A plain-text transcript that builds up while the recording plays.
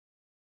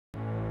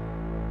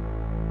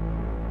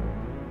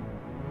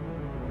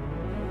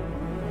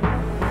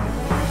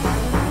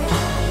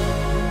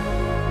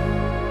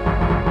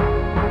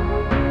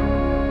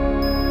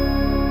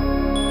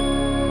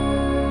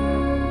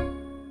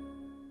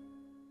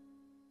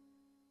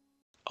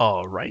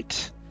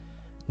Alright,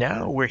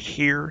 now we're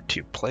here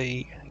to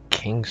play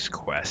King's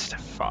Quest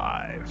V.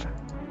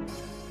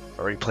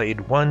 Already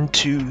played 1,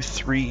 2,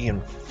 3,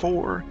 and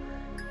 4,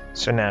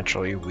 so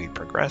naturally we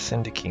progress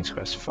into King's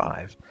Quest V.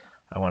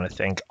 I want to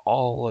thank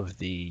all of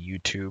the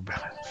YouTube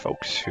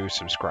folks who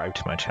subscribed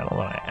to my channel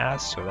when I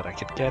asked so that I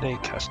could get a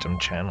custom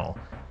channel.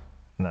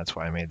 And that's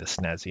why I made the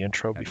snazzy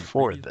intro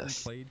before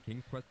this.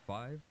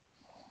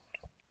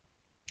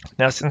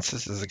 Now, since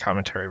this is a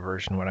commentary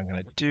version, what I'm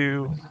going to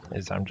do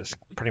is I'm just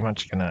pretty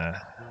much going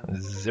to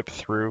zip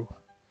through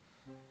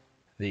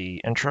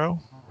the intro.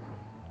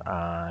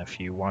 If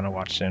you want to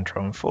watch the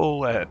intro in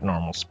full at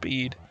normal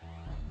speed,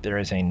 there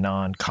is a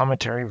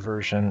non-commentary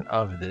version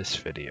of this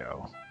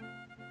video.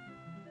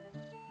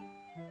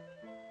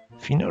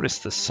 If you notice,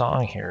 the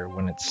song here,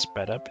 when it's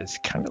sped up, is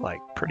kind of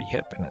like pretty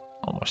hip, and it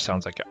almost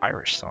sounds like an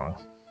Irish song.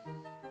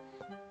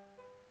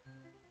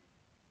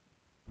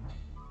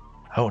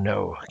 Oh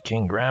no,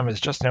 King Graham has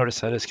just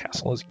noticed that his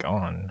castle is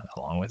gone,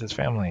 along with his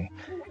family.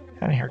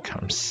 And here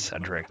comes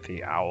Cedric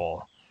the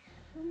Owl.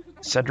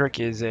 Cedric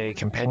is a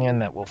companion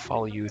that will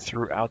follow you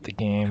throughout the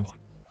game,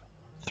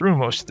 through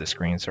most of the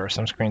screens. There are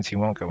some screens he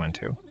won't go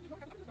into.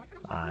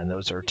 And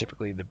those are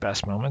typically the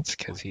best moments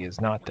because he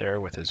is not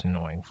there with his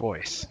annoying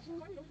voice.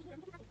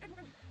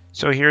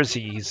 So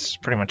he's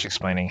pretty much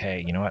explaining,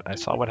 hey, you know what, I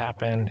saw what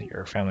happened.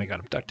 Your family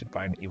got abducted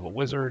by an evil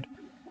wizard.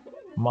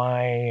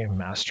 My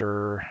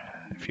master,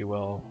 if you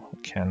will,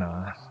 can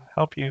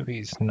help you.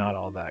 He's not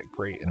all that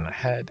great in the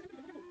head,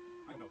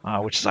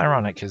 which is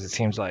ironic because it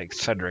seems like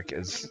Cedric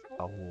is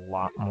a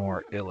lot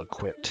more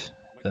ill-equipped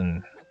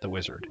than the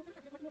wizard.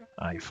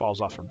 He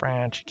falls off a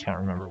branch, he can't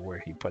remember where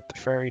he put the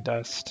fairy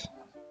dust,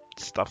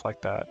 stuff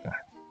like that.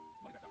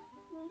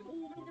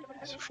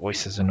 His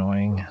voice is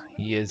annoying.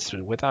 He is,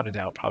 without a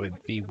doubt, probably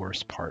the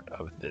worst part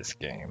of this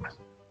game.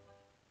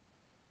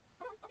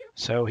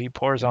 So he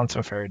pours on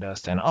some fairy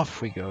dust, and off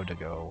we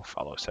go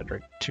follow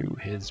Cedric to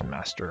his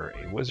master,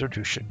 a wizard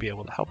who should be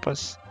able to help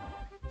us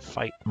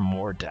fight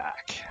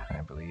Mordak,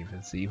 I believe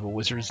is the evil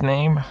wizard's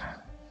name.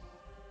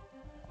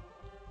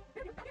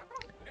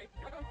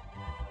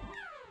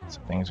 So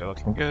things are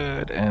looking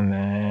good, and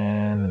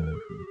then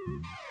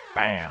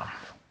bam!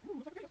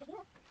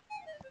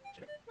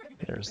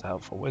 There's the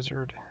helpful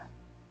wizard.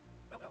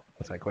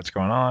 It's like, what's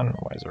going on?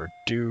 Why is there a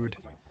dude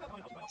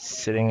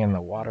sitting in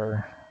the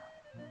water?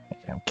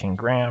 I'm King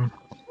Graham.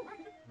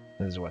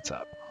 This is what's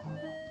up.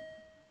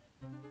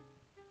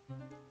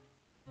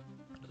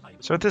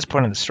 So at this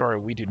point in the story,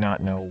 we do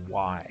not know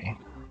why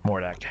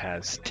Mordak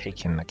has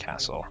taken the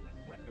castle.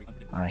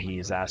 He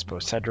has asked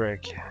both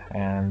Cedric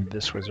and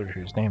this wizard,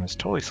 whose name is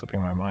totally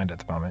slipping my mind at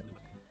the moment,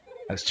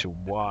 as to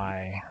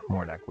why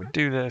Mordak would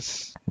do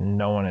this.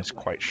 No one is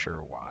quite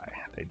sure why.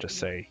 They just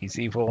say he's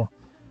evil.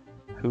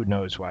 Who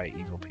knows why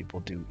evil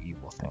people do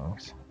evil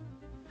things?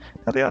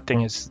 Now the odd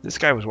thing is, this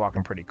guy was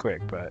walking pretty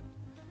quick, but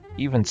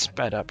even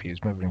sped up, he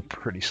was moving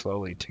pretty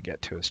slowly to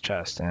get to his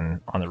chest,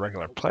 and on the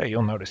regular play,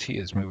 you'll notice he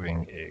is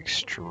moving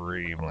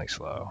extremely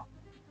slow.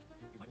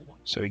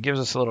 So he gives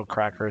us a little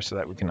cracker so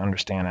that we can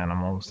understand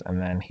animals,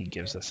 and then he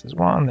gives us his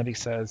wand that he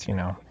says, you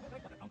know,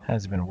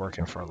 has been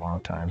working for a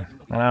long time.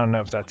 And I don't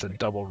know if that's a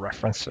double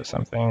reference to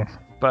something,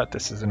 but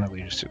this is an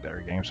Allegiance to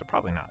their game, so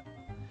probably not.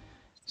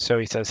 So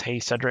he says, hey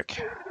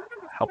Cedric,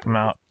 help him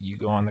out. You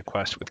go on the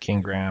quest with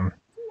King Graham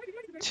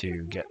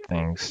to get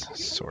things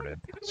sorted.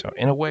 So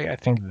in a way, I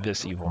think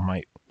this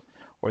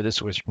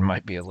wizard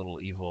might be a little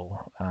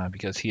evil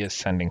because he is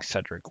sending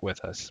Cedric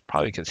with us,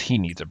 probably because he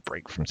needs a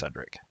break from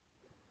Cedric.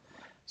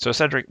 So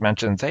Cedric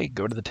mentions, hey,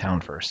 go to the town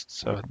first.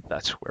 So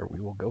that's where we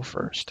will go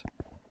first.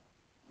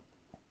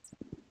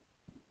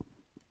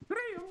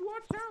 Graham,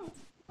 watch out!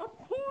 A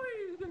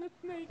poisonous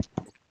snake!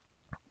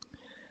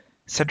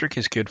 Cedric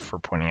is good for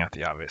pointing out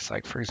the obvious,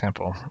 like, for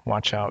example,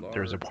 watch out,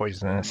 there's a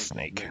poisonous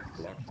snake.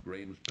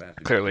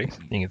 Clearly,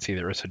 you can see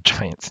there is a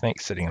giant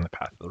snake sitting in the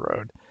path of the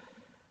road.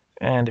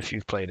 And if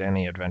you've played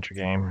any adventure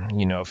game,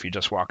 you know if you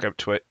just walk up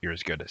to it, you're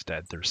as good as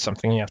dead. There's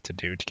something you have to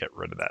do to get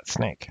rid of that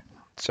snake.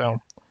 So,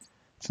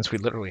 since we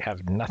literally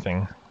have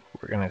nothing,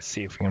 we're going to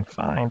see if we can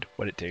find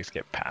what it takes to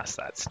get past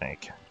that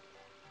snake.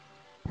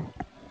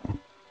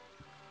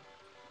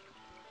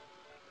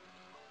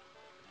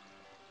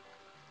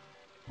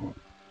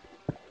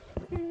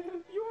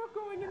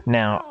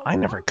 Now, I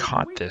never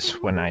caught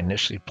this when I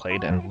initially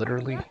played, and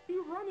literally,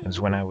 it was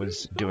when I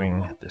was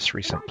doing this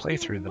recent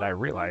playthrough that I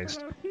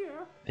realized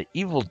the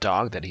evil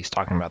dog that he's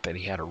talking about that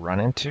he had to run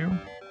into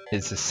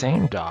is the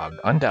same dog,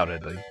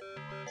 undoubtedly,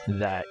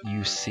 that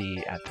you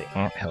see at the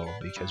anthill,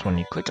 because when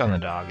you click on the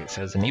dog, it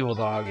says an evil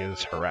dog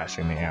is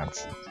harassing the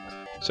ants.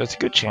 So it's a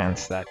good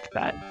chance that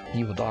that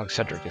evil dog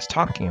Cedric is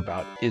talking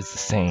about is the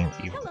same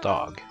evil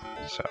dog.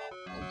 So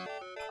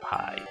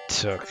I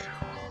took,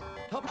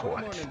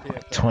 what,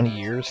 like 20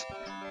 years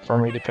for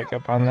me to pick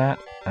up on that,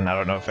 and I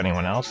don't know if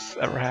anyone else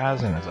ever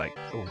has, and is like,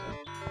 oh,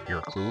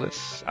 you're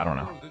clueless? I don't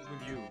know.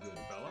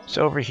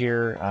 So over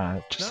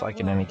here, just like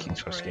in any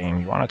King's Quest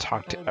game, you want to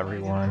talk to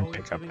everyone,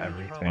 pick up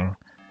everything.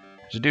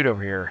 There's a dude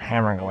over here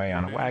hammering away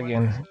on a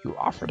wagon. You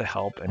offer to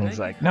help, and he's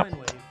like, nope,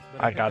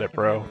 I got it,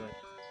 bro.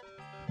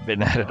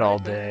 Been at it all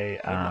day,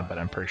 but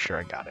I'm pretty sure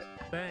I got it.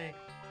 Thanks.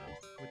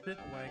 With this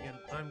wagon,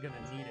 I'm gonna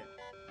need it.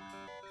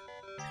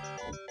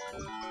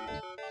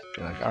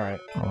 Be like, all right,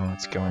 well,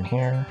 let's go in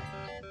here.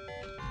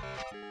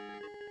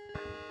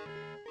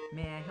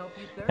 May I help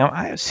you, sir? Now,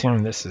 I assume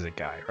this is a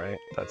guy, right?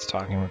 That's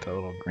talking with a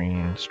little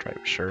green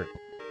striped shirt.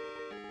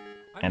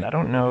 And I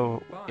don't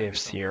know if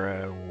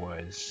Sierra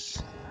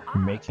was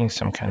making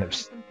some kind of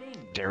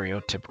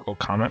stereotypical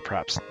comment,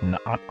 perhaps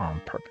not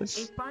on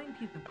purpose.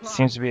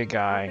 Seems to be a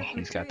guy,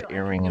 he's got the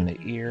earring in the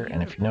ear,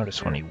 and if you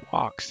notice when he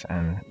walks,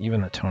 and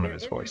even the tone of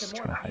his voice is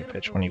kind of high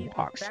pitched when he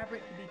walks,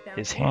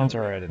 his hands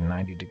are at a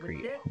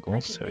 90-degree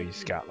angle, so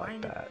he's got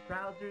like that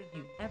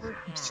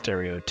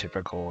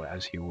stereotypical,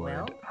 as you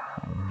would,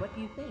 What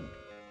do you think?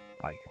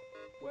 like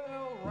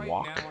Well, right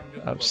walk now I'm just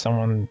of looking.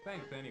 someone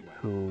Thanks anyway.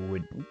 who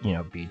would, you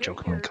know, be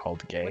jokingly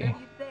called gay. Whatever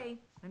you say.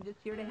 I'm just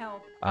here to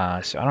help.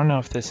 So I don't know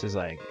if this is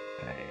like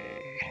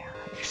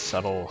a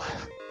subtle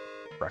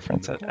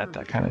reference at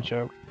that kind of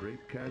joke.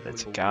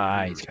 It's a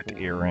guy, he's got the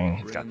earring,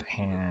 he's got the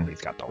hand,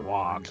 he's got the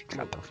walk, he's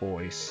got the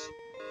voice.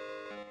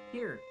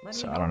 Here, let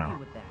So me I don't help know. you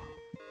with that.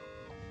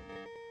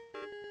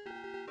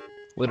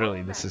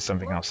 Literally, this is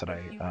something else that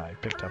I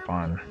picked up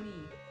on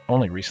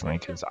only recently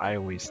because I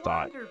always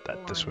thought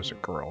that this was a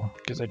girl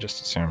because I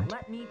just assumed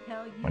Let me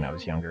tell you, when I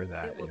was younger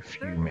that it will if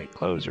you certainly make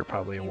clothes, keep you're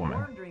probably a healthy woman.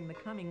 warm during the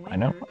coming I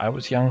know, winters. I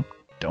was young.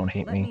 Don't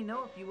hate Let me me.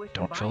 know if you wish to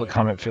Don't buy fill the it.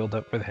 comment filled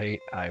up with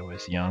hate. I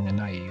was young and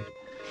naive.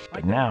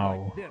 But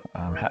now,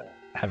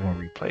 having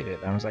replayed it,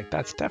 I was like,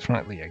 that's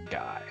definitely a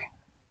guy.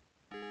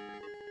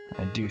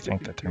 I do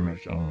think that they're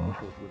making,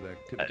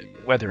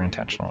 whether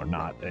intentional or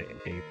not,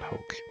 a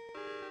poke,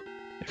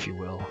 if you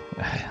will,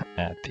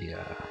 at the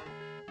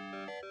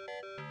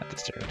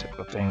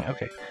stereotypical thing.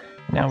 Okay,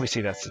 now we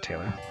see that's the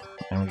tailor,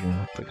 and we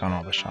can click on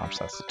all the shops.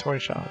 That's the toy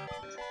shop,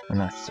 and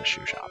that's the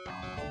shoe shop.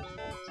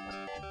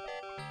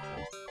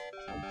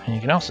 And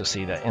you can also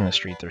see that in the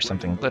street there's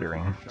something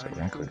glittering, so we're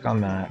going to click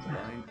on that,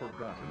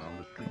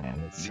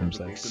 and it seems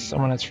like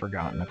someone has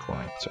forgotten a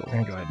coin, so we're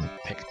going to go ahead and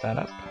pick that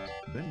up,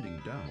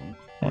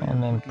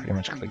 and then pretty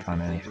much click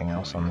on anything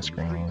else on the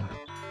screen.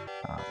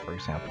 For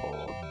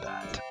example,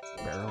 that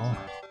barrel.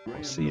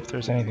 We'll see if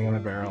there's anything in the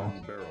barrel,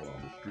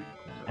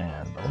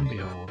 and lo and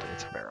behold,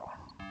 it's a barrel.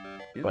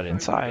 But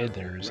inside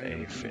there's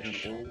a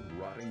fish.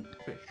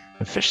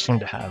 The fish seem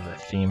to have a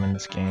theme in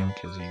this game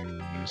because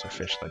you use a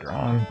fish later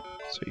on,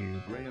 so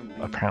you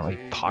apparently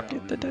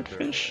pocket the dead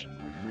fish.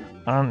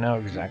 I don't know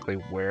exactly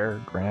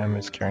where Graham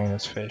is carrying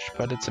this fish,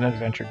 but it's an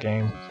adventure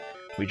game.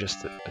 We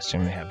just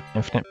assume they have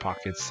infinite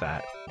pockets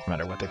that no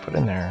matter what they put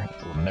in there,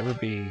 it will never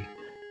be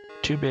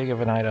too big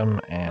of an item,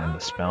 and the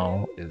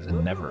smell is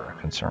never a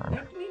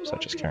concern,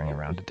 such as carrying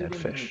around a dead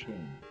fish.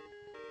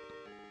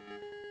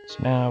 So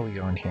now we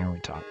go in here and we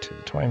talk to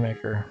the toy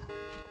maker.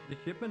 The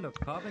shipment of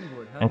carving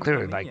wood And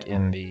clearly, hasn't come like yet.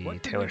 in the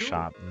What can tailor we do?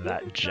 shop, If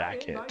that it's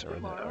jacket, Friday or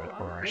tomorrow,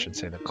 or I I'll should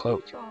say the take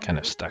cloak, you kind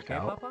of to stuck okay,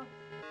 out. Papa?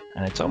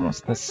 And it's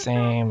almost the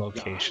same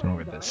location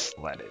where this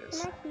sled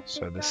is.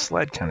 So this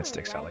sled kind of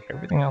sticks out. Like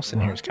everything else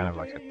in here is kind of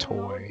like a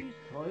toy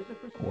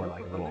or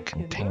like a little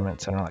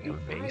containment center, like a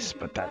vase,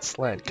 but that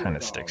sled kind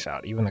of sticks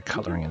out. Even the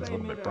coloring is a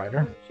little bit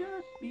brighter.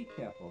 Just be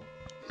careful.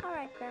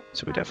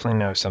 So we definitely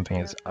know something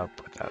is up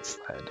with that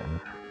sled, and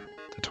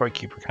the toy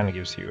keeper kind of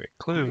gives you a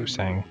clue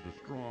saying,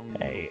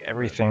 hey,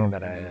 everything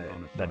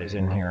that is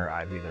in here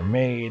I've either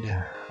made,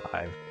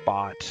 I've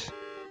bought,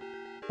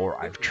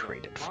 or I've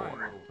traded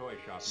for.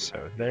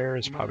 So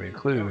there's probably a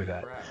clue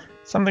that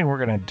something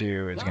we're going to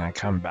do is going to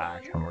come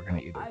back and we're going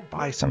to either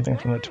buy something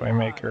from the toy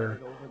maker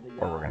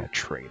or we're going to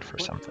trade for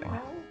something.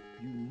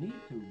 You need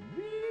to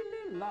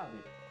really love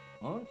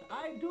it. Once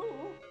I do.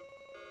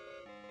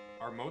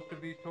 Are most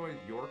of these toys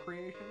your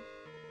creations?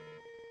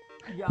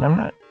 And I'm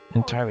not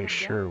entirely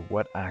sure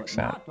what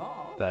accent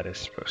that is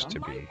supposed to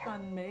be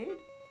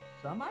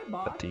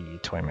that the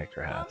toy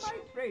maker has.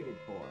 You're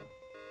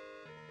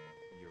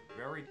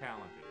very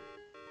talented.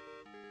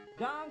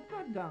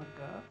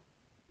 Danke.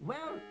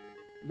 Well,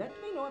 let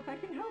me know if I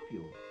can help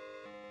you.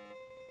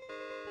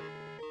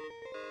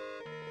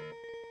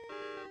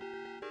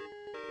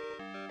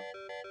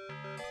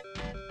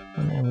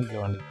 And then we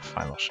go into the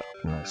final shop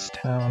in this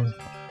town,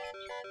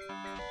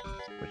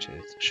 which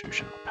is the shoe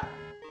shop.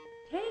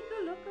 Take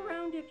a look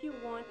around if you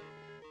want,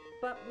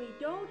 but we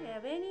don't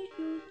have any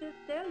shoes to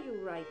sell you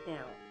right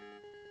now.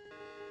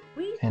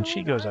 And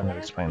she goes on to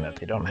explain that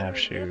they don't have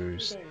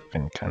shoes, they've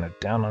been kind of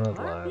down on the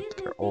luck,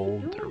 they're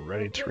old, they're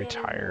ready to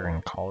retire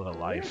and call it a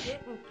life,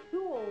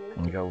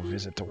 and go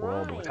visit the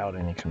world without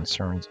any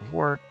concerns of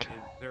work. Is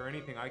there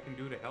anything I can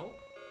do to help?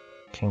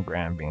 King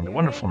Graham, being the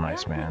wonderful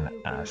nice man,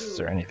 asks, is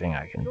there anything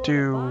I can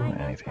do,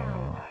 anything,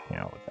 you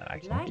know, that I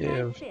can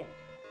give? And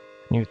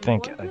you'd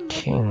think a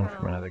king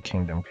from another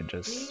kingdom could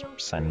just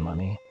send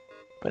money,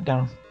 but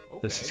no,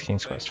 this is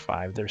King's Quest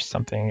V. There's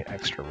something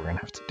extra we're going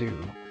to have to do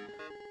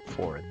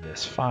for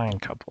this fine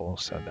couple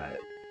so that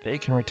they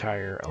can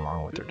retire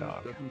along with their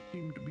dog. Doesn't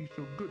seem to be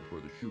so good for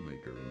the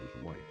shoemaker and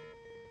his wife.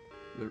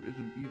 There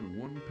isn't even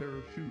one pair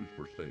of shoes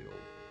for sale,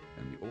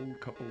 and the old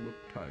couple look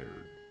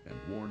tired. and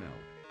worn out.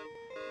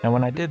 Now,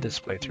 when I did this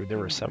playthrough, there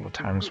were several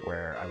times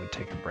where I would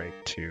take a break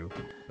to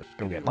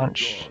go get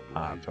lunch,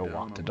 go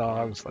walk the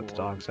dogs, let the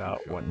dogs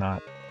out,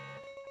 whatnot,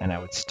 and I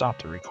would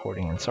stop the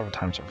recording, and several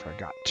times I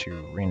forgot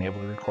to re-enable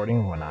the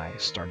recording when I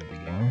started the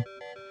game.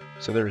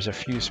 So there's a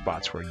few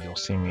spots where you'll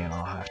see me and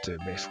I'll have to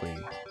basically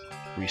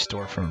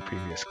restore from a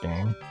previous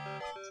game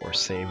or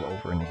save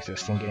over an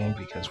existing game,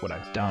 because what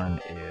I've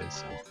done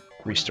is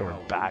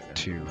restored back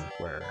to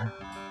where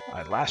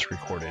I last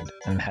recorded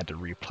and had to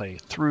replay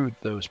through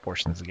those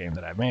portions of the game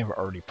that I may have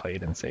already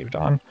played and saved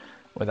on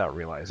without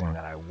realizing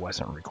that I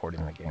wasn't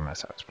recording the game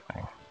as I was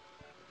playing.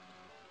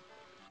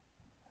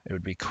 It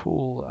would be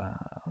cool,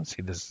 let's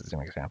see, this is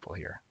an example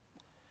here.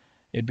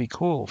 It'd be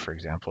cool, for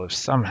example, if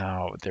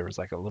somehow there was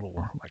like a little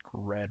like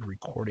red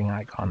recording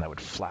icon that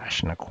would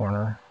flash in the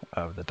corner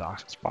of the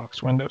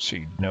DOSBox window so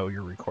you'd know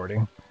you're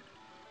recording.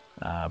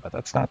 But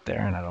that's not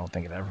there, and I don't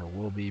think it ever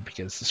will be,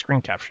 because the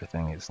screen capture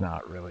thing is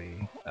not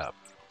really a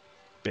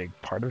big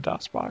part of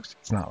DOSBox.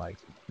 It's not like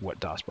what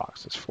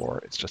DOSBox is for.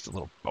 It's just a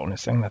little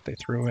bonus thing that they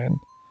threw in.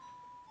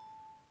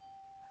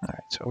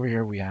 Alright, so over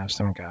here we have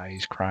some guy,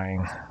 he's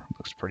crying,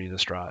 looks pretty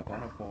distraught.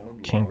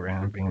 King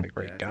Graham, being the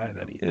great guy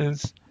that he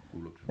is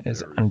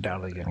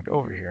undoubtedly going to go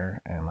over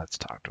here and let's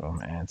talk to him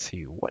and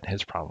see what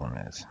his problem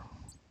is.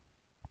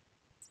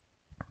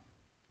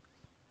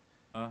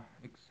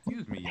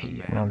 Excuse me, young Hey,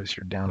 man. I notice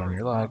you're down on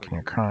your luck and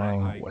you're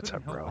crying. What's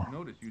up, bro? I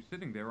noticed you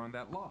sitting there on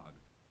that log.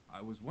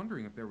 I was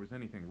wondering if there was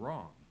anything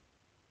wrong.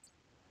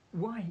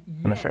 Why,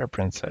 yes. And the fair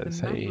prince says, As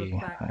a matter of hey,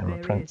 fact, I'm a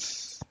there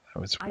prince. I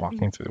was I've walking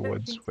been through the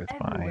woods searching with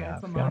everywhere my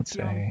for my fiance,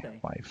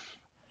 fiancée. wife,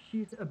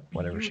 She's a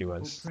whatever she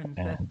beautiful was, princess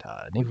and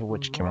an evil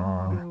with witch came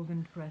long along,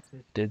 golden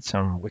tresses, did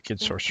some wicked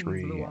dancing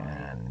sorcery, blue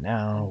eyes, and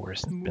now and we're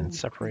smooth, been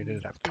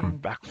separated. creamy I've come skin.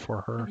 back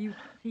for her, Have you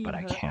seen but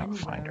I her can't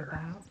find anywhere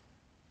her. about?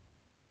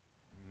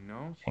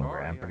 No, King sorry,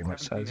 Graham I pretty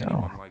much haven't says, seen oh,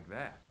 anyone like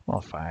that. well,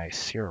 if I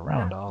see her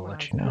around, That's I'll what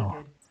let I you know.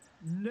 figured.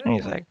 No And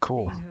he's one's like,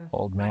 cool, seen her.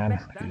 old I man bet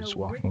that who's a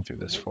walking witch through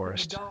who this lives in the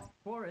forest. dark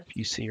forest If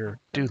you see her, had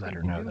do let something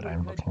her to know do that with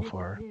I'm her looking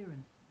for her.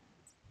 disappearance.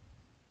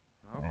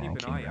 I'll And keep an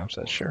King eye Graham out says,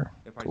 for her. sure,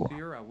 If I cool. see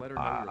her, I'll let her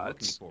know you're looking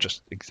It's for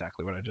just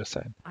exactly what I just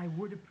said. I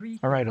would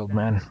appreciate Alright, old that.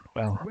 man.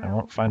 Well, I Well,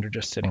 won't find her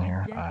just sitting I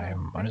here. guess I I'd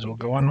might as better well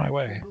get go on my back to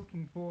way.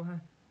 looking for her.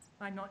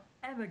 I'm not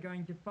ever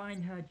going to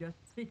find her just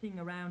sitting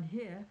around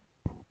here.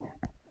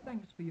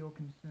 Thanks for your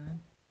concern.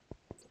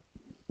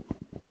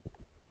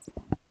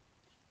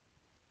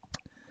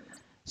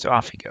 So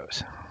off he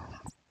goes.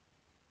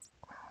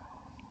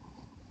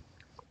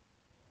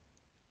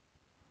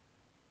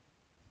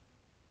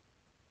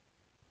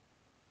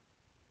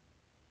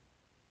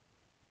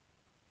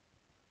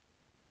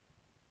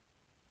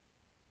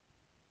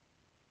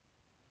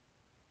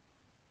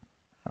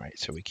 Alright,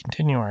 so we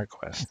continue our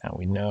quest. Now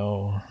we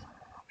know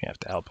we have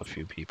to help a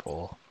few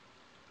people.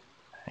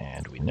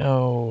 And we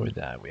know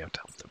that we have to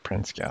help the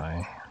prince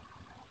guy.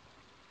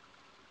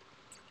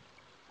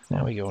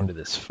 Now we go into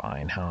this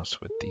fine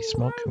house with the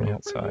smoke coming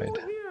outside.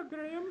 Here,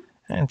 Graham.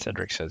 And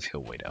Cedric says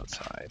he'll wait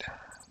outside.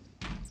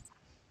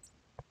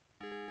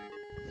 And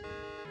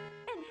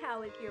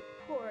how is your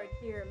poor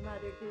dear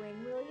mother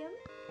doing, William?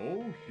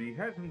 Oh, she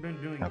hasn't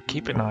been doing Now too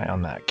keep an well eye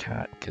on lately. that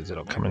cat, because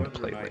it'll My come into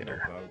brother play and I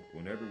later. help out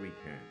whenever we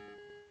can.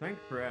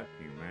 Thanks for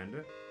asking,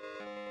 Amanda.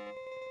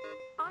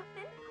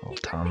 Austin, Old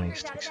keep your Tommy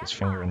fingers out sticks of his that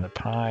finger in pie. the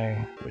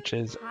pie, which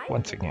is, Pie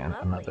once is again,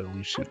 lovely. another Leaf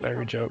I Suit think Larry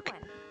I'll take joke,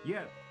 one.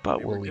 Yes, but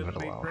they we'll were leave just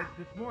it made alone. fresh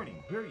this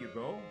morning. Here you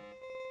go.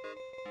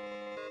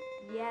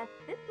 Yes,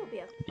 this will be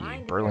a The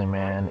fine burly dessert for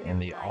our man dinner in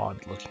the tonight.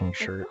 odd-looking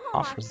shirt go,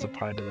 offers the Austin.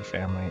 pie to the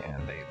family,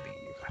 and they leave.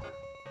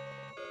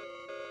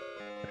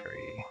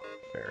 Very,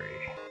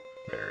 very,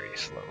 very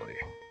slowly.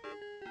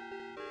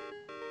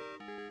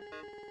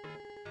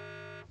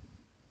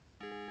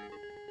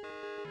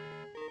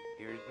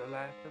 Here's the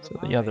last of So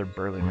the other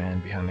burly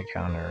man behind the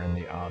counter in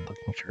the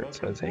odd-looking shirt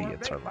says, hey,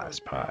 it's our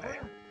last pie.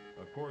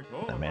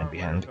 The man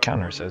behind the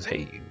counter says,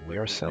 hey, we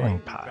are selling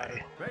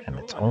pie, and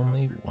it's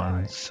only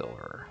 1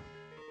 silver.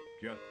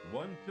 Just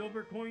 1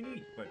 silver coin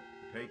each, but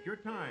take your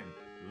time.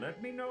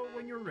 Let me know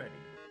when you're ready.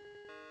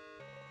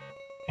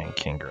 And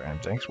King Graham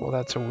thinks, well,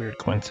 that's a weird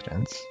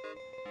coincidence.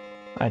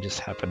 I just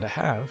happen to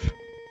have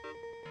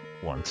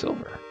 1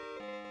 silver.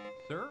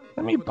 Sir,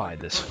 Let me buy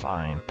this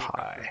fine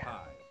pie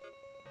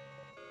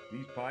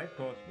These pies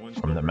cost 1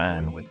 from the silver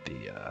man coin with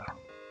each. the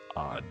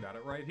odd I've got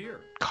it right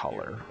here.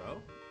 collar Here you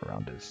go.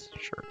 around his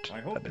shirt. I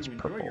hope That is you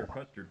enjoy purple, your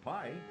custard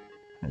pie.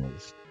 and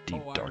his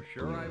deep Oh, I'm dark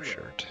sure I blue will.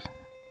 shirt.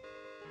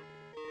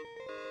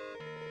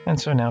 And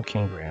so now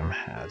King Graham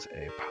has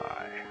a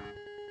pie.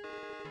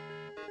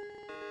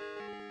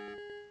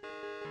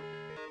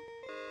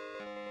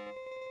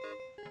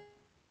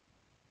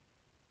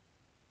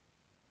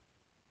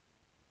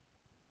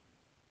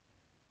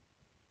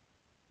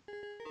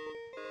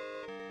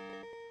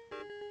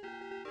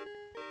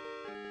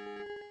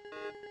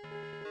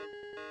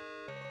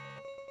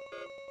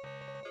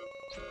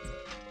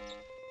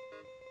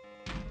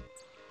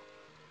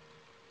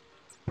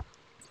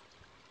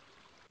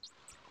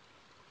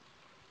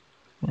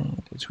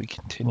 And as we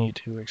continue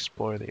to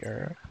explore the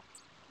area,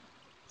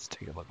 Let's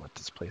take a look what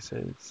this place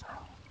is.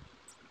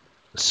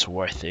 The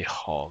Swarthy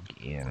Hog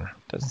Inn.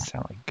 Doesn't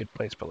sound like a good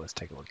place, but let's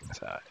take a look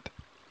inside.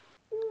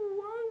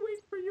 Ooh, I'll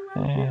wait for you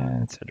out here.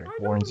 And Cedric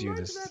warns you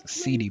this is a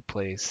seedy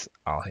place.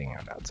 I'll hang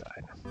out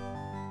outside.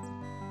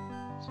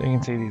 So you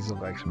can see these look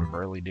like some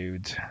burly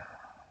dudes.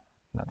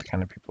 Not the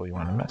kind of people you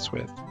want to mess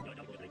with.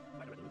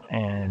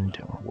 And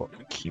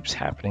what keeps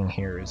happening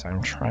here is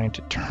I'm trying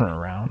to turn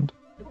around,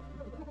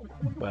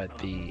 but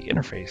the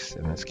interface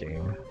in this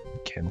game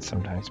can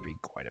sometimes be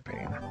quite a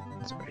pain.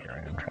 So here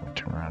I am trying to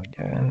turn around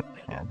again,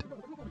 and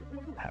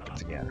it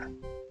happens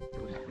again.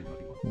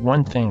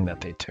 One thing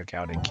that they took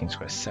out in King's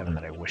Quest VII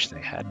that I wish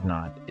they had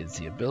not is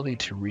the ability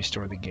to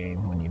restore the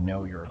game when you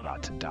know you're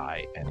about to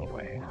die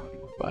anyway.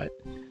 But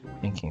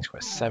in King's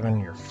Quest VII,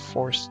 you're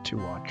forced to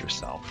watch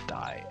yourself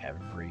die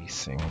every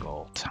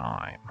single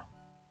time.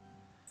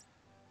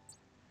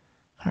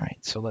 Alright,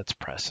 so let's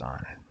press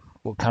on.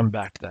 We'll come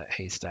back to that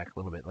haystack a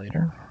little bit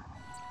later.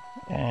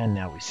 And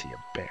now we see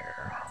a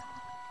bear.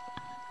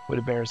 What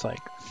do bears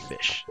like?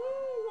 Fish.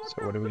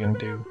 So what are we going to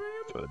do?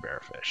 Throw the bear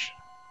a fish.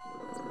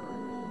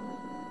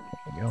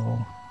 There you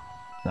go.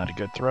 Not a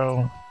good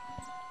throw.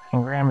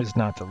 And Graham is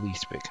not the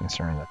least bit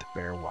concerned that the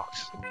bear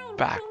walks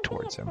back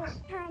towards him.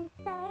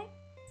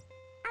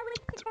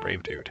 It's a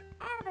brave dude.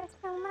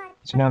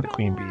 So now the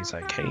queen bee's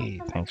like,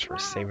 hey, thanks for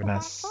saving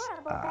us.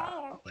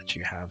 I'll let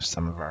you have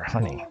some of our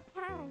honey.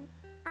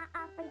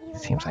 It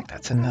seems like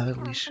that's another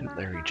Leash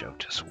Larry joke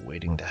just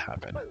waiting to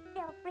happen.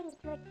 Feel free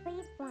to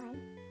retrieve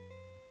one.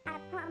 I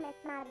promise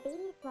my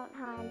bees won't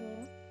harm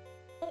you.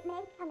 It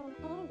may come in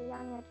handy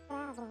on your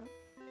travels.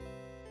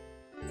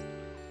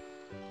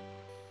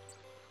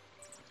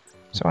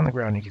 So on the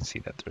ground you can see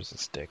that there's a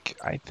stick.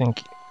 I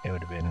think it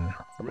would have been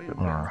a little bit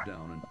more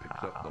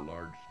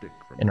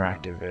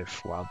interactive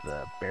if while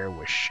the bear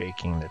was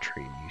shaking the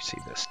tree you see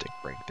the stick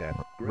break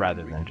down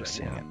rather than just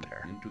seeing it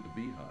there.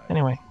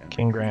 Anyway,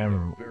 King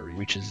Graham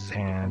reaches his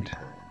hand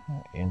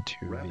into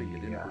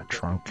the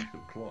trunk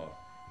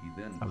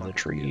of the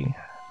tree,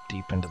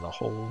 deep into the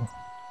hole.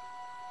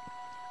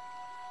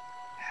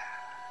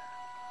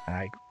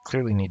 I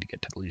clearly need to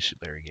get to the Leash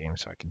Larry game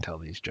so I can tell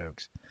these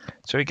jokes.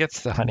 So he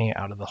gets the honey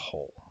out of the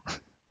hole.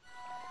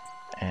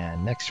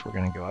 And next we're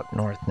going to go up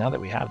north now that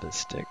we have this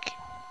stick.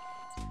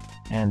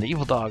 And the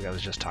evil dog I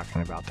was just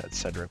talking about that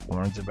Cedric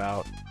warns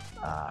about.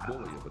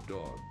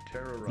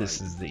 This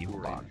is the evil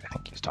dog I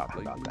think he's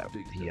talking about that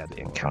he had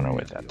the encounter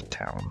with at the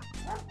town.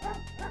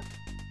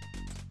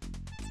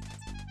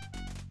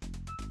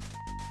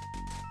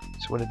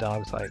 So what do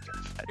dogs like?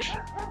 Fetch.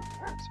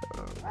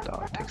 So the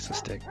dog takes the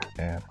stick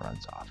and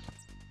runs off.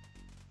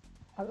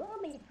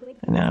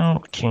 And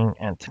now King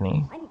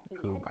Anthony,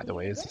 who by the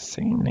way is the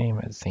same name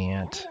as the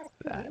ant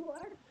that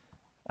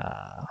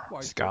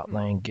Scott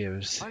Lang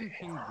gives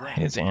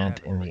his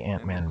aunt in the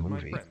Ant-Man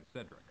movie.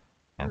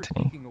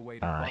 Anthony,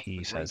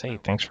 he says, hey,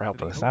 thanks for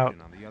helping us out.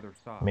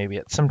 Maybe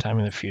at some time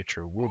in the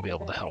future we'll be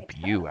able to help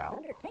you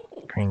out.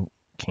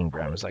 King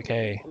Graham is like,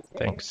 hey,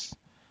 thanks.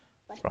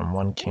 From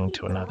one king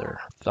to another.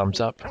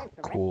 Thumbs up.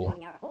 Cool.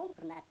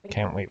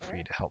 Can't wait for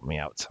you to help me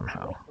out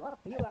somehow.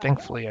 And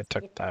thankfully I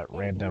took that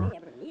random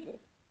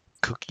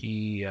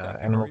cookie,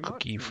 animal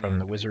cookie from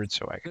the wizard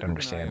so I could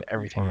understand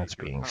everything that's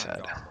being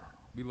said.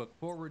 We look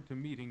forward to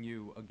meeting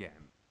you again.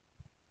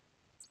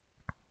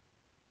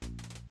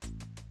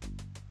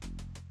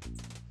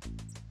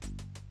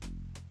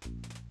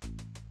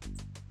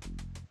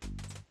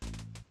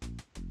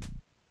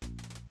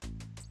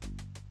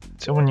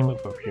 So when you move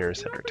over here,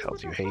 Cedric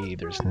tells you, hey,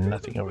 there's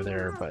nothing over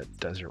there but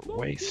desert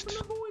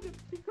waste.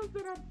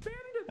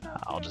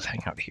 I'll just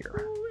hang out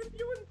here.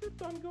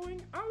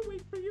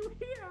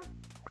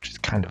 Which is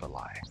kind of a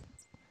lie.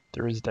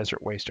 There is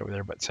desert waste over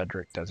there, but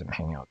Cedric doesn't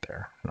hang out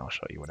there, and I'll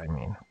show you what I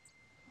mean.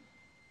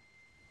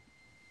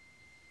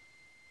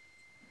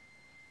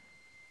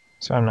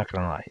 So I'm not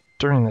going to lie.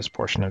 During this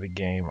portion of the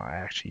game, I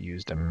actually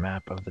used a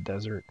map of the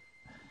desert.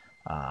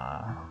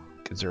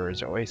 Because there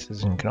is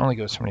oases and you can only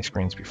go so many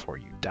screens before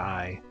you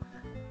die.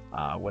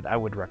 What I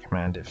would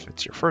recommend if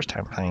it's your first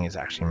time playing is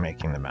actually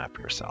making the map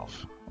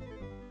yourself.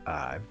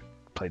 I've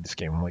played this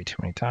game way too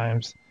many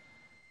times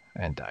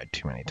and died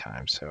too many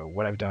times. So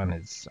what I've done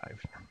is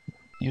I've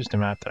used a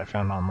map that I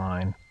found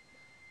online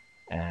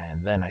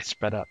and then I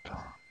sped up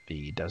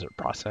the desert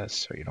process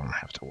so you don't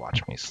have to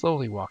watch me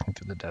slowly walking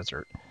through the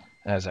desert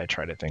as I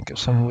try to think of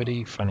some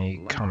witty,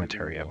 funny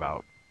commentary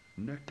about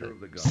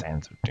the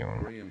sands of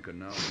doom.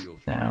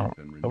 Now,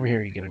 over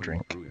here you get a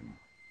drink,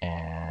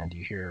 and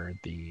you hear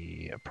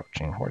the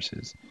approaching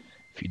horses.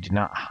 If you do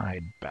not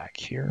hide back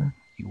here,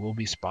 you will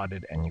be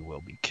spotted and you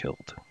will be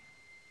killed.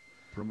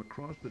 From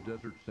across the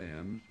desert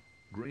sands,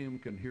 Graham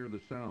can hear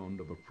the sound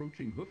of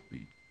approaching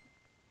hoofbeats.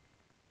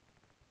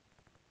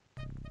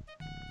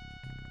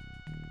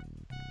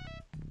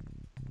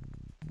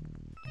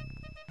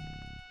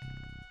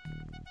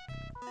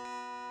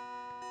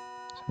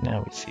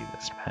 Now we see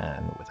this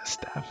man with a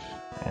staff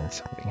and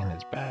something in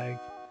his bag,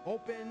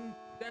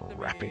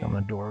 rapping on the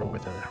door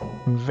with a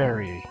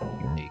very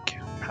unique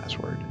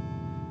password.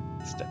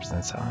 Steps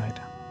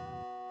inside.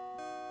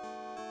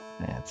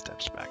 And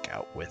steps back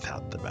out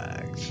without the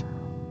bags.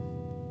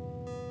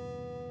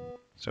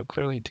 So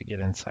clearly to get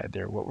inside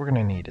there, what we're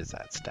going to need is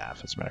that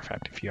staff. As a matter of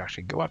fact, if you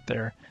actually go up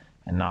there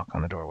and knock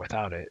on the door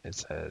without it, it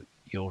says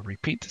you'll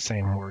repeat the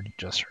same word you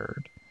just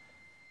heard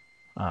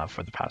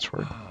for the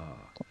password,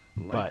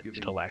 but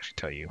it'll actually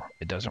tell you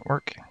it doesn't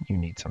work, you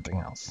need something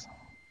else.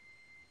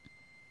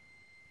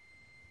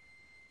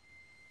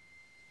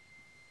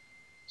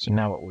 So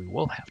now what we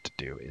will have to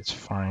do is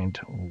find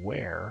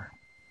where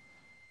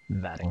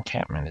that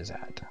encampment is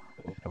at.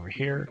 Over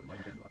here,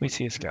 we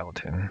see a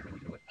skeleton.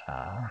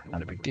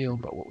 Not a big deal,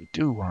 but what we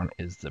do want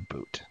is the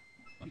boot.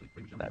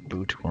 That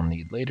boot we'll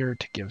need later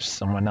to give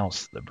someone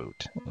else the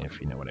boot,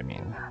 if you know what I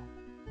mean.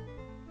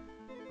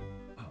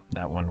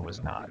 That one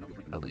was not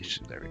a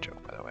legendary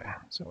joke, by the way.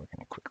 So we're going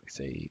to quickly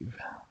save.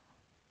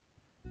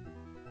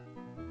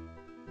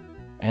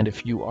 And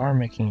if you are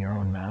making your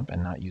own map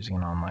and not using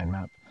an online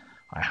map,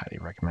 I highly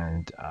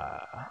recommend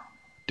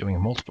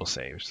doing multiple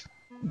saves,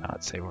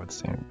 not save over the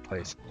same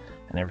place.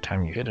 And every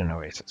time you hit an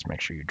oasis,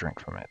 make sure you drink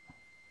from it.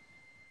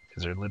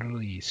 Because they're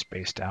literally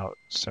spaced out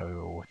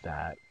so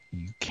that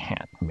you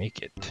can't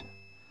make it.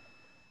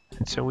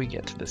 And so we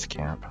get to this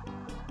camp,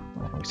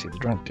 and we see the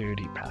drunk dude,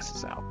 he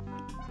passes out.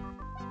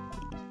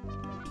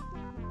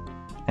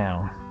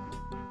 Now,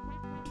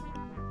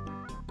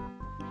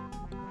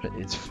 what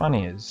is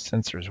funny is,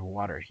 since there's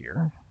water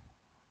here,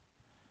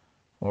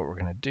 what we're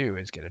going to do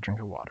is get a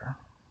drink of water.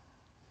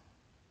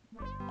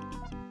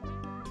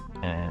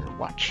 And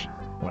watch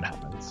what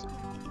happens.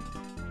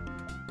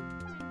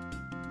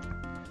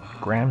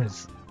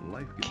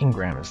 King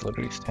Graham is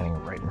literally standing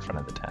right in front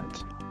of the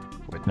tent,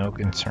 with no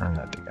concern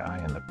that the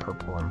guy in the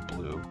purple and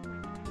blue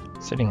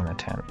sitting in the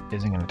tent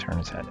isn't going to turn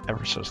his head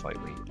ever so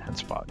slightly and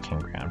spot King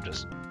Graham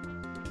just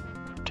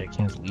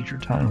taking his leisure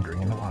time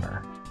drinking the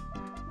water.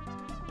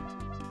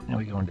 Now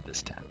we go into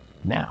this tent.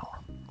 Now,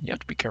 you have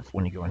to be careful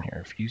when you go in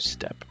here. If you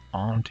step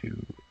onto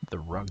the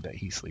rug that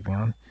he's sleeping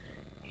on,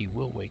 he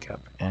will wake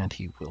up and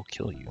he will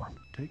kill you.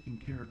 Taking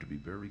care to be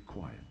very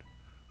quiet,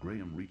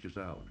 Graham reaches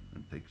out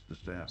and takes the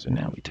staff. So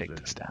now we take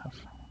the staff.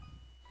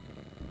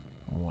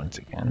 Once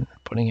again,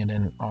 putting it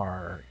in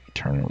our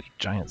eternally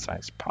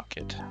giant-sized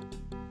pocket.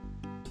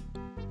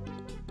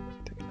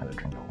 Take another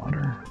drink of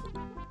water.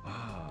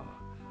 Ah,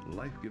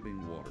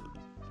 life-giving water,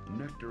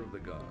 nectar of the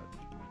gods.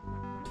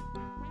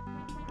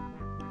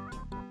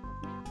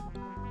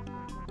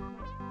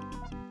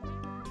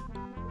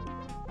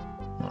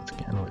 Once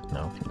again, with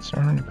no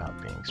concern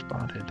about being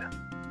spotted.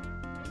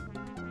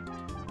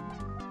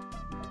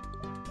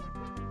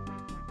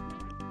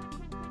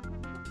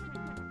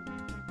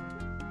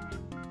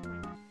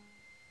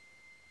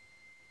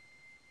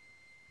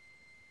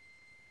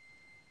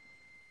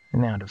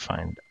 And now to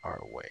find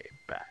our way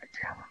back.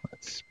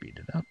 Let's speed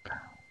it up.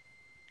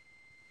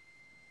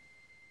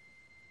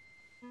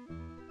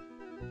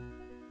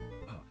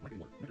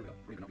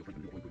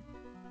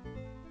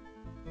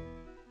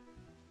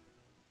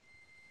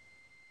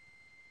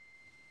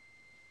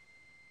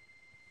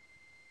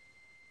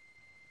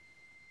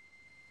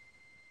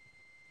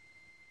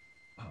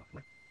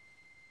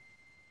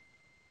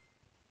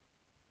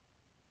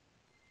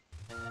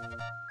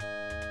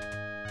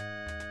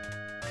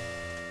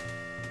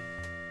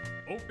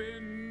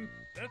 Open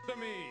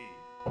sesame!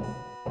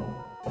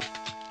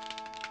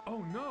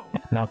 Oh no!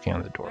 Knocking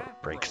on the door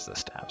breaks the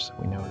staff, so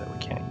we know that we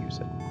can't use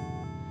it.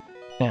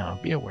 Now,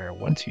 be aware,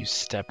 once you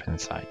step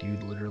inside, you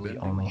literally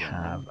only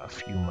have a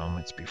few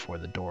moments before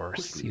the door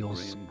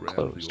seals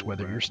closed,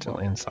 whether you're still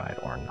inside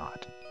or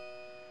not.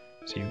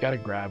 So you've got to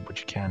grab what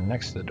you can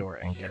next to the door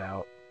and get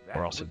out,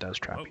 or else it does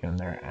trap you in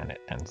there and it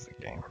ends the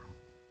game.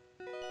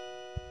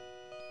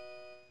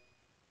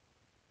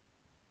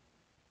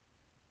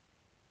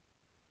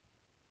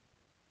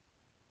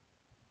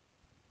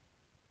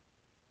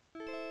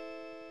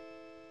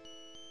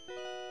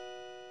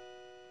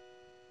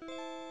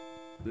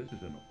 This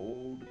is an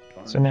old.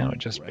 So now it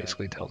just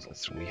basically tells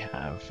us we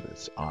have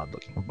this odd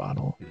looking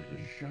bottle It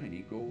is a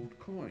shiny gold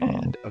coin.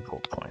 and a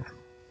gold coin.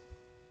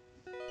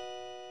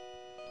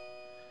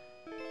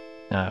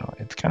 Now,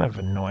 it's kind of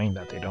annoying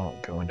that they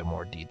don't go into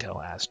more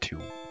detail as to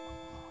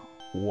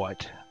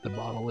what the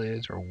bottle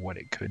is or what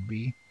it could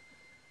be,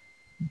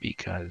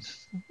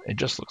 because it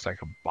just looks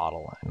like a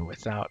bottle, and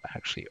without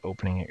actually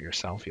opening it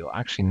yourself, you'll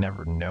actually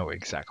never know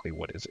exactly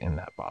what is in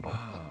that bottle.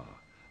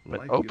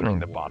 But opening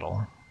the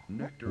bottle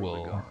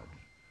will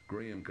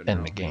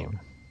end the game,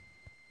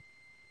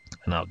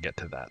 and I'll get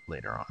to that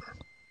later on.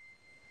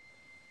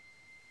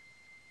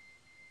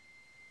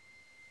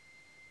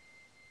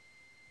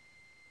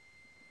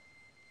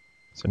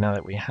 So now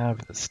that we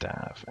have the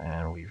staff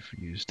and we've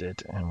used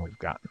it and we've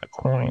gotten the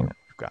coin,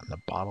 we've gotten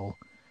the bottle,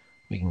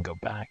 we can go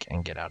back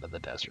and get out of the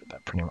desert.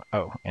 That pretty much,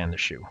 oh, and the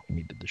shoe. We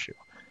needed the shoe.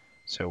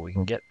 So we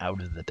can get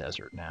out of the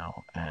desert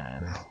now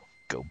and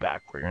go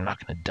back where you're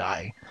not going to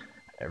die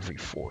every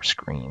 4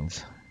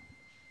 screens.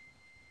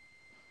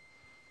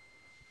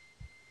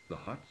 The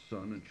hot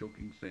sun and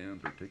choking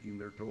sands are taking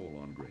their toll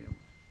on Graham.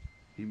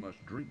 He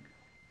must drink,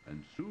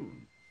 and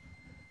soon.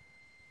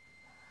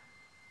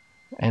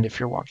 And if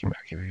you're walking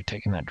back, if you're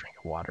taking that drink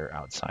of water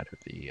outside of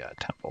the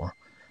temple,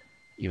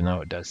 even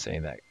though it does say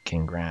that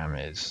King Graham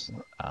is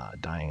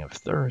dying of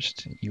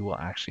thirst, you will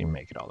actually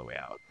make it all the way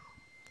out.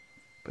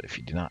 But if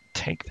you do not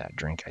take that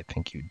drink, I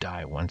think you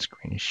die one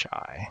screen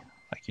shy,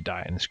 like you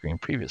die in the screen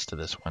previous to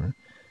this one,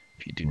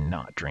 if you do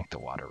not drink the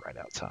water right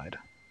outside.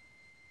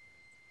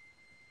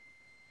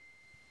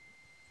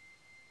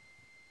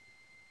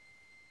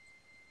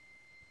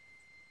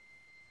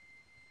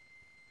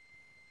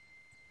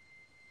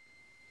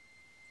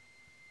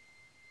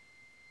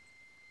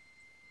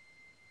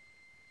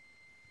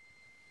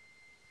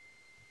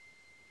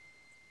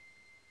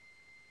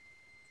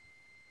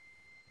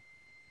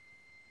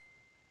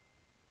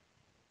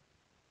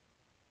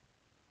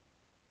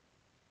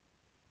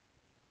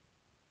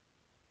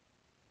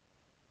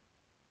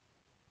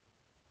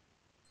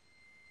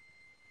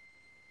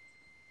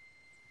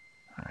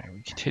 Alright,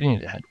 we continue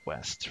to head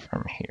west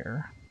from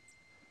here.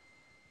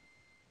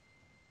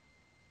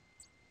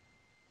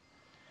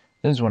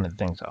 This is one of the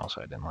things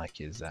also I didn't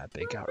like, is that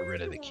they got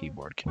rid of the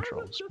keyboard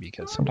controls,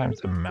 because sometimes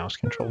the mouse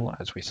control,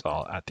 as we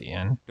saw at the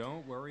end,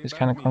 is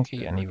kind of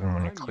clunky, and even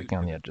when you're clicking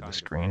on the edge of the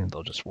screen,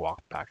 they'll just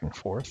walk back and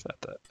forth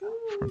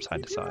from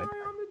side to side,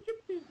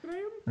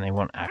 and they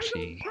won't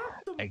actually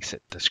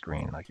exit the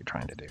screen like you're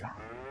trying to do.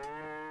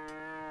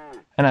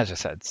 And as I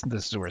said,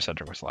 this is where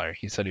Cedric was liar.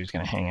 He said he was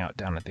going to hang out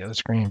down at the other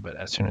screen, but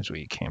as soon as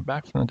we came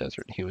back from the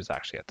desert, he was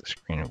actually at the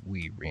screen, and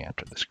we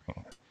re-entered the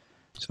screen.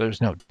 So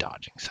there's no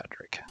dodging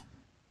Cedric.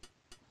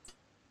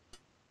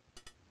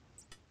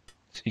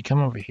 So you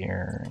come over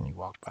here, and you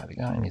walk by the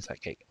guy, and he's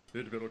like, hey,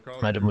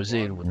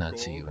 Mademoiselle would not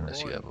see you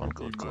unless you have one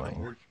gold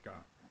coin.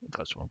 It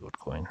costs one gold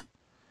coin.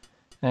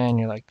 And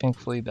you're like,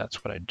 thankfully,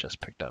 that's what I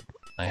just picked up.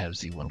 I have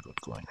the one gold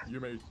coin.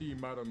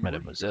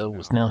 Mademoiselle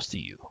will now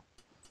see you.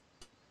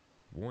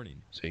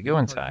 Warning. So you go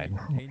inside,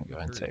 and go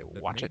ahead and say,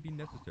 watch it.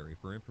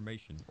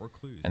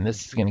 And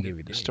this is going to give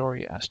you the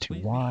story as to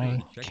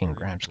why King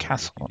Graham's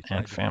castle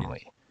and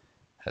family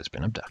has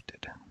been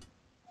abducted.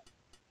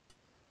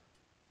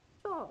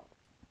 So,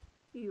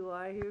 you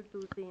are here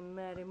to see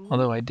Madame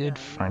Although I did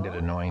Musa, find it no?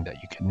 annoying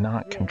that you could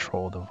not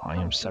control the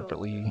volume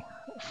separately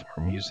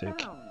for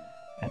music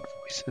and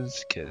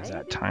voices, because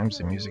at times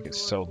the music is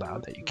so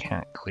loud that you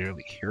can't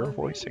clearly hear a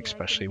voice,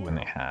 especially when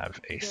they have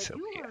a That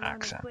silly you are on a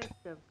accent. quest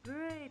of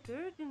great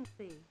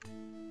urgency.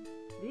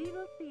 We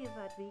will see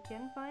what we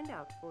can find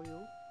out for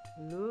you.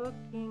 Look,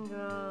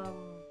 Ingram.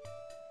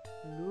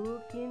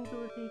 Look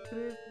into the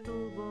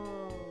crystal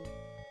ball.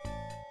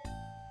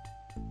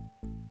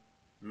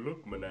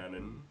 Look,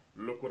 Mananan,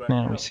 look what I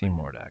Now found. we see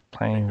Mordak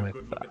playing with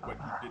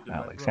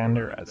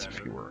Alexander as if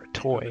he were a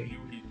toy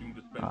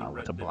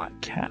with a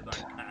black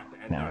cat.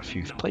 Now, if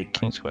you've played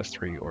King's Quest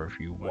 3 or if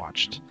you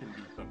watched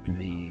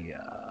the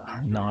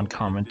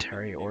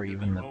non-commentary or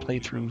even the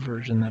playthrough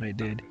version that I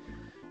did,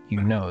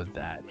 you know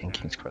that in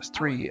King's Quest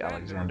 3,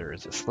 Alexander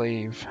is a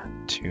slave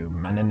to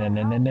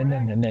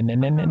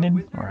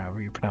Mananananananananananan, or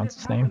however you pronounce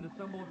his name.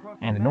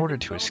 And in order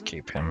to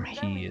escape him,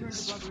 he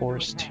is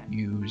forced to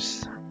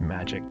use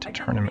magic to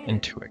turn him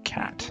into a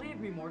cat.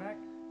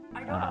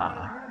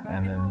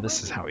 And then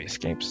this is how he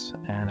escapes.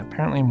 And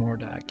apparently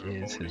Mordak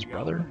is his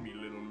brother.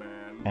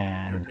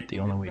 And the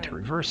only way to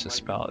reverse this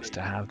spell is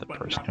to have the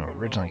person who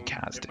originally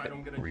cast it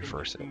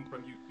reverse it.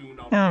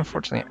 Now,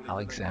 unfortunately,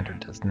 Alexander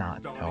does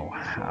not know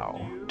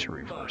how to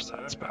reverse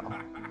that spell.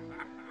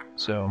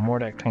 So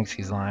Mordak thinks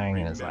he's lying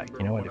and is like,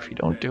 you know what, if you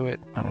don't do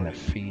it, I'm going to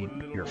feed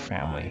your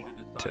family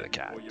to the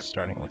cat,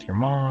 starting with your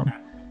mom,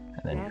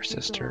 and then your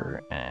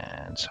sister,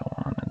 and so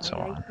on and so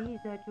on. I see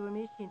that your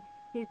mission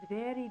is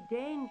very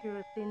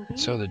dangerous indeed.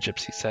 So the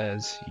gypsy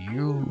says,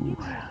 you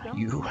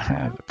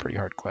have a pretty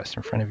hard quest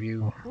in front of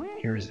you.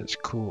 Here is this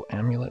cool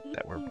amulet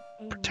that will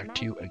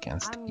protect you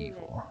against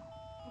evil.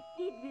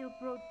 It will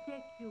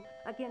protect you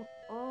against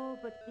all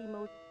but the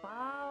most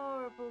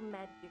powerful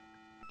magic.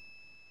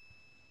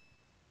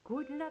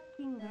 Good luck,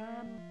 King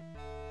Ram.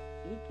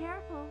 Be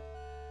careful.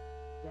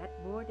 That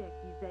Mordak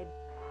is a bad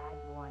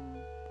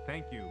one.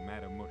 Thank you,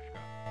 Madam Mushka.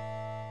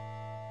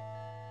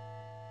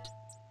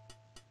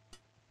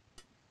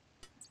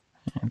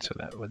 And so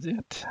that was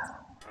it.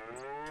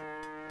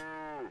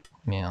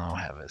 We now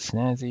have a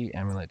snazzy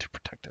amulet to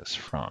protect us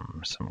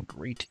from some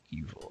great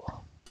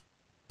evil.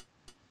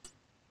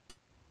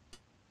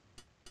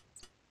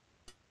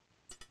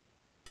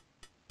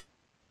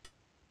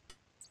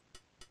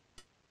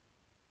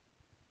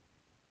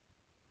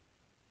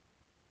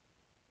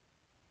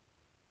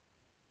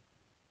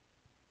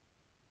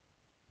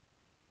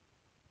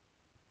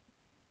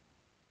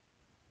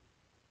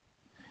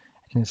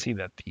 You can see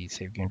that the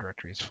save game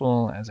directory is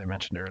full. As I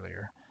mentioned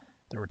earlier,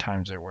 there were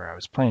times there where I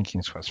was playing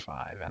King's Quest V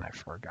and I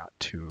forgot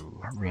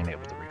to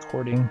re-enable the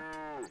recording.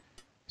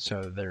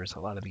 So there's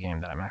a lot of the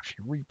game that I'm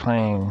actually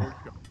replaying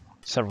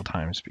several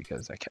times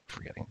because I kept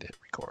forgetting to hit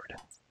record.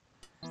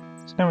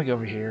 So now we go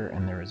over here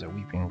and there is a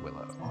weeping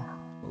willow.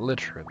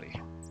 Literally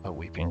a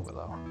weeping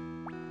willow.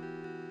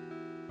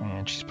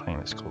 And she's playing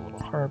this cool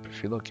little harp.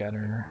 If you look at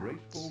her,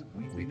 it's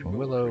Weeping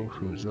Willow,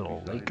 whose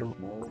little lake or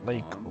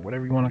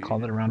whatever you want to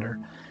call it around her.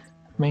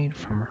 made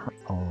from her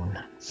own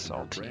Her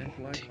salty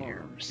branch-like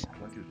tears. arm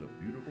clutches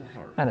a beautiful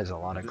heart. That is a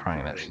lot of As a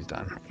crying that child, she's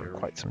done she for cherished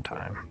quite some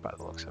time, forever. by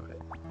the looks of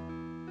it.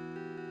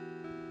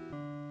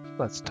 So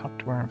let's talk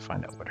to her and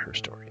find out what her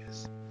story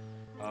is.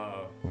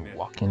 Miss,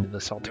 Walk into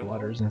the salty Willow?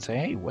 waters and say,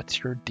 hey, what's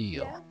your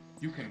deal? Yes?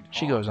 You can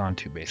She talk. goes on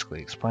to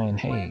basically explain,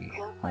 hey, Well, of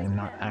course I I'm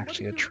not can. What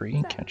actually did a you tree,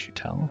 expect? can't you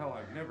tell? Hell,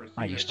 I've never seen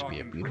I a used to be a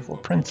talking tree beautiful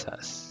before.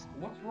 princess.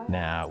 What's wrong?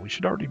 Now, we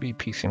should already be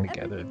piecing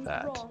together Everything's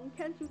that wrong,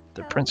 can't you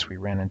the tell? prince we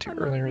ran into I'm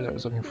not earlier really that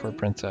was a looking for a tree.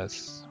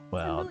 princess,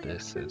 well, really a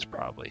this is princess.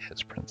 probably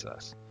his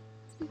princess.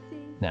 You see,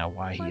 Now,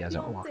 why he my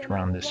hasn't fiancé walked and I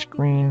around were this walking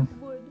screen, through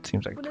this wood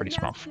seems like a when a pretty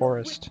small nasty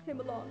forest, witch came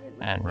along and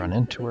was and run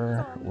into instantly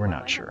her, charmed we're by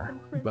not my sure,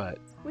 handsome prince. but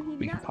When he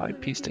we can probably naturally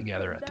piece refused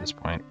together her at this dancing,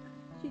 point,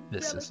 she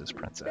this is his jealously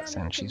princess, banished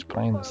and him she's to a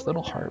playing this faraway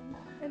little land harp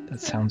and that turned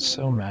sounds me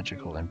so into a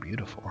magical tree. and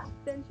beautiful,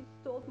 Then she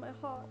stole my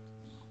heart.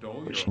 Stole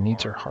but your she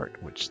needs her heart.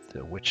 heart, which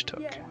the witch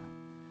took. Yes,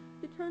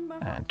 she turned my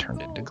heart And to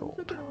turned it to gold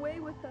and took gold. it away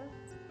with her.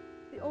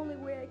 The only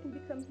way I can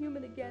become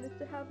human again is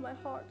to have my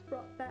heart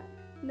brought back.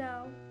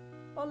 Now,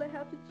 all I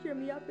have to cheer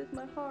me up is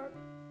my heart.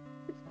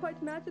 It's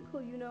quite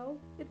magical, you know.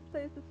 It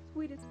plays the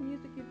sweetest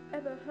music you've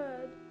ever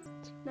heard.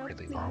 Now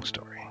Really please, long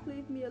story.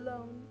 leave me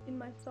alone in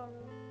my sorrow.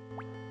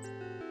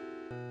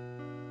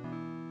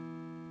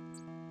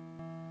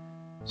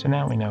 So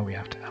now we know we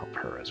have to help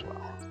her as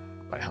well.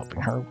 By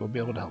helping her, we'll be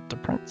able to help the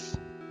prince.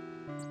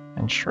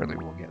 And surely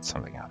we'll get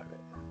something out of it.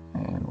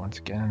 And once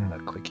again, the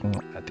clicking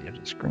at the edge of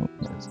the screen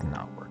is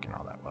not working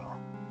all that well.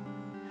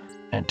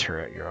 Enter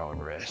at your own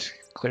risk.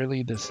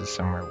 Clearly this is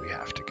somewhere we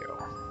have to go.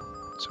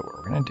 So what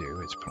we're going to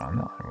do is put on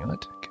the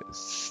amulet, because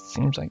it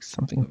seems like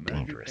something The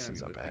magic dangerous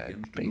is up amulet ahead,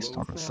 begins to based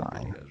glow on the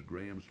softly sign. as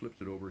Graham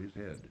slips it over his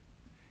head.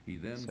 He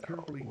then So,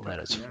 carefully let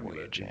tucks us the amulet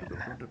voyage into in. the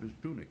front of his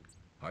tunic,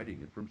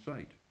 hiding it from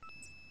sight.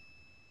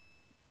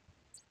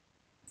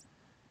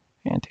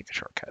 And take a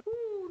shortcut.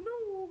 Oh,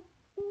 no.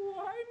 Oh,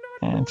 I'm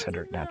not And going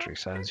Cedric in there. naturally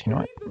says, It's you know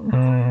what? going to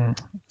die.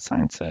 The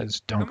sign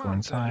says don't Come go on,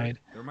 inside.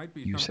 Cedric. There might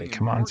be You say, something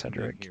come on, important in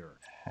Cedric. here.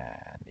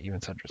 And even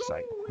Cedric's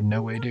like, No, if no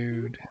you way, want to,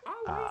 dude. I'll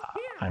wait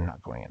here. I'm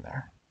not going in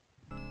there.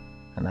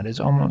 And that is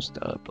almost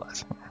a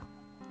blessing,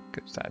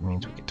 because that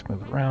means we get to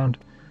move around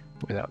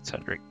without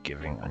Cedric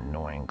giving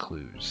annoying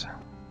clues,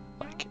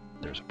 like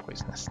there's a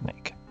poisonous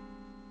snake.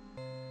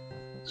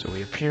 So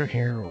we appear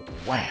here,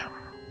 wham!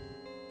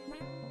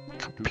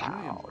 To Graham's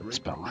Kapow! The great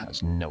spell relief,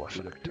 has no it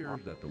effect. appears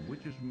that the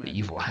witch's The magic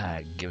evil has been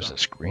hag gives a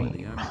stopped by the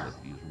scream. amulet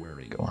he is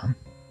wearing, Go on.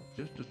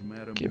 just as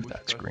Madame Give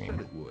that Mushka scream. said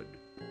it would.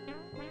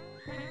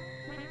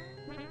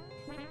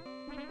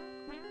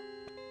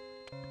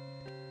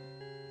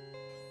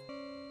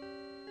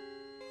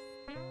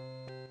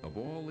 Of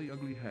all the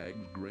ugly hags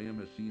Graham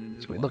has seen in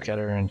his So we life, look at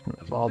her, and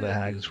of all the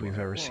hags we've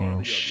ever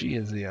seen, she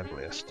is the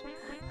ugliest.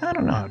 I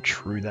don't know how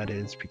true that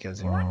is,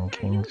 because in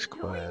King's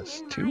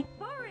Quest 2,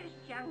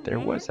 there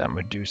was that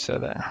Medusa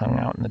that hung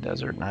out in the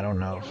desert, and I don't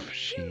know if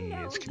she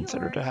is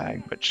considered a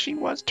hag, but she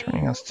was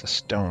turning us to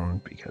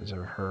stone because of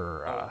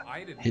her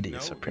I didn't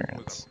hideous know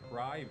appearance. This was a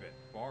private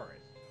forest.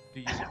 Do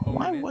you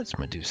Why own it? was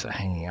Medusa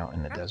hanging out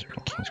in the desert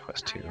in King's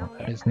Quest 2?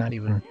 That is not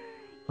even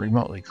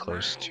remotely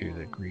close to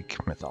the Greek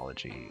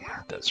mythology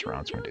that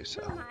surrounds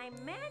Medusa.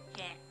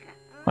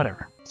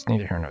 Whatever, it's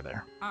neither here nor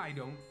there. I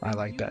don't. I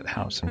like that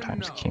how need to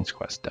sometimes know. King's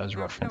Quest does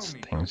Now reference tell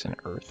me things in something.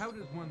 Earth. How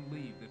does one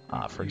leave this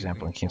For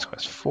example, in confusing King's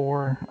Quest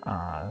forest?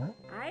 4,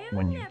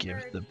 when you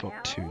give the book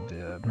to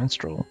the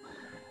minstrel,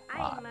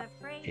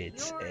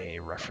 it's a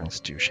reference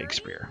to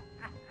Shakespeare.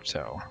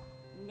 So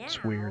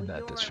it's weird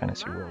that this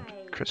fantasy world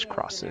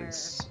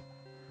crisscrosses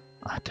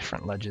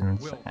different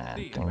legends We'll and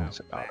see things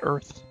about about that.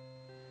 Earth.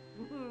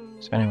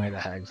 So anyway, the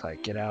hag's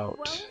like, get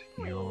out,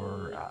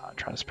 you're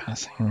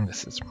trespassing,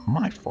 this is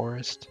my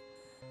forest.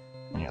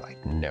 And you're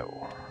like,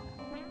 no.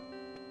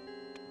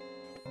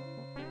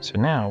 So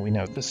now we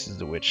know this is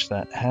the witch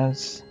that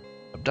has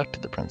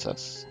abducted the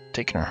princess,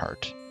 taken her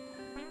heart,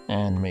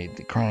 and made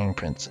the crying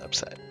prince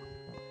upset.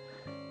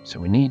 So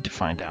we need to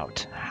find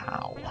out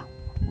how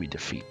we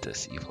defeat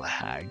this evil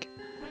hag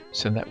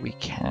so that we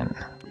can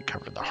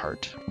recover the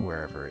heart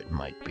wherever it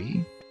might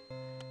be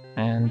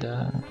and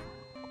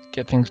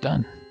get things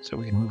done so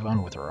we can move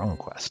on with our own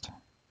quest.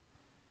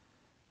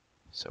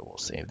 So we'll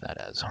save that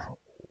as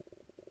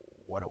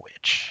What a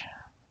Witch.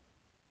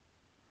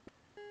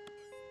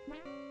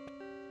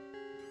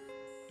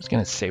 I was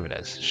going to save it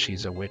as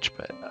She's a Witch,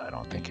 but I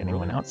don't think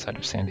anyone outside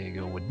of San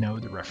Diego would know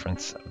the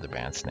reference of the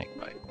band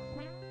Snakebite.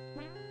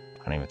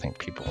 I don't even think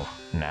people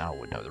now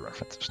would know the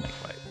reference of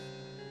Snakebite.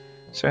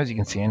 So as you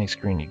can see, any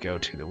screen you go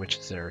to, the witch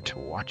is there to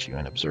watch you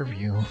and observe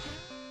you.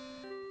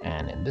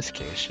 And in this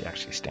case, she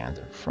actually stands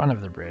in front of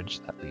the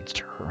bridge that leads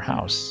to her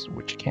house,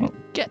 which you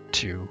can't get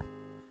to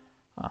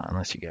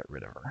unless you get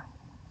rid of her.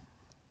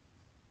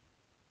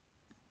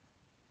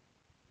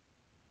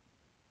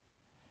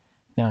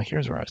 Now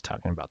here's where I was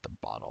talking about the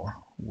bottle,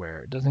 where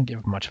it doesn't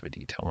give much of a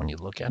detail when you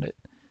look at it,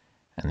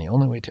 and the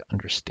only way to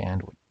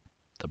understand what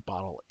the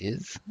bottle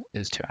is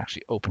to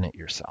actually open it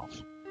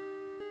yourself.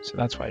 So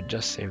that's why I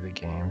just saved the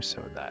game,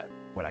 so that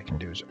what I can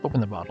do is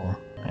open the bottle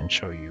and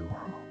show you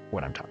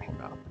what I'm talking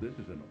about. This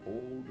is an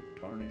old,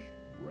 tarnished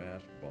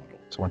brass bottle.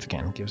 So once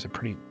again, it gives a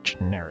pretty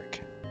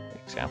generic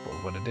example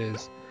of what it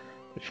is.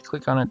 If you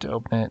click on it to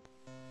open it,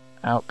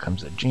 out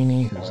comes a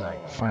genie who's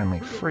like finally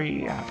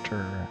free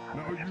after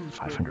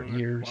 500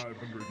 years.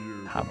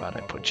 How about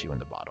I put you in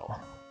the bottle?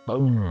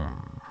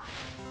 Boom!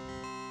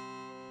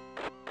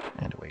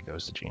 And away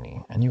goes the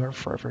genie. And you are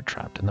forever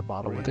trapped in the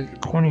bottle with a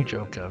corny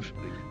joke of,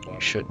 you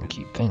shouldn't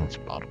keep things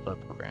bottled up,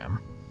 Graham.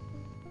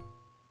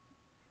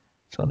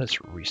 So let us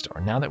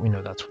restore. Now that we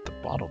know that's what the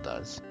bottle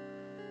does,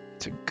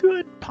 it's a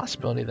good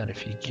possibility that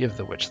if you give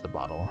the witch the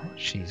bottle,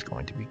 she's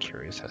going to be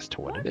curious as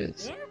to what it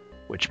is,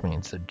 which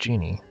means the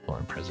genie will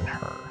imprison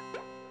her.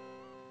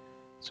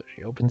 So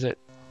she opens it.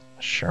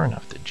 Sure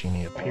enough, the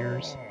genie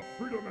appears.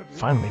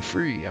 Finally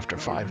free after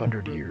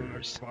 500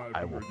 years.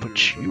 I will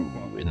put you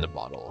in the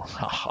bottle.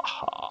 Ha ha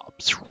ha.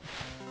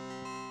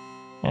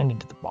 And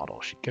into the bottle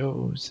she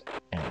goes,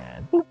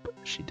 and whoop,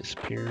 she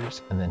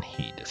disappears, and then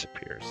he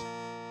disappears.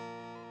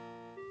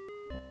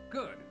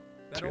 Good.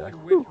 That So you're old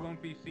like, witch "Whew,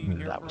 won't be seen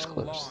here that for was a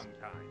close." long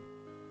time.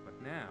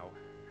 But now,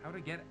 how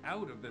to get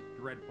out of this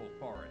dreadful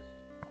forest?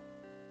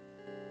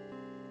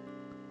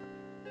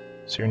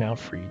 So you're now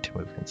free to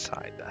move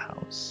inside the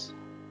house.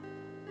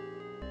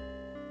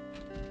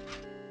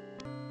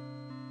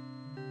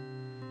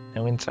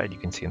 Now inside you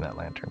can see in that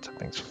lantern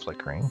something's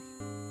flickering.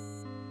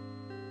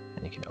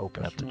 And you can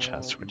open up the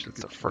chest, which is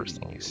the first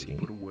thing you see.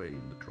 Put away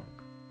in the trunk.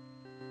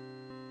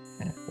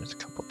 And there's a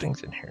couple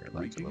things in here,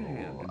 like a Reaching a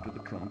hand little into the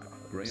trunk,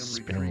 Graham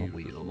spinning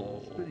retrieved a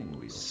small spinning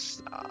wheel.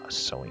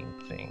 sewing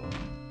thing.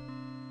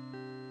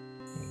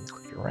 You can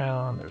click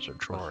around, there's a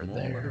drawer A small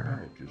leather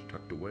there, pouch is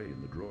tucked away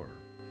in the drawer.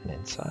 and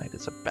inside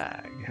is a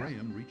bag.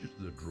 Graham reaches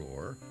the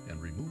drawer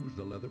and removes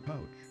the leather pouch.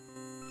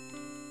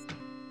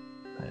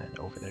 And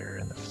over there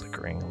in the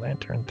flickering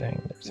lantern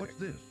thing, there's What's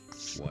this?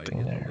 Why,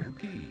 something it's a there. little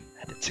key.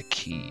 And it's a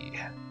key.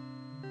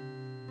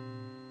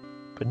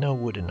 But no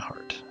wooden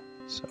heart.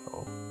 So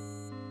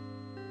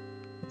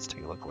let's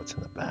take a look at what's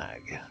in the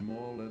bag. The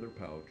small leather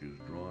pouch is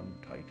drawn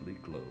tightly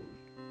closed.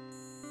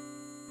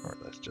 Or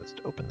let's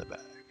just open the bag.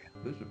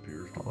 This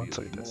appears to Well, be let's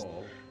a look at this.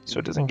 small, So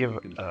it doesn't give a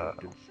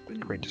constructed spinning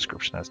great wheel.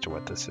 description as to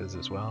what this is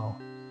as well.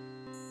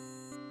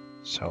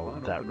 So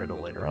Upon that opening riddle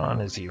the later leather on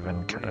pouch, is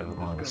even kind of Graham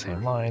along the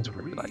same discovers lines,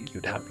 where three like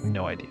you'd have sparkling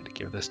no balls. idea to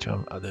give this to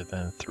him other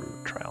than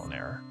through trial and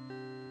error.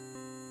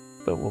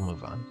 But we'll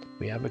move on.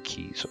 We have a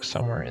key, so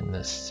somewhere in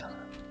this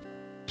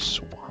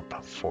swamp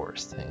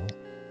forest thing,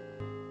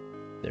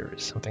 there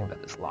is something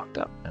that is locked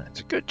up, and it's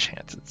a good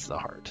chance it's the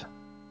heart.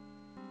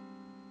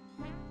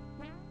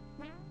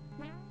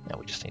 Now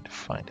we just need to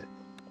find it.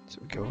 So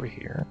we go over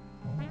here,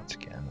 and once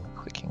again,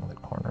 clicking the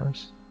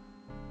corners.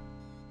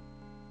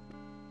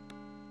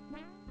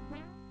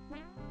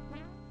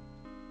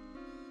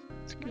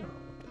 Let's go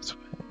this way.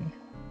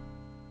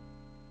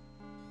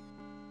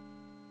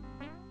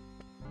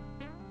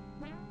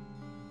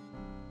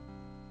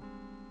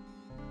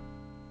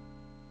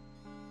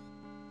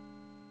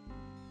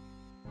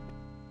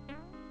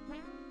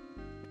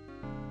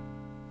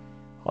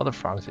 All the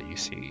frogs that you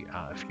see,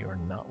 if you are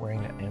not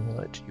wearing an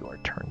amulet, you are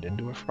turned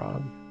into a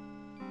frog.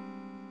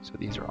 So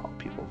these are all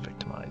people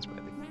victimized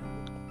by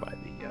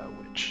the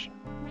witch.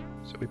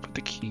 So we put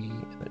the key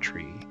in the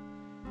tree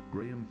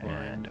Graham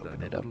and finds open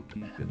that it the up. little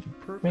key And fits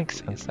it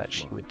makes perfectly sense in that the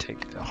she slot. would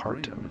take the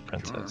heart Graham of the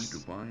is charmed princess, to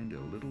find a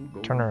little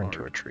golden turn her into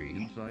heart a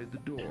tree, inside the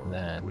door and of a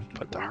then twisted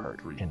put the old heart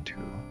tree. into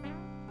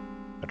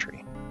a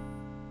tree.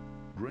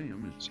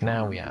 Graham is So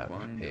now we charmed to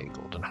have find a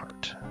golden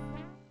heart.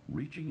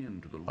 Reaching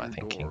into the Well, I little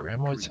think door King of the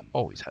Graham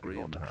always tree, had a Graham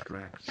golden heart.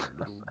 extracts a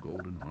little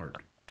golden heart.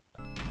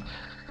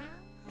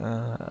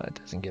 It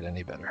doesn't get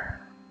any better.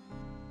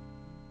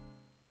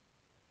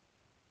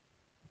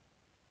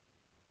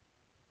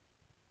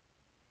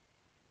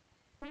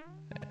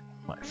 And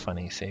my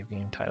funny save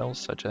game titles,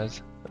 such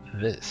as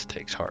 "This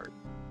Takes Heart,"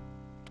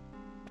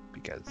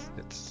 because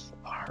it's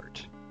a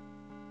heart.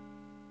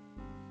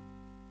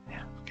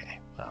 Yeah,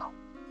 okay, well,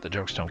 the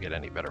jokes don't get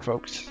any better,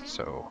 folks,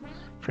 so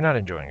if you're not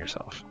enjoying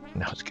yourself,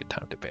 now's a good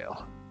time to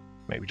bail.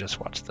 Maybe just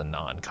watch the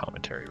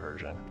non-commentary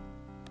version.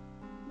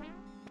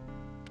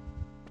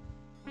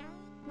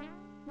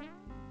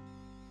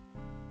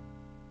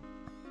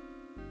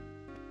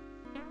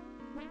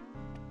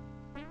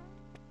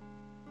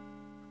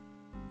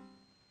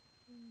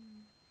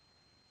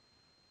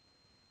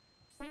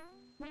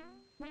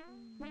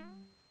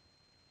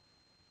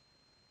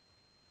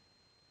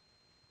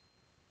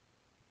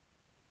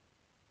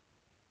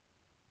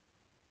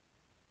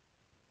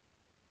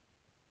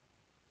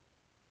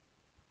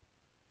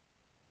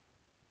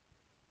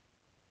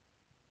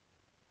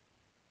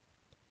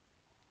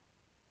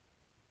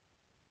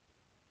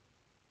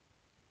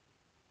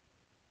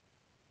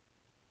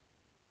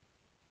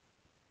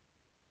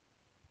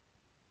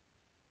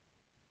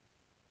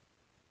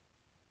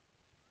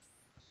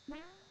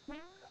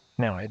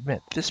 Now, I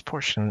admit, this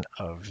portion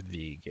of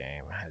the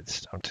game had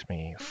stumped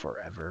me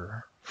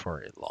forever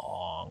for a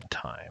long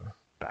time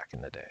back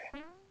in the day.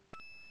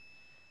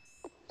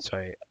 So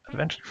I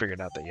eventually figured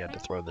out that you had to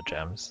throw the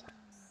gems,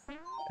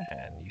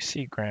 and you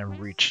see Graham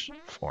reach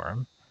for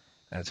him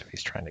as if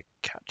he's trying to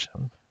catch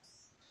him.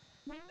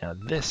 Now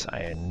this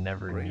I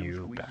never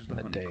knew back in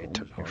the day. It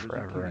took me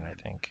forever, and I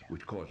think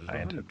I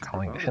ended up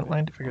calling the hint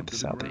line to figure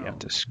this out, that you have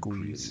to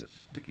squeeze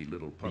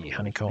the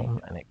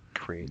honeycomb and it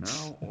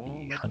creates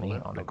the honey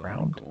on the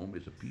ground,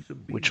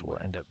 which will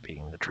end up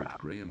being the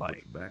trap.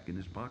 Like,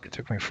 it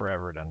took me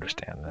forever to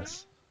understand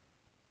this.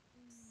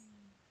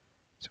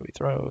 So we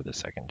throw the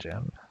second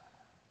gem.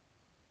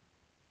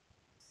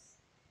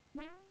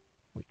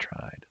 We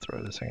try to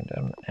throw the second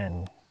gem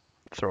and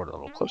throw it a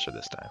little closer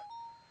this time.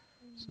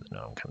 So the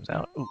gnome comes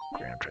out. Ooh,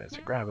 Graham tries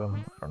to grab him.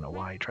 I don't know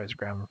why he tries to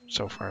grab him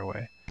so far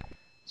away.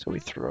 So we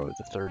throw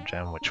the third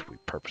gem, which we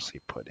purposely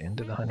put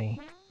into the honey.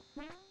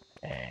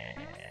 And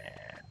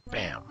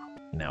bam!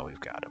 Now we've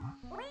got him.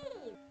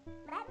 Please,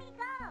 let me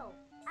go.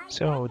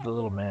 So the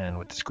little man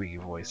with the squeaky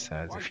voice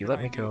says, if you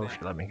let me go, if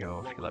you let me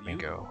go, if you let me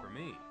go,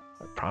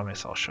 I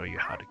promise I'll show you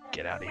how to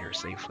get out of here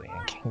safely.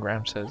 And King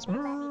Graham says, I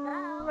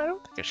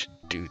don't think I should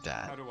do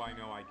that. How do I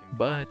know I can?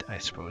 But I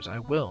suppose I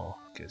will,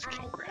 because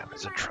King Graham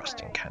is a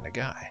trusting kind of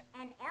guy.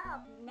 An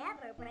elf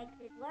never breaks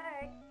his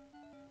word.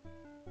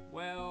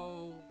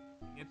 Well,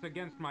 it's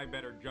against my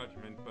better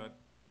judgment, but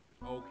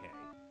okay.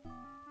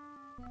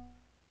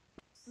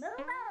 Move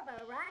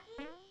over,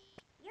 Rocky.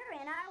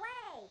 You're in our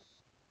way.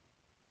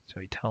 So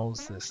he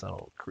tells this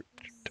little creature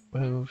to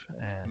move,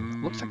 and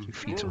it looks like he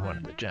feeds him one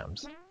of the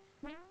gems.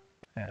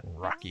 And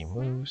Rocky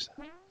moves,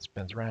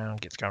 spins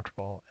around, gets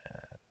comfortable,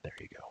 and there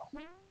you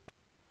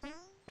go.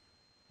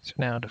 So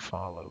now to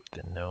follow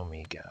the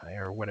Nomi guy,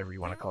 or whatever you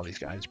want to call these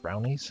guys,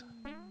 brownies?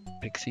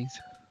 Pixies?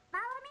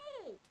 Follow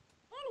me.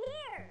 In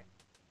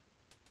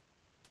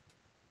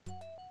here.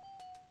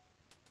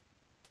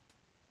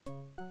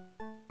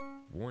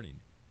 Warning.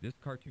 This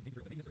cartoon.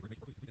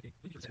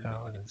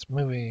 So it's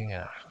moving,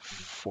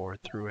 forward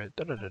through it,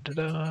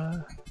 da-da-da-da-da.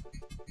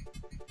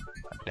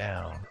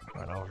 Down,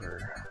 run over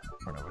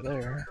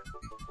there.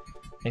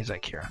 And he's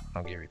like, here,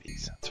 I'll give you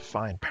these. It's a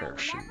fine pair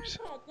of shoes.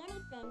 Never take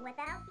anything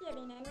without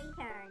giving in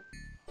return.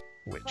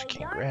 Which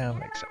King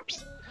Graham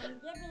accepts.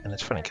 And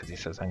it's funny because he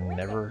says, I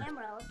never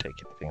take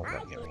anything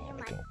without giving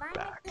anything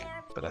back.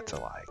 But that's a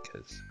lie,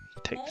 because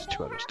he takes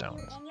 2 other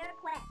stones.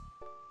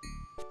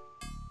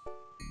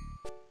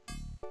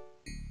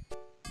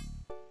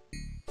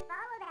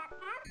 Follow that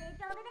passage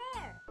over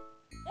there.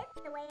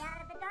 It's the way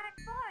out of the dark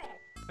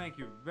forest. Thank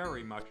you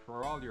very much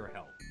for all your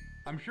help.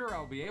 I'm sure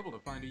I'll be able to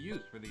find a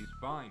use for these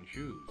fine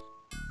shoes.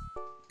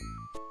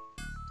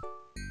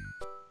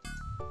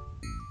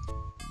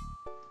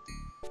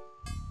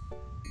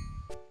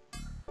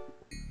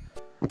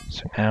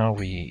 So now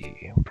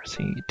we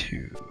proceed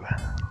to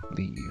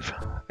leave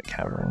the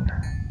cavern.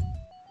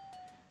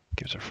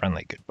 Gives a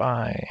friendly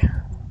goodbye,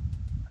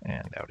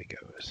 and out he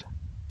goes.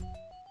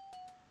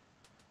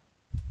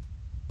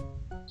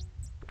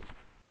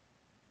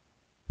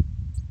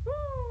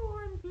 Oh,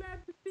 I'm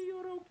glad to see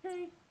you're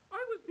okay.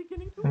 I was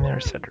beginning to And worry.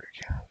 there's Cedric.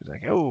 He's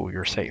like, oh,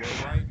 you're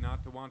safe. You're right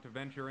not to want to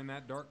venture in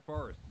that dark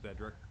forest,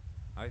 Cedric.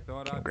 I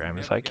thought King I'd Graham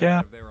is never like, get yeah,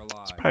 out of there alive.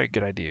 it's probably a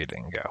good idea you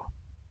didn't go.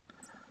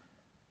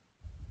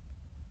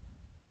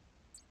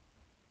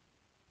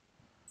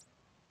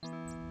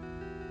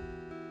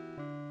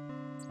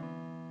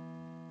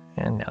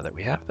 And now that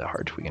we have the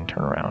heart, we can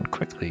turn around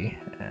quickly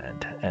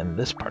and end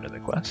this part of the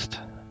quest.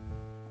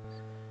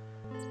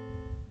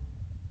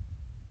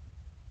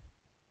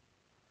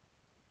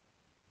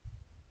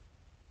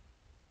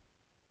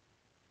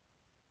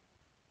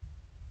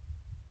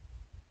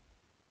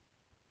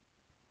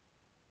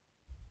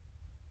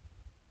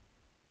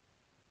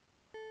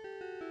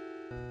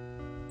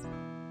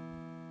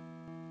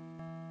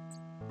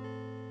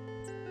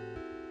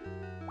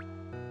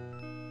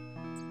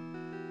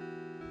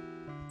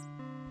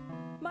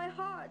 My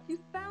heart, you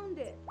found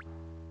it.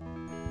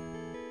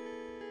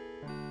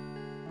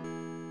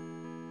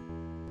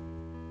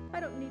 I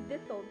don't need this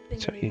old thing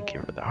So you anymore.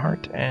 give her the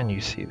heart, and you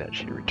see that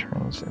she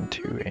returns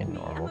into Look a at me,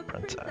 normal I'm a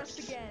princess,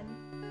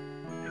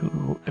 again.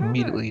 who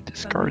immediately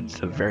discards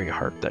the very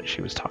heart that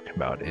she was talking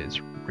about is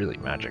really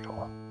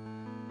magical.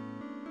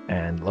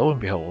 And lo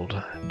and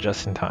behold,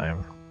 just in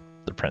time,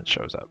 the prince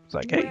shows up. He's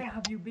like, Where hey,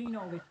 have you been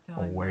all this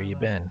time, where you Lala?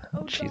 been? Oh,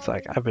 And she's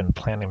darling, like, I've been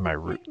planting my Take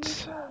me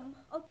roots. home.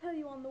 I'll tell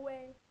you on the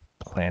way.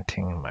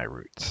 Planting my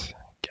roots.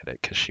 Get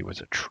it? Because she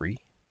was a tree?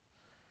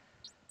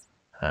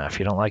 If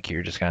you don't like it,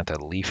 you're just going to have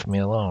to leave me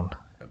alone.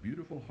 A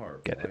beautiful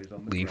harp Get lies it?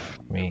 on the Leave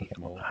ground me near the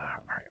small alone.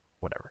 pond. Alright,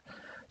 whatever.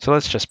 So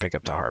let's just pick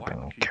up the Now, harp why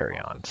and don't you carry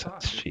toss on, the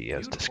sod? since It's she a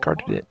has beautiful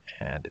discarded harp. it,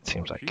 and it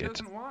seems If like she it's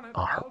doesn't want it, a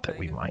I'll harp that take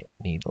we it. might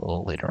need a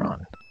little later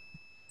on.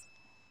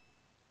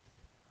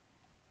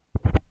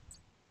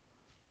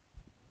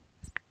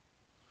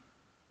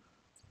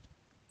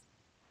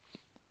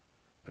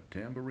 A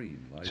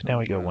tambourine lies So on now the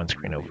we go ground one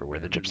screen near the over where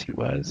the abandoned gypsy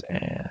was, gypsy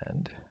camp.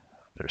 and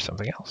there's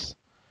something else.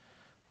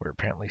 We're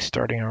apparently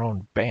starting our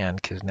own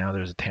band, because now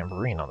there's a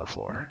tambourine on the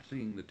floor. Not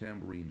seeing the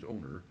tambourine's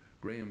owner,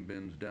 Graham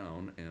bends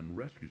down and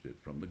rescues it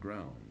from the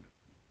ground.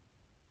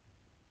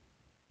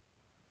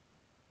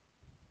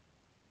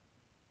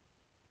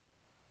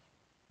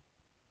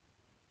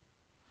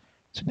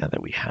 So now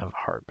that we have a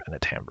harp and a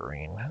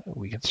tambourine,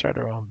 we can start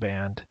our own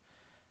band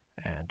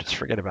and just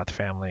forget about the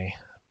family,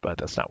 but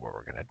that's not what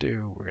we're going to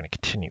do. We're going to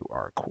continue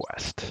our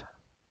quest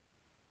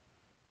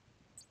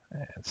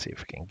and see if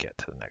we can get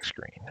to the next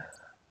screen.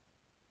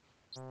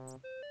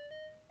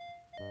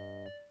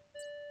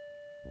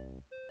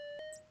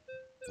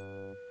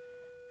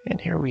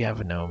 And here we have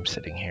a gnome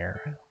sitting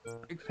here,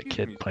 a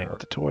kid playing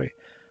with a toy,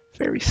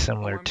 very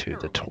similar to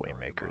the toy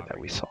maker that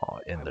we saw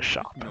in the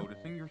shop.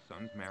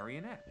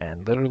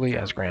 And literally,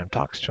 as Graham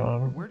talks to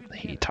him,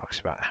 he talks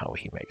about how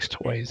he makes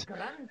toys,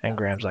 and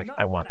Graham's like,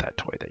 I want that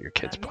toy that your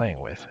kid's playing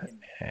with.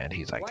 And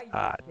he's like,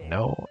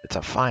 no, it's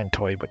a fine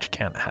toy, but you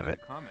can't have it.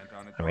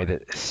 I made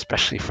it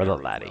especially for the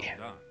laddie.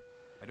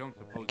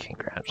 And King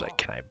Graham's like,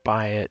 can I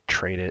buy it,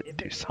 trade it,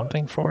 do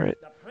something for it?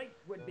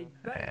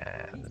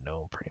 And the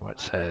gnome pretty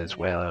much says,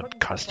 well, it would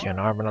cost you an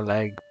arm and a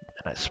leg,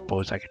 and I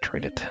suppose I could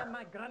trade it.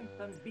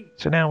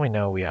 So now we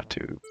know we have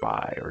to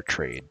buy or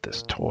trade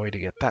this toy to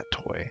get that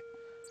toy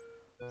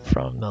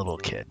from the little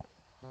kid.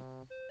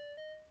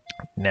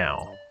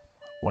 Now,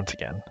 once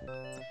again,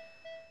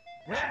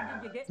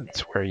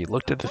 it's where you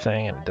looked at the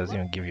thing and it doesn't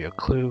even give you a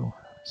clue,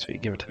 so you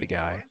give it to the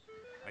guy.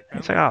 And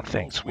he's like, oh,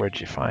 thanks,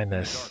 where'd you find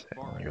this?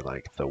 And you're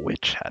like, the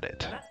witch had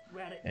it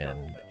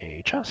in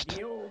a chest.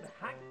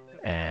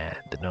 And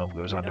the gnome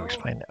goes on to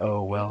explain,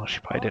 oh, well, she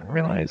probably didn't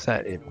realize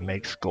that it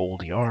makes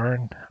gold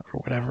yarn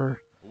or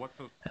whatever.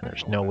 And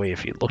there's no way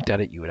if you looked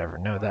at it you would ever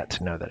know that,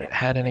 to know that it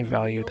had any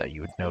value, that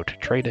you would know to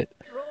trade it.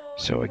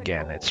 So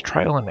again, it's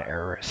trial and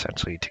error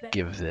essentially to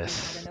give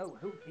this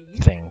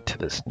thing to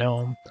this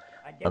gnome,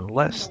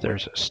 unless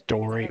there's a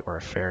story or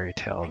a fairy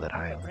tale that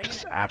I am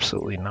just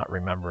absolutely not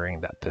remembering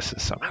that this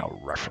is somehow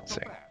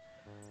referencing.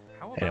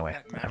 Anyway,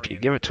 after you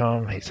give it to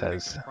him, he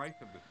says,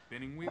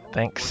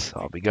 thanks,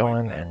 I'll be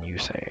going, and you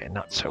say,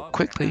 not so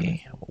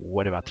quickly,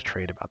 what about the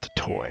trade about the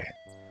toy?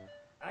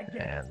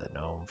 And the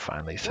gnome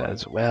finally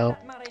says, well,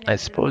 I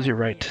suppose you're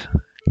right.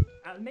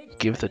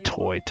 Give the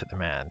toy to the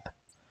man.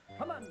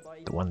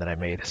 The one that I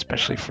made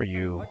especially for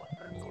you,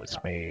 and was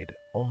made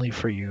only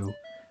for you,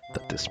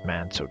 that this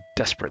man so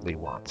desperately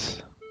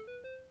wants.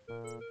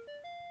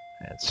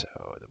 And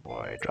so the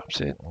boy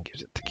drops it and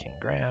gives it to King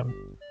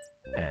Graham,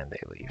 and they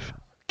leave.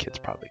 The kid's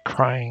probably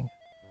crying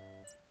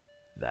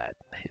that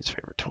his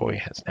favorite toy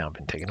has now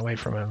been taken away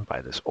from him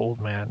by this old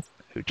man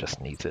who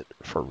just needs it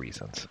for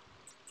reasons.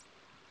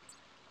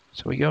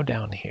 So we go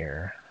down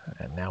here,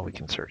 and now we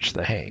can search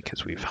the hay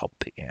because we've helped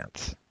the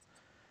ants.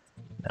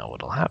 Now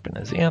what'll happen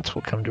is the ants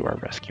will come to our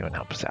rescue and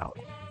help us out.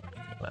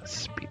 Let's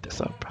speed this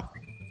up.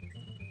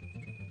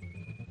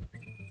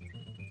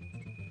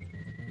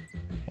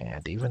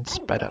 And even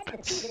sped up,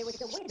 it's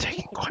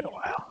taking quite a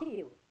while.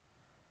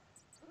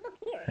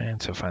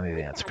 And so finally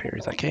the ants appear.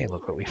 He's like, hey,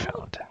 look what we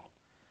found.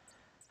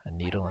 A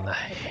needle in the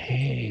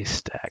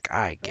haystack.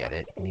 I get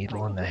it.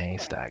 Needle in the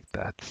haystack.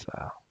 That's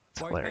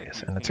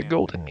hilarious. And it's a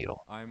golden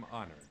needle.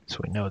 So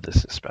we know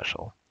this is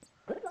special.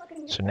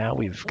 So now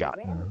we've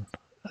gotten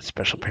a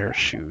special pair of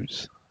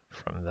shoes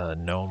from the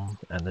gnome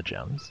and the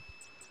gems.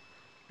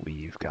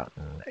 We've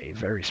gotten a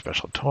very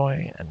special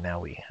toy, and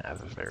now we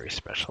have a very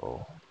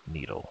special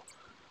needle.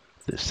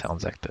 This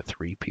sounds like the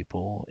three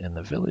people in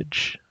the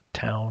village,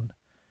 town,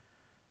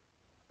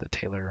 the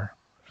tailor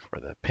for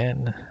the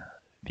pin,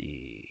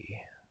 the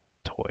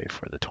toy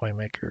for the toy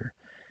maker,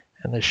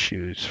 and the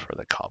shoes for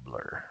the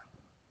cobbler.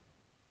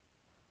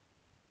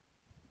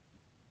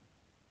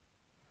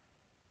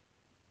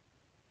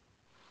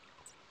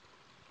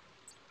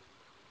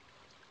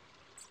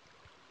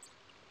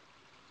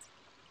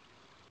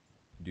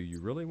 Do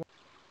you really want?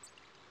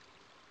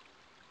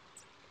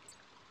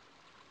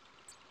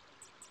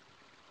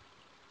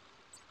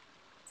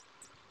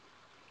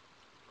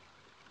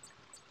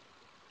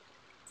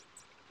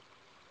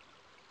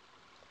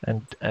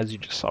 And as you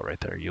just saw right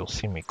there, you'll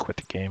see me quit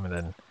the game and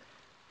then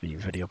the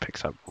video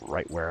picks up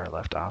right where I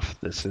left off.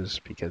 This is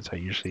because I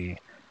usually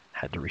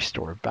had to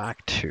restore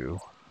back to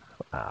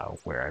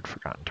where I'd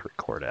forgotten to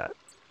record at.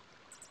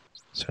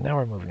 So now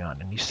we're moving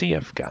on, and you see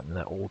I've gotten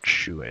the old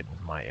shoe in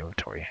my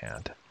inventory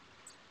hand,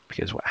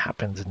 because what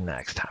happens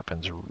next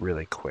happens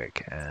really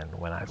quick. And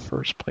when I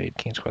first played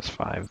King's Quest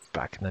V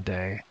back in the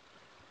day,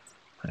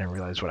 I didn't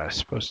realize what I was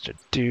supposed to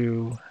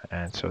do,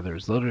 and so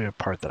there's literally a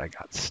part that I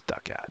got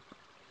stuck at.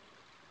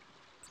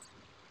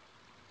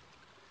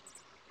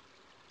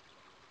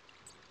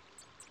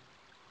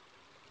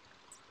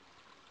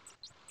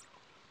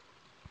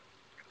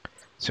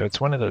 So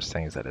it's one of those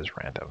things that is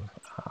random.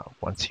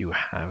 Once you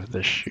have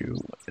the shoe,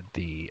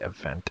 the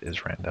event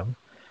is random,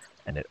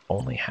 and it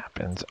only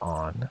happens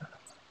on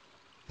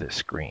this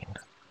screen.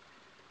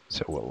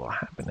 So what will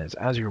happen is,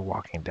 as you're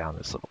walking down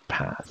this little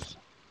path,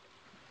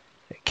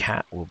 a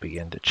cat will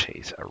begin to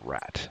chase a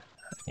rat.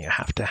 And you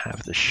have to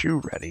have the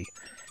shoe ready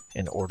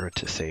in order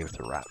to save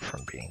the rat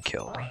from being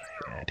killed.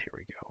 And here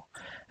we go.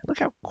 And look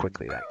how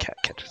quickly that cat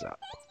catches up.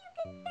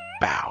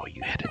 Bow,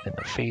 you hit it in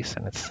the face,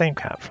 and it's the same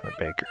cat from the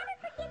baker.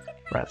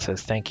 Rat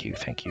says, thank you,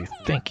 thank you,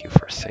 thank you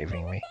for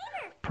saving me.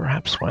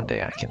 Perhaps one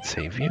day I can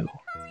save you.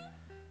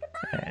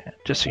 And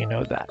just so you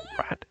know, that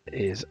rat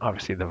is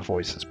obviously the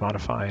voice is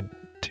modified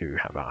to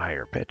have a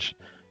higher pitch,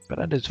 but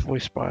it is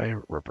voiced by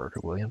Roberta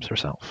Williams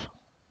herself,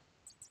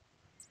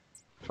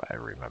 if I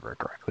remember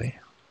correctly.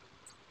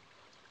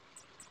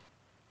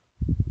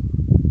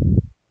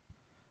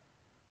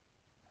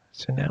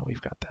 So now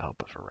we've got the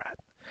help of a rat.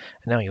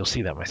 And now you'll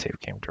see that my save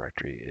game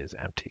directory is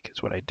empty,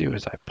 because what I do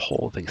is I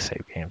pull the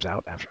save games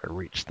out after I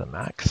reach the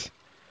max,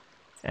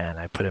 and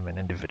I put them in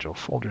individual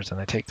folders, and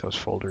I take those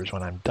folders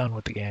when I'm done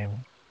with the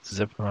game,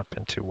 zip them up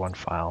into one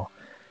file,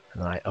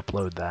 and then I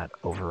upload that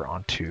over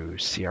onto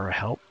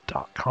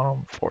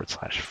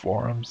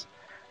sierrahelp.com/forums,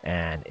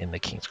 and in the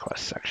King's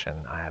Quest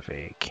section I have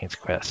a King's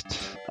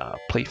Quest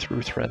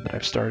playthrough thread that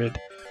I've started,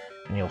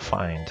 and you'll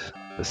find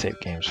the save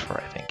games for,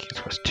 I think, King's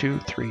Quest 2,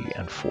 3,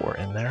 and 4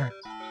 in there,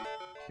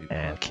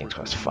 and King's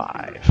Quest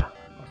 5.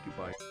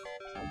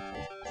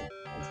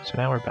 So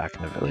now we're back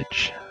in the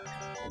village.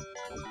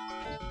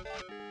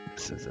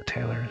 This is the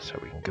tailor, so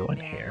we can go in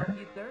here.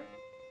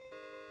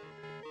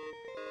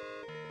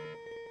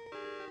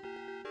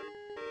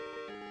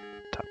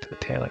 Talk to the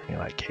tailor and you're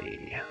like,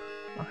 hey,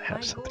 I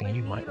have something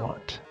you might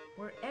want.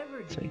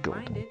 It's a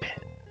golden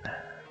pin.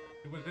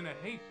 It was in a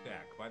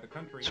haystack by the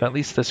country. So at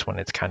least this one,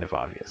 it's kind of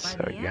obvious.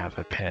 So you have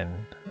a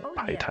pin,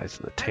 probably ties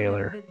to the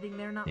tailor,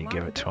 you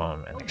give it to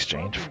him in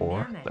exchange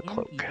for the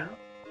cloak. And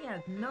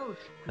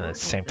it's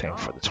the same thing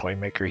for the toy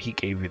maker. He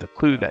gave you the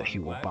clue that he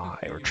will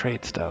buy or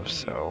trade stuff,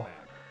 so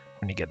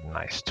when you get a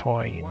nice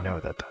toy, you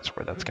know that that's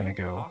where that's going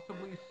to go.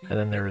 And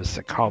then there is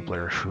the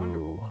cobbler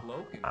who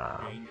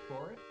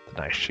the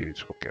nice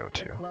shoes will go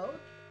to.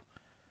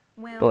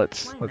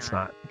 But let's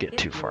not get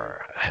too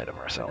far ahead of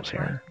ourselves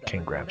here.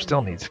 King Graham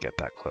still needs to get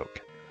that cloak.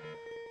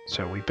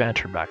 So we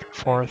bantered back and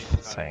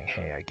forth, saying,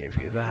 hey, I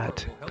gave you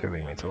that.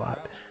 Clearly means a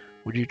lot.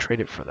 Would you trade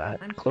it for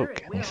that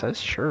cloak? And he says,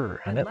 sure,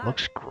 and it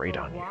looks great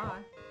on you.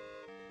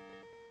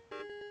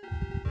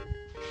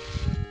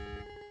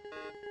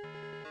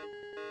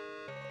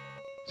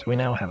 So we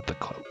now have the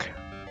cloak.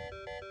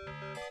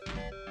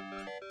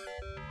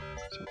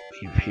 So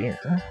leave here,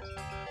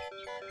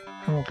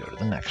 and we'll go to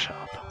the next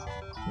shop,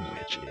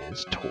 which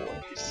is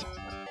toys.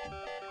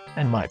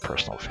 And my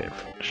personal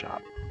favorite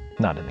shop.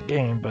 Not in the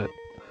game, but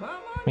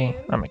me,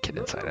 I'm a kid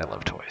inside, I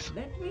love toys.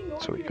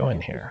 So we go in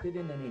here.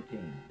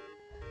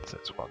 It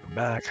says, welcome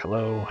back,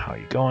 hello, how are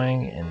you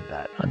going? In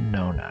that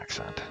unknown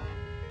accent.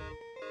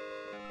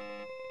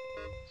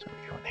 So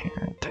we go in here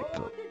and take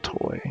the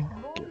toy,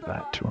 give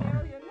that to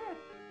him.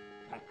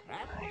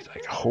 And he's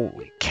like,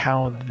 holy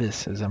cow,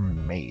 this is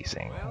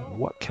amazing.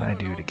 What can I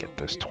do to get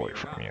this toy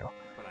from you?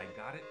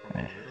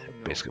 And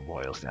it basically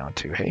boils down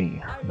to,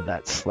 hey,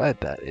 that sled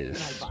that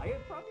is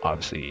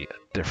obviously a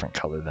different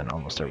color than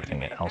almost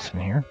everything else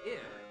in here.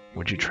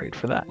 Would you trade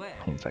for that?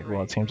 He's like,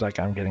 well, it seems like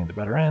I'm getting the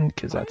better end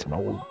because that's an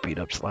old beat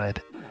up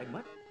sled.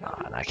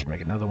 And I can make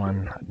another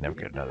one. I'd never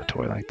get another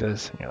toy like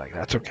this. And you're like,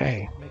 that's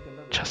okay.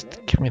 Just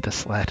give me the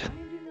sled.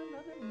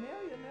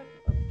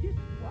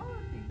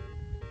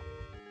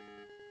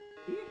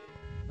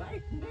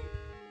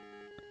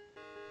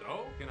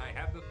 So, can I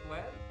have the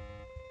sled?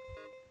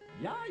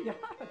 Yeah,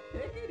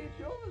 take it, it's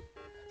yours.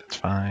 That's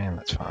fine,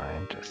 that's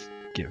fine. Just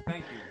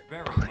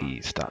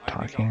please stop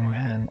talking,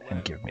 man,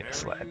 and give me the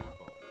sled.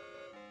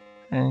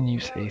 And you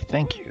say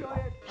thank you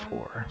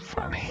for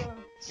finally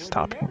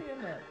stopping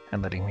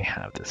and letting me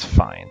have this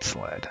fine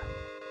sled.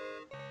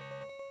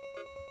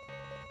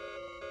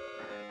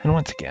 And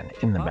once again,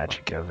 in the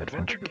magic of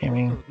adventure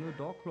gaming,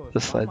 the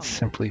sled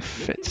simply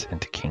fits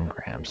into King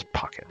Graham's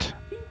pocket.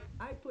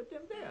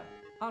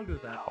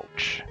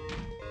 Ouch.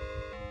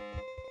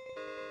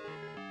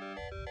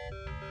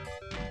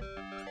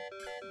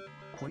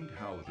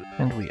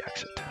 And we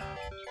exit.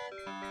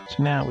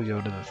 So now we go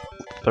to the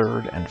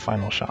third and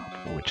final shop,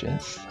 which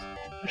is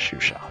a shoe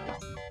shop.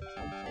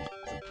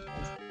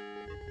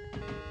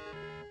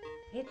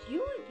 It's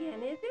you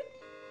again, is it?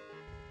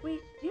 We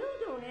still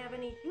don't have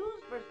any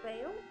shoes for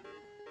sale.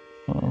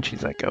 And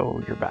she's like,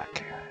 oh, you're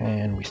back.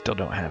 And we still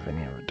don't have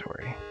any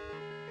inventory.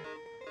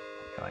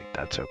 You're like,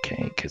 that's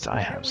okay, because I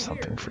have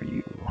something for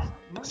you.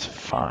 This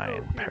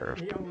fine pair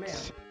of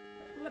boots.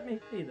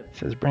 It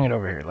says, bring it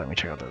over here, let me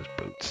check out those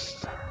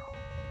boots.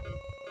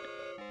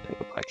 They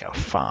look like a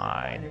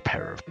fine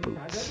pair of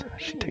boots.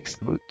 She takes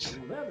the boots,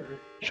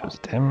 shows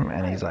it to him,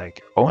 and he's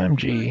like,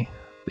 OMG,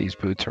 these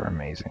boots are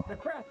amazing.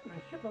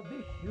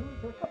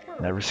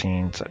 Never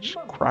seen such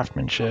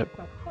craftsmanship.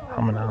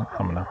 Humana,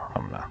 humana,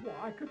 humana.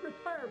 I could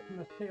retire from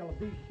the sale of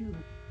these shoes.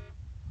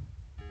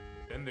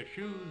 Then the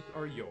shoes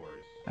are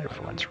yours.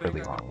 Everyone's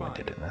really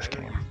long-winded in this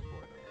game.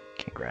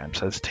 King Graham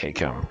says, take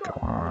them, go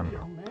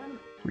on.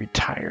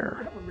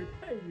 Retire.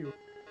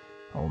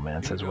 Old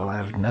man says, well, I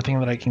have nothing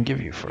that I can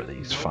give you for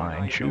these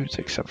fine shoes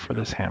except for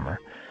this hammer,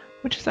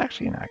 which is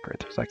actually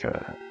inaccurate. There's like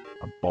a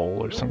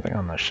bowl or something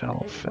on the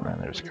shelf, and then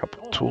there's a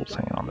couple of tools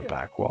hanging on the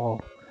back wall.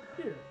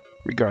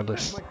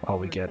 Regardless, all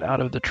we get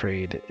out of the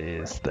trade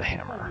is the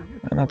hammer,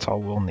 and that's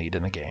all we'll need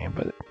in the game,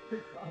 but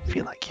I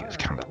feel like he was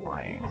kind of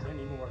lying.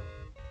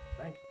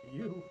 Thanks to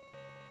you.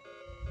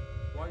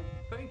 Why,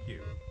 thank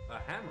you. A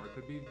hammer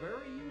could be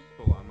very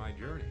useful on my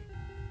journey.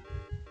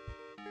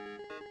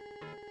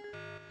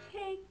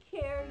 Take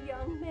care,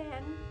 young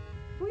man.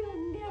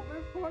 We'll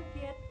never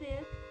forget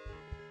this.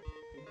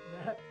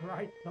 That's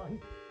right, son.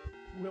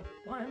 We'll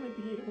finally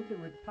be able to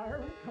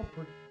retire in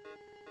comfort.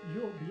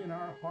 You'll be in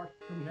our hearts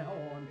from now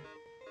on.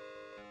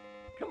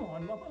 Come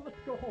on, Mama, let's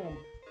go home.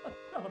 Let's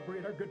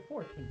celebrate our good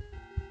fortune.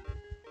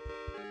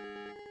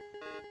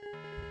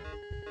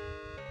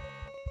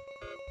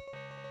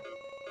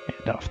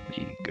 And off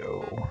they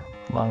go.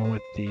 Along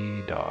with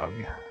the dog,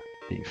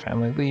 the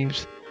family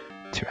leaves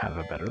to have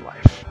a better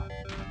life.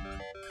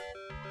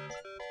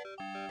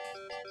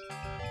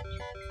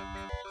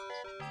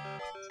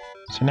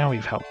 So now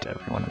we've helped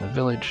everyone in the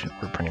village.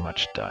 We're pretty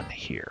much done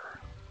here.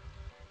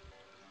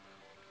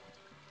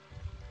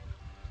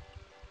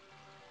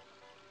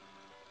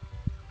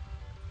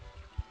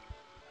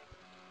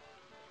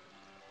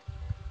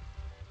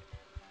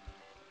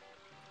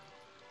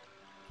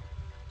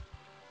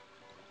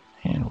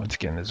 And once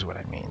again, this is what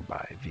I mean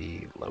by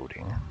the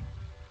loading.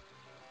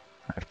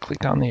 I've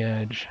clicked on the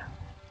edge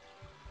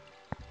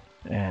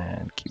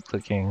and keep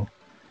clicking.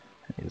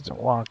 He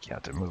doesn't walk, you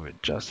have to move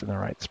it just in the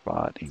right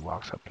spot. He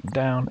walks up and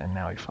down, and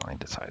now he finally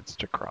decides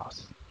to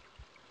cross.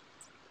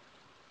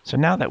 So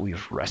now that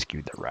we've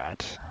rescued the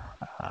rat,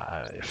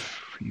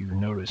 if you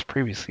noticed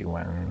previously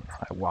when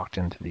I walked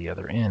into the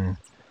other inn,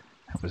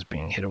 I was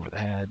being hit over the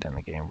head and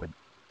the game would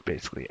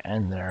basically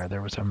end there.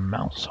 There was a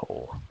mouse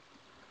hole.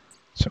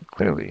 So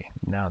clearly,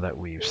 now that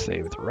we've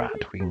saved the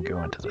rat, we can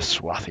go into the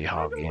Swathy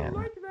Hog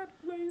Inn.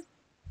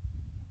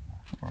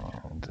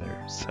 And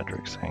there's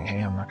Cedric saying, hey,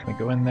 I'm not going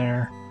to go in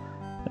there.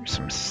 There's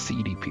some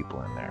seedy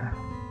people in there.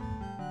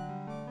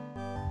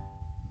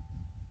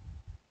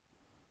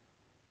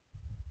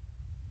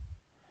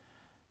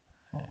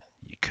 And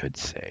you could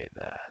say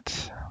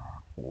that,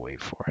 wait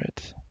for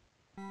it,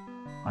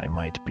 I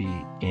might be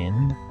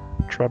in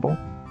trouble,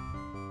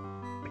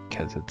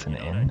 because it's an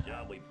inn,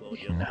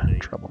 in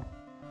trouble.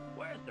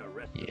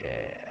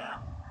 Yeah.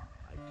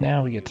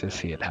 Now we get to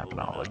see it happen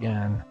all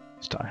again.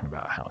 He's talking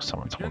about how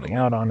someone's holding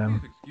out on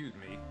him.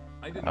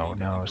 Oh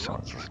no,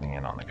 someone's listening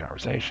in on the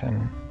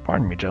conversation.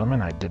 Pardon me,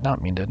 gentlemen, I did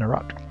not mean to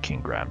interrupt,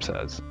 King Graham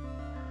says.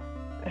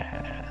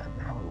 And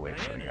we wait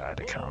for the guy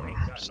to come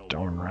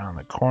storming around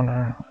the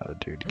corner, the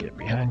dude to get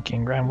behind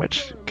King Graham,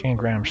 which King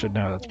Graham should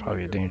know that's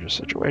probably a dangerous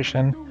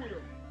situation.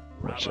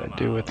 What should I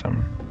do with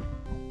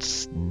him?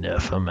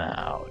 Sniff him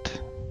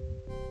out.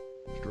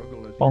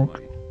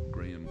 Bonk.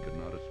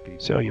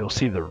 So you'll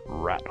see the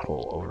rat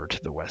hole over to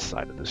the west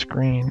side of the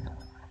screen.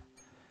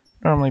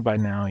 Normally by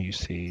now you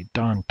see,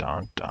 dun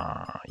dun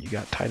dun, you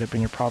got tied up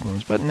in your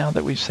problems, but now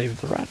that we've saved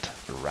the rat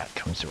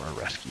comes to our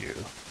rescue.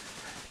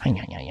 I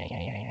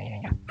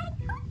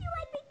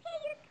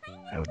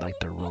would like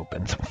the rope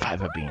and some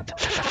fava beans.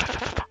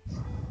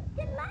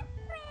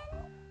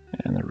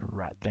 And the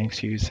rat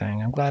thanks you,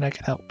 saying, I'm glad I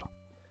could help.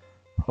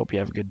 Hope you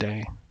have a good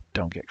day.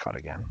 Don't get caught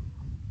again.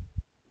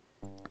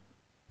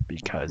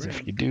 Because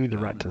if you do, the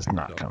rat does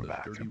not come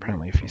back.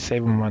 Apparently if you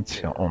save him once,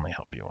 he'll only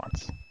help you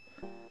once.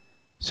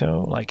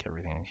 So, like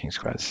everything in King's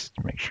Quest,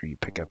 make sure you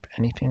pick up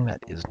anything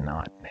that is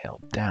not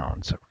nailed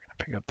down. So we're going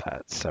to pick up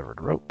that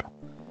severed rope,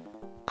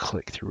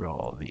 click through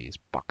all these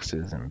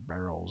boxes and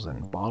barrels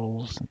and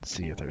bottles and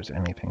see if there's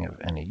anything of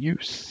any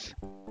use.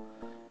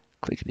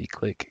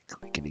 Clickety-click,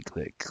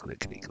 clickety-click,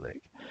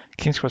 clickety-click.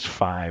 King's Quest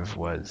V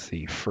was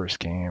the first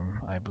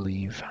game, I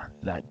believe,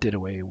 that did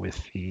away with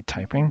the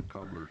typing.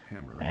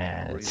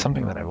 And it's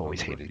something that I've always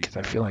hated because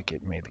I feel like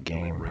it made the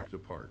game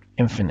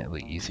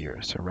infinitely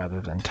easier. So rather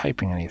than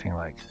typing anything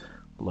like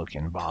look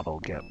in bottle,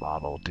 get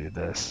bottle, do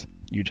this,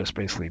 you just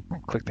basically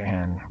click the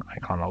hand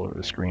icon all over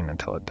the screen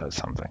until it does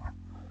something.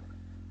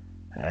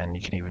 And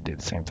you can even do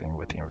the same thing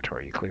with the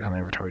inventory. You click on the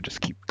inventory, just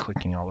keep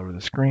clicking all over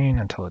the screen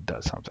until it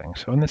does something.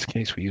 So in this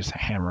case, we use the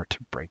hammer to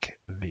break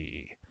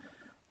the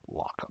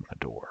lock on the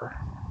door.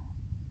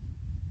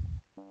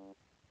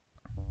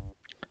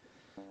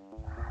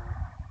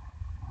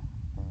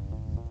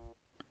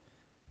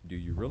 Do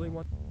you really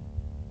want...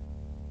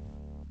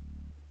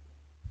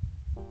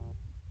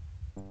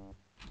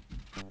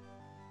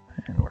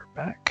 And we're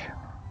back.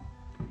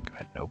 Go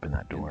ahead and open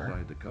that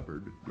door.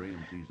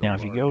 Now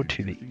if you go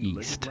to the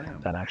east,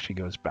 that actually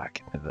goes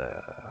back into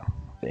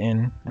the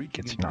inn, it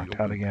gets you knocked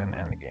out again,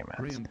 and the game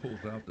ends.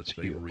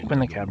 So you open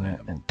the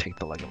cabinet and take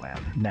the leg of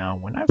lamb. Now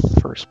when I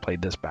first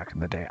played this back in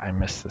the day, I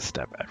missed this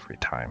step every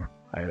time.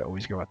 I'd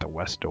always go out the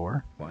west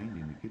door,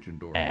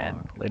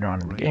 and later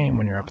on in the game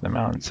when you're up in the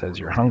mountain it says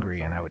you're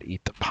hungry, and I would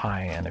eat the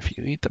pie, and if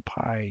you eat the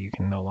pie you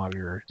can no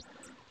longer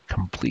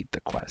complete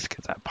the quest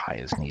because that pie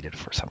is needed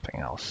for something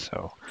else.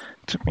 So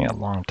it took me a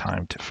long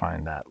time to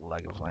find that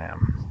leg of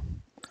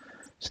lamb.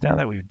 So now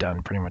that we've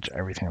done pretty much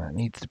everything that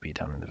needs to be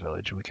done in the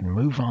village, we can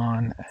move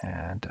on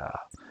and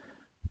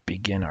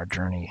begin our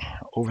journey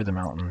over the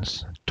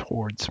mountains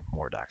towards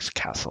Mordak's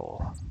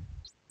castle.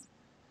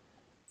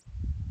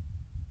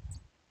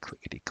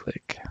 Clickety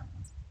click.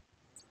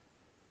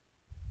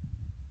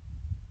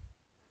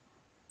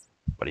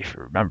 But if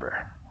you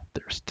remember,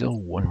 there's still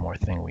one more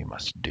thing we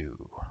must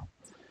do.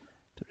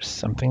 There's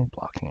something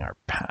blocking our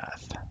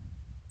path.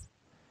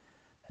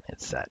 And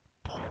it's that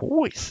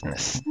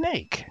poisonous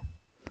snake.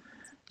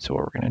 So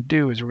what we're going to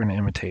do is we're going to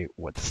imitate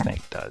what the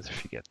snake does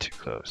if you get too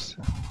close.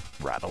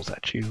 It rattles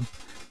at you,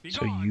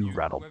 so you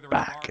rattle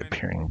back,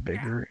 appearing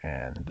bigger,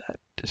 and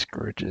that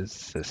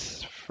discourages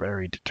this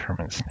very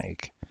determined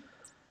snake,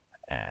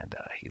 and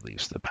he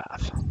leaves the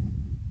path.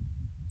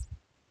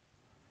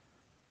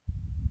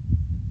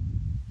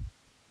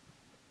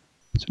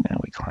 So now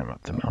we climb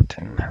up the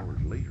mountain.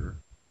 Hours later,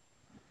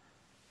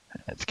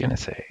 And it's going to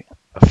say,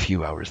 a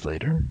few hours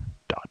later, ...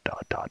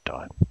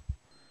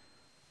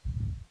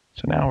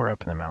 So now we're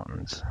up in the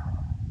mountains.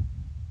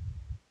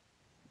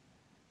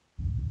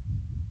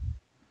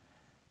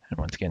 And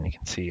once again, you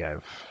can see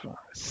I've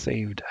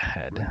saved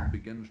ahead Graham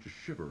begins to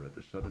shiver at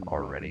the sudden drop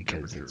already in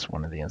because temperature. it's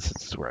one of the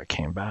instances where I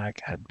came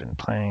back, had been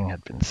playing,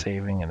 had been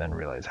saving, and then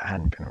realized I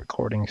hadn't been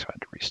recording, so I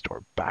had to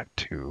restore back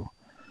to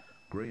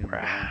Graham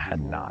where I dons his had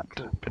warm not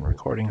cloak been for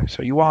recording. protection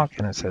So you walk against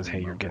and the it says, hey,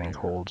 freezing you're getting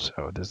mountain air. cold,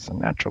 so this is a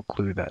natural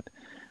clue that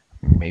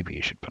maybe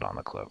you should put on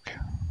the cloak.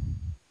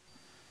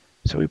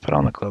 So we put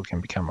on the cloak and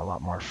become a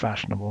lot more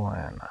fashionable,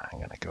 and I'm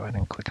going to go ahead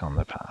and click on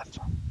the path.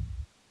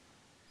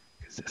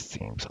 Because this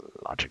seems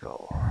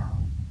logical.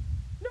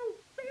 No,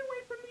 stay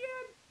away from the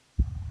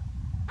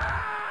edge!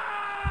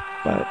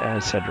 But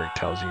as Cedric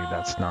tells you,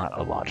 that's not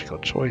a logical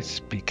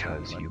choice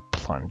because you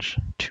plunge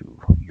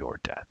to your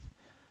death.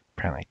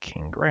 Apparently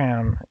King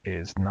Graham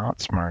is not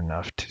smart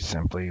enough to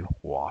simply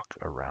walk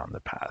around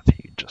the path.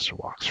 He just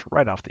walks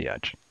right off the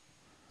edge.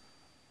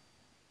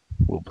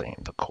 We'll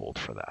blame the cold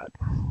for that.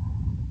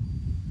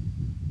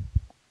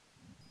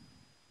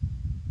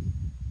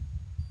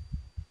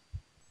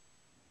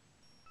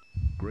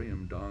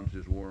 Graham dons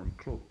his warm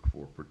cloak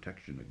for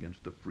protection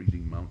against the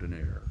freezing mountain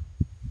air.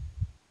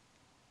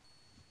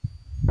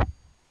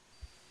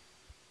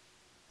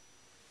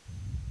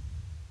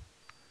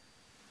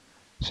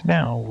 So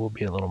now we'll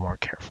be a little more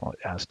careful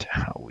as to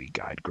how we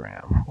guide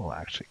Graham. We'll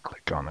actually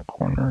click on the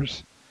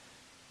corners,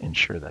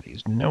 ensure that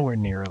he's nowhere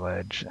near a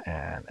ledge,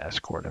 and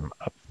escort him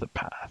up the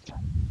path.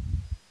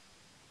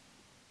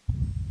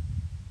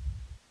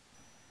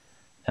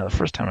 Now the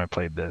first time I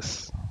played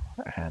this,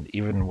 and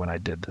even when I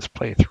did this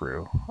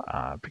playthrough,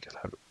 because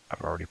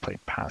I've already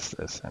played past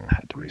this and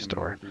had to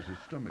restore,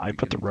 I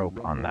put the rope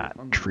on that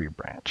tree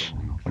branch.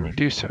 When you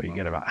do so, you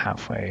get about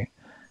halfway,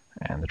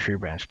 and the tree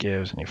branch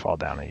gives, and you fall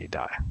down and you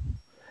die.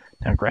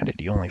 Now granted,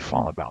 you only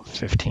fall about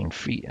 15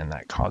 feet, and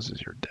that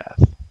causes your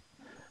death.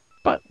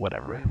 But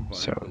whatever,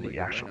 so the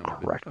actual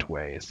correct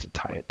way is to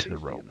tie it to the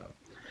rope.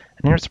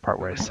 And here's the part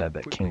where I said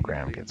that King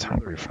Graham gets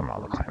hungry from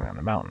all the climbing on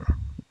the mountain.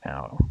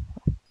 Now,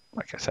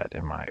 like I said,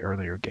 in my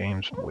earlier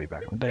games, way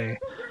back in the day,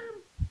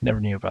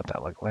 never knew about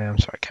that like lamb,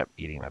 so I kept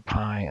eating the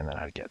pie, and then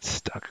I'd get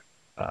stuck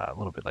a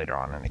little bit later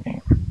on in the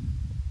game.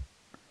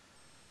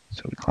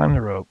 So we climb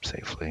the rope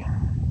safely,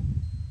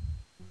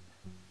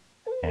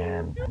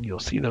 and you'll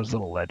see those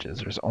little ledges.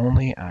 There's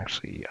only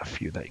actually a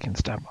few that you can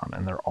step on,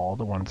 and they're all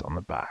the ones on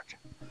the back.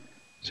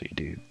 So you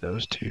do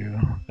those two,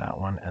 that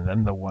one, and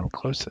then the one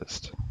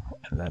closest,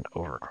 and then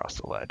over across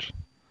the ledge.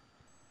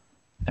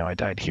 Now I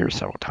died here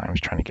several times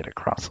trying to get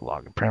across the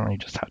log. Apparently you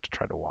just have to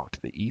try to walk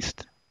to the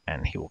east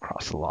and he will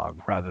cross the log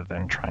rather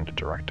than trying to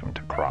direct him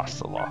to cross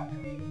the log.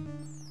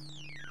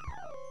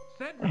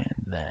 And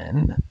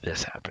then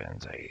this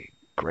happens. A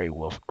gray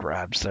wolf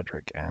grabs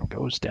Cedric and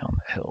goes down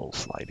the hill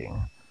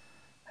sliding.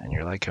 And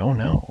you're like, oh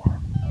no,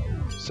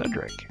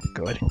 Cedric,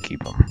 go ahead and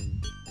keep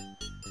him.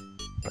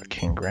 But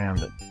King Graham,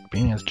 that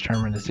being as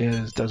determined as he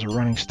is, does a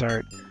running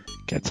start,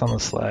 gets on the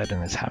sled,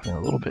 and is having a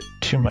little bit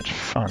too much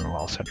fun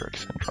while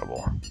Cedric's in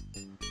trouble.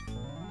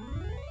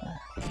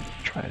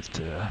 Tries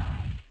to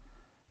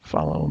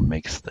follow,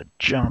 makes the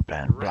jump,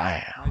 and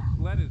blam!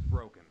 My sled is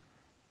broken.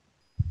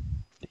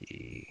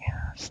 The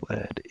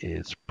sled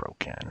is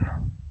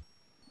broken.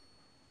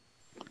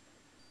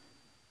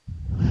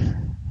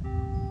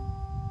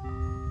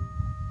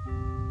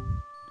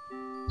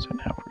 So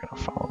now we're going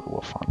to follow the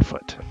wolf on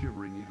foot.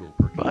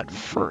 But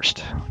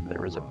first,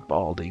 there is a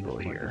bald eagle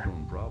here.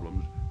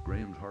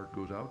 Graham's heart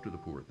goes out to the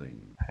poor thing.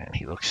 And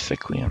he looks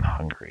sickly and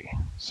hungry,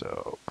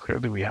 so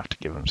clearly we have to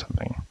give him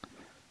something.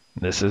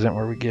 This isn't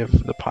where we give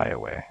the pie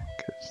away,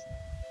 because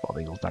bald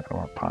eagle's not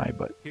going to want pie,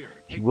 but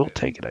he will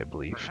take it, I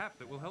believe.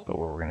 But what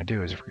we're going to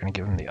do is we're going to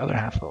give him the other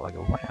half of the leg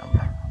of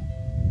lamb.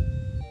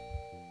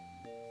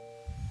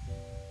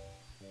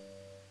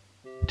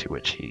 To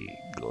which he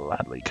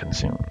gladly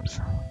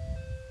consumes.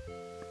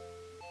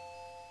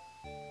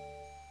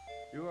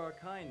 You are a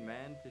kind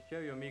man to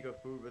share your meager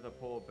food with a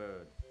poor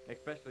bird,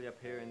 especially up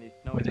here in these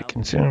snowy With it mountains.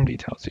 consumed, he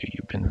tells you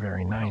you've been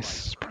very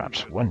nice.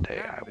 Perhaps one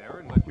day I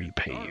will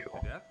repay you.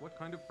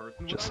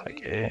 Just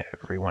like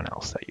everyone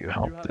else that you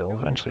help, they'll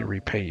eventually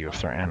repay you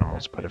if they're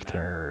animals, but if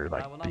they're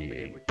like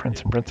the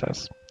prince and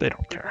princess, they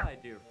don't care. Goodbye,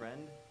 dear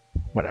friend.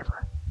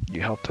 Whatever.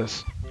 You helped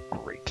us,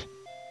 great.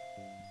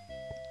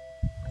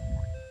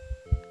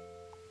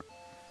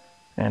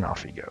 And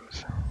off he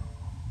goes.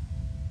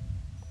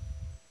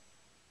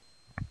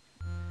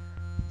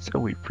 So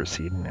we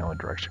proceed in the only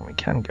direction we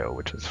can go,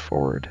 which is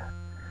forward.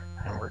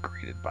 And we're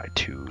greeted by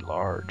two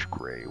large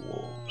gray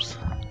wolves,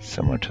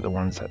 similar to the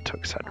ones that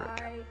took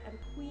Cedric.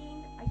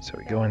 So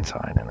we go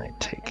inside and they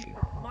take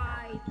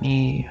a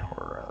knee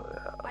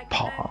or a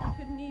paw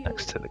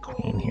next to the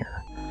queen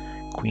here.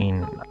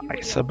 Queen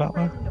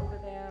Isabella?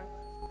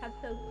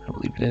 I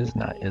believe it is,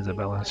 not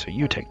Isabella. So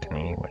you take the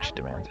knee when she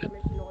demands it.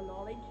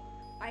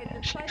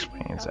 And she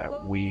explains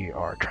that we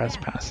are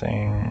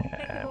trespassing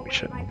and we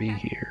shouldn't be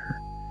here.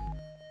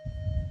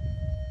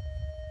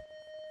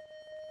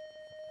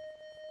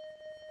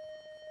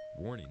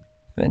 Warning.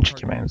 Then she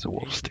commands the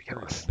wolves to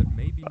kill us.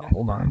 But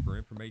hold on.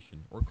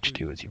 What you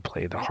do is you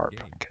play the harp,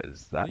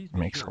 because that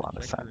makes a lot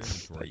of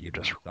sense, that you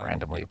just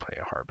randomly play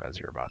a harp as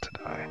you're about to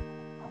die.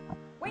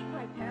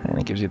 And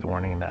it gives you the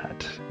warning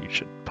that you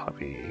should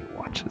probably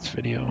watch this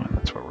video, and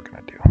that's what we're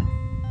going to do.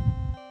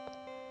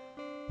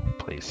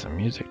 Play some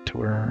music to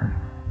her,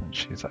 and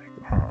she's like,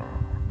 oh,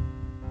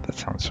 that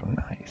sounds so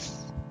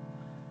nice.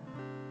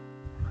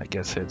 I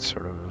guess it's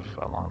sort of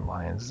along the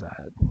lines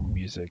that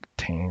music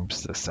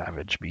tames the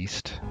savage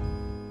beast.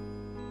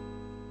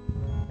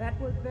 That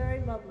was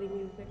very lovely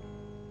music.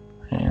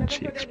 And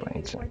she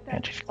explains it.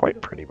 And she's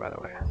quite pretty, by the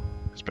way,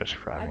 especially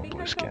for having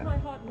blue skin.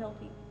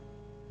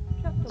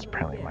 It's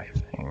apparently my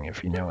thing.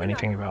 If you know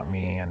anything about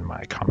me and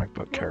my comic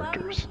book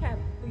characters,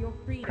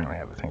 apparently I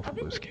have a thing for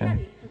blue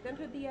skin.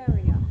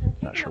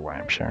 Not sure why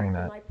I'm sharing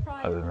that,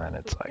 other than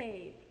it's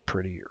like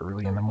pretty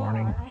early in the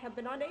morning.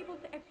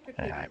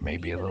 And I may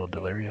be a little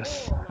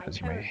delirious, as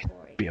you may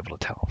be able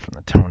to tell from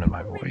the tone of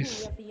my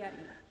voice.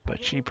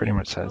 But she pretty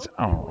much says,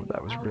 oh,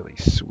 that was really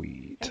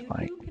sweet.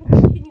 Like,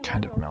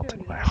 kind of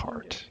melted my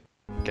heart.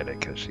 Get it?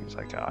 Because she's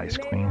like an ice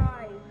queen.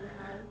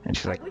 And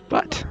she's like,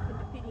 but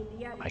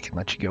I can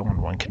let you go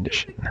on one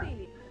condition.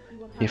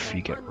 If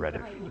you get rid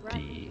of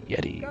the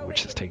Yeti,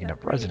 which is taking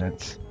up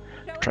residence,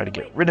 try to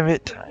get rid of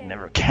it. I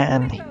never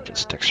can. He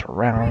just sticks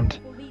around.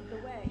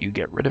 You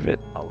get rid of it,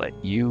 I'll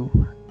let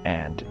you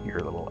and your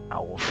little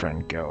owl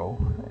friend go.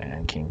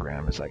 And King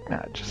Graham is like,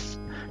 nah,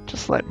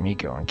 just let me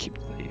go and keep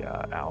the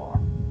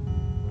owl.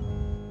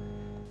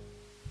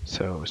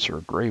 So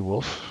Sir Grey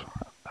Wolf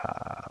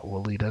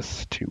will lead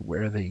us to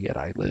where the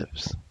Yeti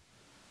lives.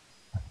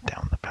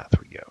 Down the path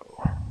we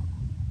go.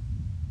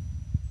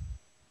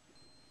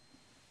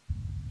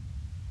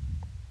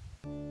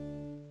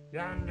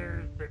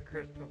 Yonder's the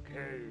Crystal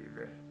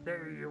Cave.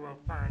 There you will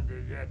find the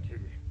Yeti.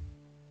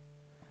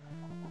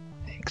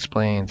 He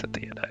explains that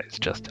the Yeti is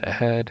just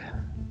ahead.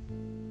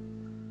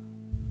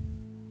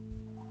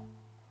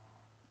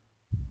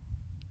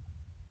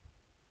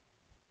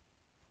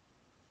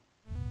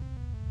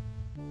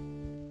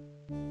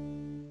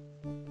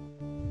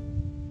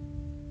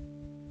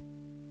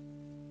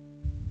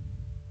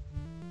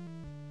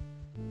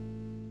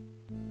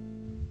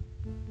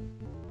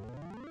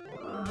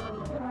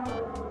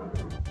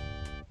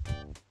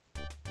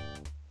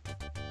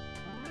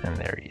 And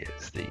there he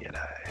is, the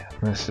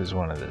Yeti. This is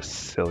one of the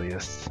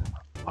silliest,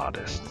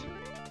 oddest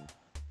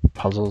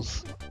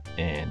puzzles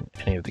in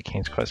any of the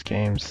King's Quest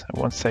games. I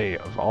won't say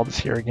of all the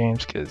Sierra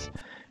games, because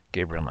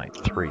Gabriel Knight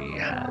 3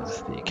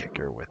 has the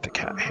kicker with the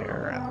cat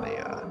hair and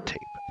the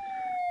tape.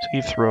 So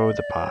you throw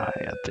the pie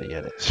at the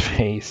Yeti's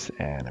face,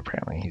 and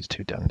apparently he's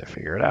too dumb to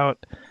figure it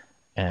out,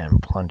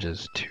 and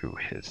plunges to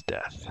his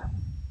death.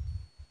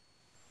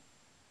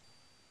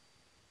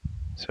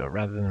 So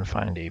rather than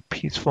find a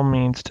peaceful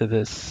means to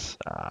this,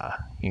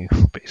 you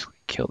basically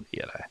kill the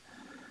Yeti.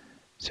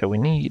 So we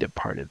need a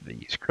part of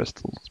these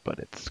crystals, but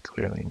it's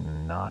clearly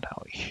not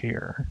out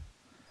here.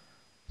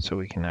 So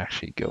we can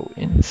actually go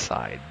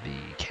inside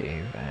the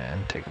cave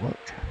and take a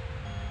look.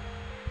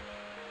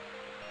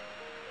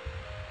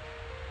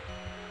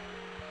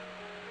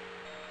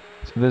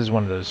 So this is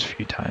one of those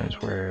few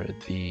times where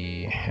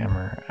the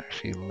hammer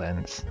actually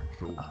lends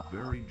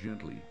very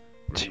gently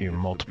to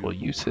multiple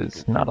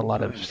uses. Not a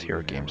lot of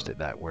Sierra games did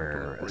that,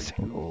 where a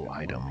single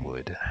item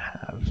would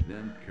have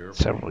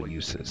several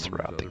uses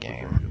throughout the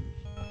game.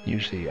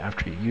 Usually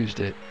after you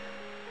used it,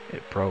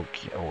 it broke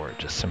or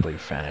just simply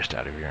vanished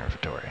out of your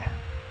inventory.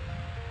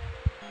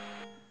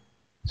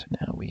 So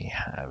now we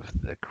have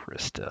the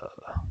crystal.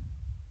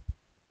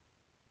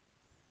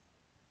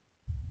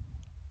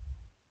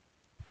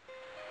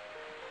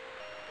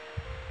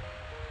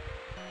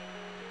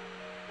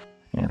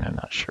 And I'm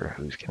not sure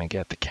who's going to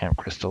get the Camp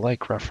Crystal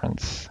Lake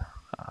reference,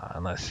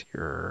 unless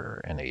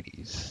you're an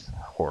 80s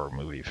horror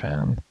movie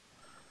fan.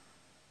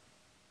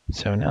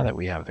 So now that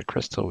we have the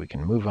crystal, we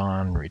can move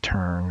on,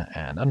 return,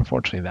 and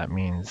unfortunately that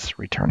means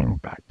returning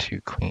back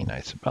to Queen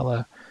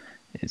Isabella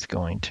is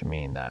going to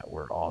mean that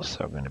we're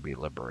also going to be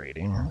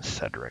liberating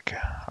Cedric,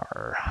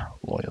 our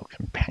loyal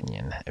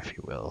companion, if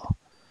you will.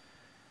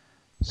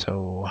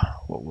 So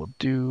what we'll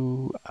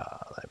do,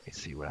 let me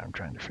see what I'm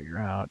trying to figure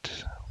out.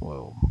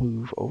 We'll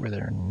move over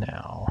there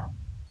now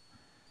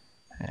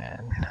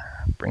and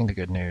bring the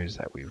good news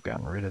that we've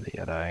gotten rid of the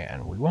Yeti,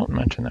 and we won't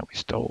mention that we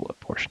stole a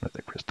portion of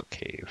the Crystal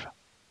Cave.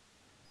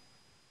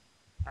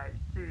 I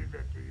see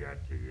that the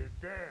Yeti is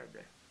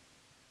dead.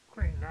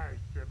 Queen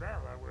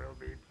Isabella will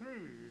be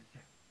pleased.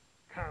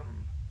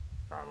 Come,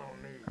 follow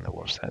me. And the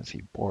Wolf says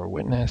he bore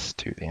witness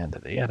to the end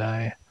of the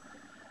Jedi.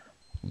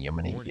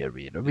 Yummy, Warning.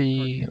 yummy, This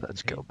yummy. cartoon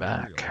Let's go contains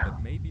back. material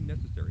that may be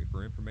necessary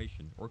for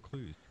information or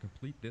clues to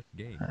complete this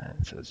game.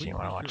 It says, Please you be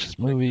want to sure watch to this check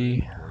your movie?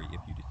 inventory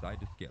if you decide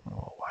to skip.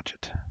 We'll watch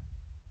it.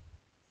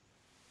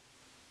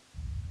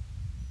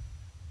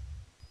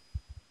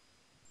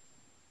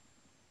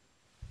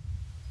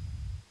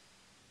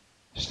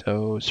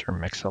 So Sir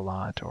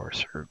Mix-a-Lot, or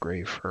Sir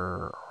Greyfur,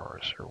 or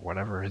Sir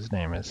whatever his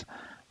name is,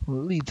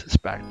 leads us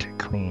back to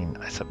Queen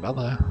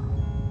Isabella.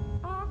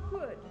 Ah,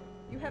 good.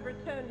 You have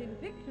returned in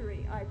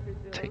victory, I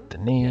presume. Take the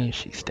knee,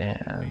 she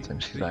stands,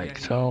 and she's like,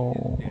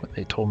 so,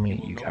 they told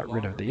me you got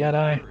rid of the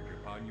Jedi.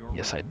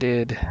 Yes, I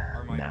did.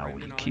 Now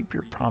will you keep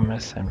your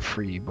promise and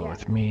free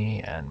both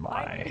me and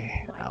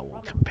my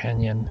owl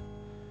companion?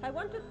 I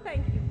want to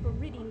thank you for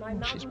ridding my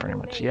She's mountain pretty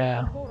much, domain yeah,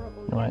 of the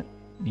horrible you know what?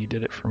 You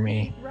did it for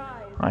me.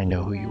 I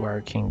know who you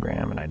are, King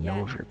Graham, and I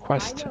know of your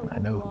quest, and I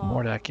know who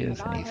Mordak is,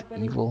 and he's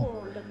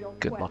evil.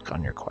 Good luck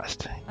on your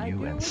quest.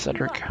 You and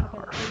Cedric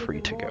are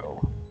free to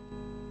go.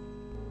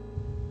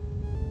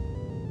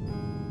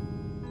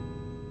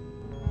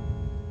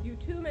 You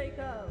two may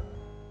go.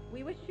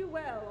 We wish you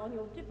well on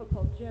your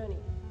difficult journey.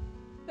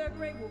 Sir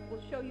Grey Wolf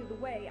will show you the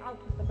way out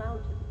of the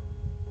mountains.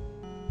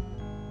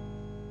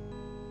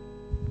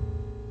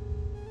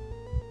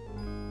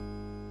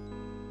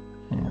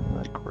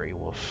 And the Grey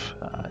Wolf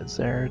is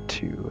there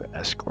to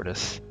escort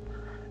us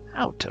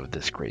out of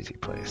this crazy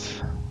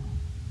place.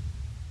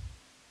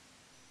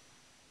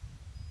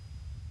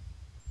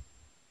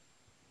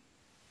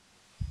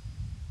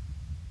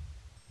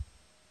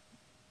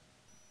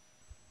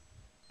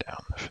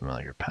 Down the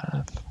familiar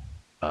path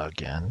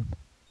again.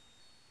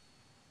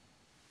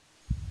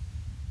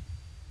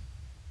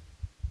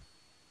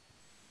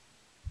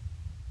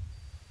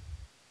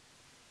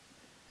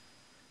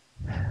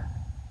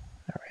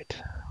 All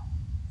right.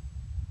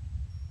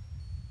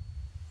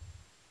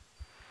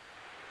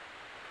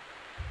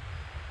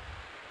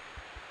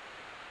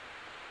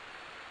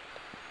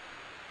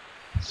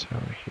 So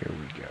here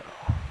we go.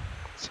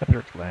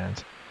 Cedric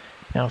lands.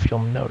 Now if you'll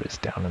notice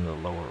down in the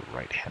lower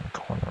right hand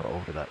corner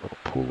over that little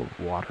pool of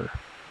water,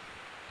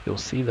 you'll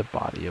see the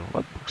body of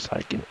what looks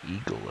like an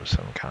eagle of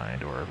some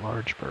kind or a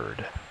large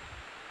bird.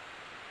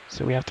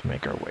 So we have to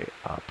make our way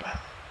up.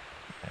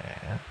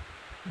 And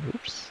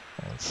oops,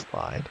 and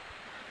slide.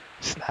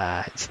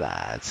 Slide,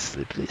 slide,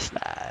 slippery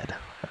slide.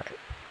 Alright.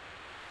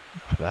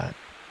 Enough of that.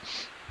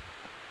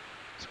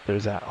 So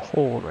there's that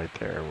hole right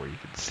there where you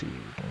can see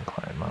we can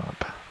climb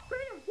up.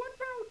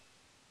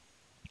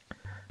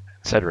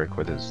 Cedric,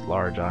 with his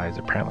large eyes,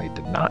 apparently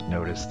did not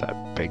notice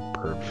that big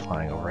bird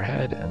flying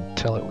overhead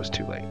until it was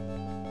too late.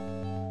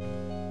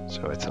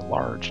 So it's a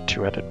large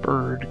two-headed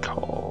bird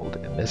called,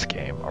 in this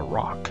game, a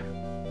rock.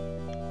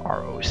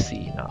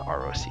 R-O-C, not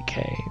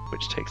R-O-C-K,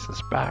 which takes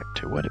us back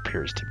to what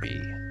appears to be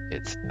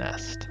its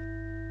nest.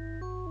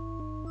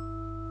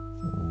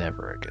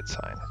 Never a good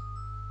sign.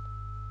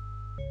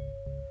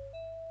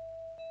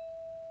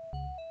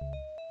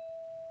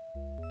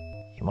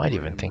 You might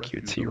even think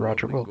you'd see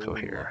Roger Wilco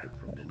here.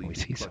 And we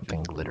see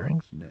something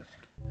glittering,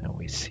 and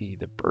we see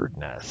the bird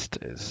nest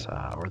is,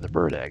 or the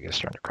bird egg is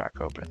starting to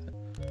crack open.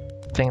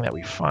 The thing that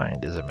we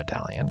find is a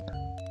medallion.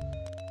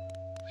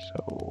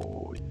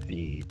 So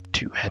the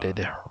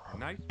two-headed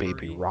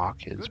baby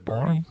rock is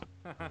born,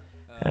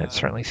 and it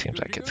certainly seems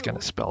like it's going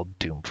to spell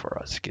doom for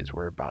us because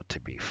we're about to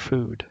be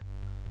food.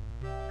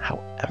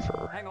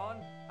 However,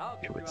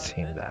 it would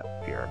seem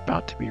that we are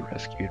about to be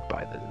rescued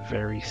by the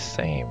very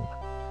same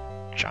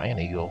giant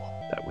eagle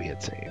that we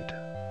had saved.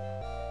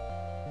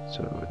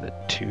 So the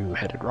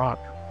two-headed rock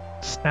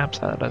snaps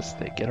at us,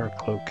 they get our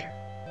cloak,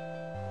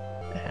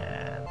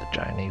 and the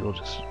giant eagle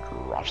just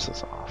drops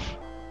us off.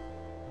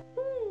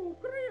 Oh,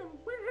 Graham,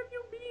 where have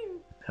you been?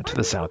 Now to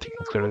the south you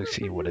can clearly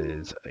see what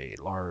is a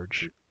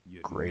large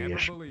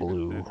grayish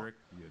blue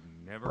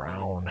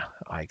brown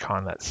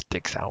icon that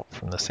sticks out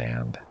from the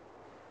sand.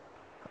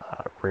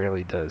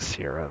 Rarely does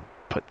Sierra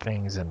put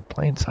things in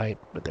plain sight,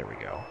 but there we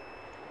go.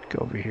 Go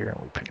over here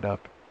and we pick it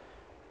up,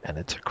 and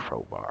it's a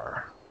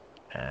crowbar.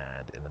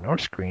 And in the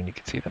north screen you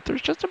can see that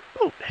there's just a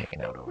boat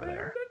hanging out over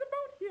there. There's a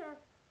boat here.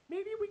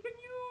 Maybe we can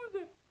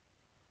use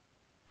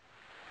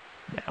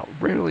it. Now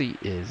rarely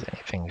is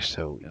anything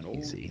so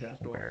easy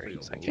where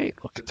he's like, hey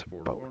look, it's a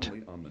boat.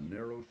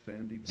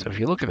 So if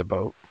you look at the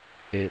boat,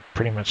 it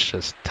pretty much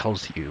just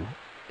tells you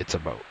it's a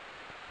boat.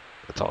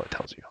 That's all it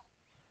tells you.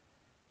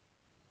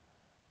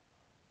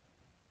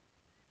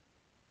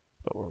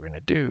 But what we're going to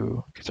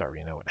do, because I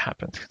already know what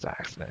happens because I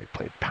accidentally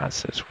played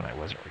past this when I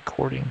wasn't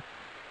recording,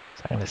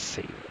 is I'm going to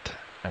save it.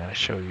 I'm going to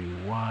show you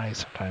why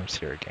sometimes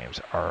Sierra games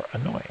are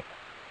annoying.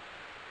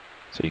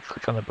 So you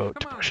click on the boat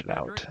to push it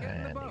out,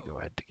 and you go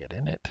ahead to get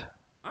in it.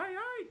 Aye,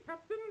 aye,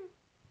 Captain.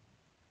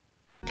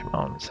 Come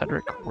on,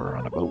 Cedric, we're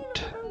on a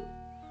boat.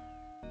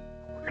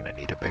 We're going to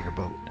need a bigger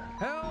boat.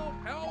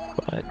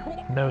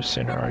 But no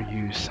sooner are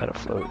you set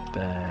afloat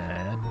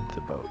than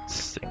the boat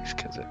sinks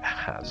because it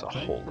has a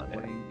hole in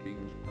it.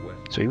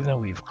 So even though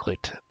we've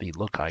clicked the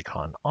look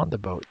icon on the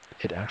boat,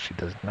 it actually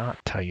does not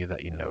tell you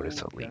that you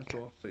notice a leak.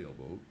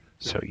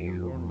 So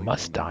you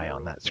must die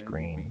on that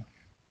screen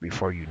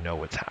before you know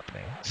what's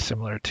happening,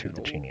 similar to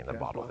the genie in the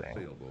bottle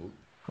thing,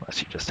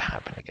 unless you just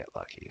happen to get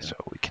lucky. So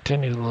we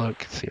continue to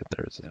look, see if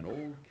there's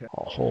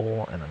a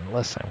hole, and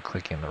unless I'm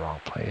clicking the wrong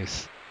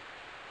place,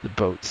 the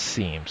boat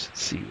seems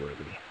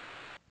seaworthy.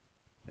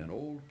 An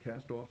old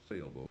cast-off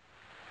sailboat.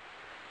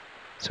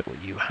 So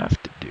what you have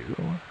to do,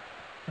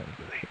 let me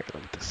go here,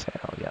 look at the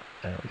sail, yep,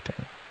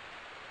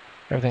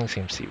 everything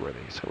seems seaworthy.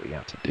 So what you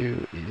have to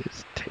do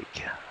is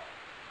take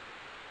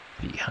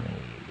the honey,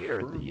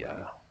 or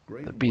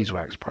the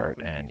beeswax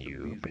part, and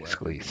you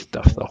basically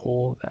stuff the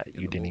hole that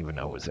you didn't even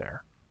know was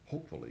there.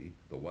 Hopefully,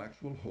 the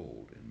wax will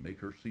hold and make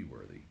her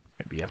seaworthy.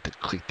 Maybe you have to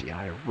click the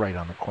eye right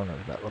on the corner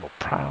of that little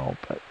prow,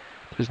 but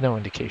there's no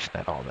indication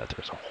at all that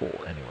there's a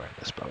hole anywhere in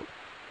this boat.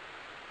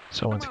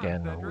 So once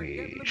again,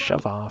 we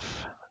shove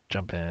off,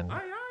 jump in,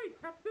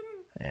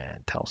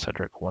 and tell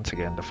Cedric once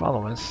again to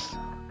follow us.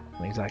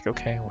 And he's like,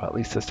 okay, well at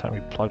least this time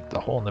you plugged the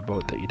hole in the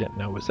boat that you didn't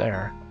know was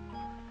there.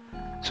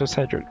 So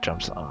Cedric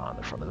jumps on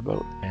the front of the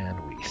boat and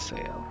we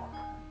sail.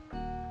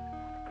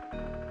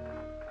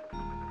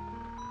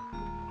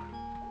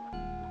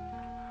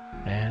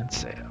 And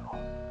sail.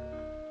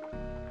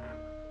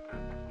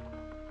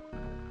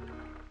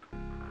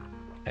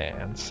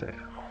 And sail.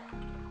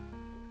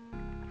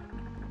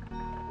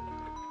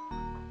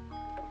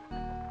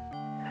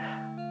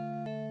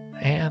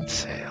 And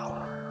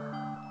sail.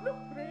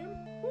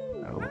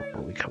 Oh,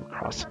 but we come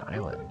across an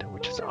island,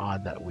 which is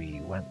odd that we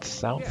went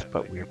south,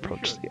 but we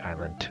approached the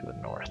island to the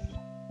north.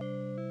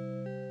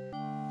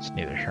 It's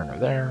neither here nor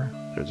there.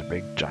 There's a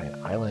big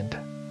giant island.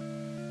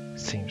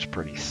 Seems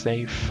pretty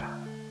safe.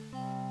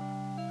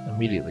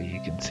 Immediately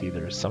you can see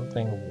there's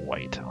something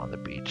white on the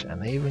beach,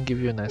 and they even give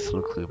you a nice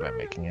little clue by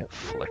making it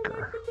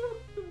flicker.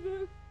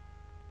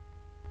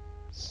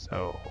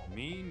 So,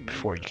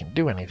 before you can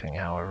do anything,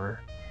 however,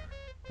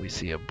 we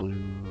see a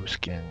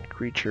blue-skinned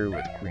creature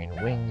with green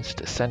wings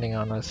descending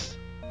on us.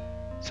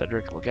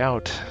 Cedric, look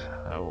out.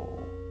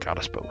 Oh, got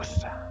us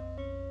both.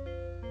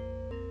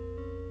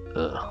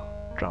 Ugh,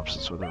 drops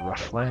us with a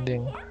rough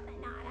landing.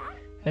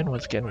 And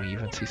once again, we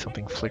even see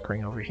something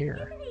flickering over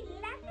here.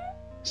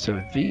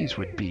 So these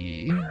would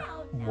be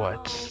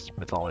what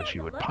mythology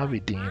would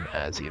probably deem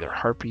as either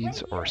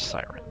harpies or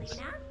sirens.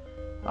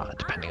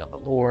 Depending on the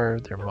lore,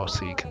 they're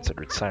mostly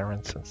considered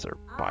sirens since they're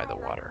by the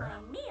water,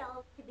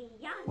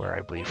 where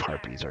I believe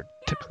harpies are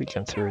typically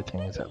considered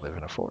things that live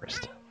in a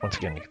forest. Once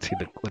again, you can see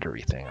the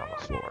glittery thing on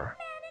the floor.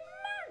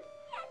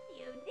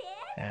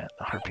 And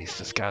the harpies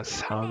discuss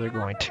how they're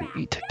going to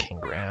eat King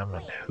Graham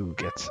and who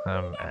gets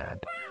them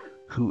and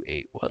who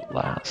ate what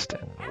last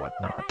and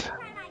whatnot.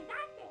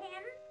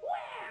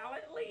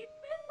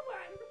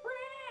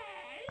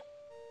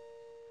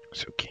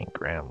 So King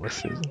Graham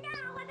listens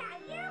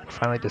and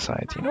finally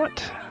decides, you know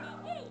what?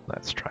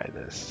 Let's try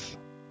this.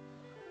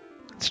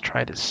 Let's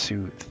try to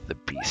soothe the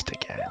beast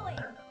again.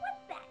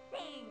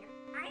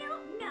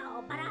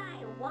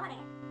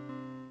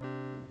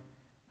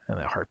 And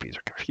the harpies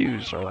are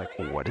confused. They're like,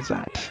 well, what is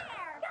that?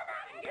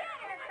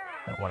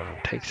 And one of them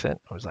takes it and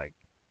was like,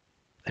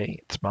 hey,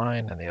 it's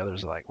mine. And the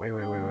others are like, wait.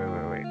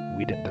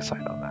 We didn't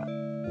decide on that.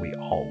 We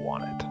all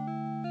want it.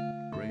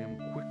 Graham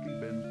quickly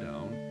bends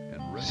down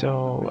and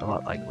so, a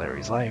lot like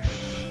Larry's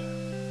life,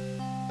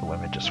 the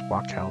women just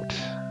walk out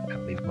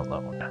and leave him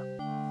alone.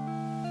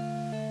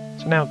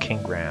 So now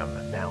King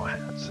Graham now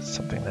has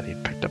something that he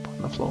picked up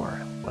on the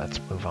floor. Let's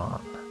move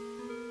on.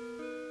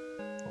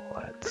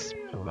 Let's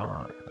move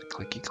on.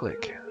 Clicky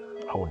click.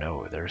 Oh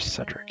no, there's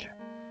Cedric.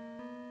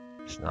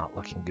 He's not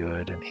looking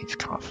good and he's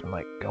coughing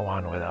like, go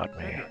on without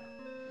me.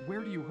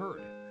 Where do you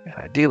hurt? And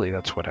ideally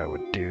that's what I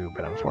would do,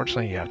 but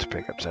unfortunately you have to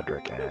pick up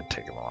Cedric and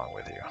take him along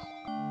with you.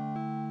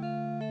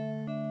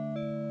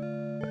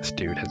 This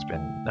dude has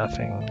been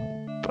nothing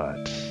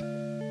but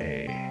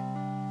a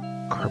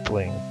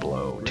crippling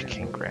blow to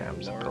King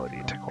Graham's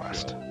ability to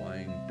quest.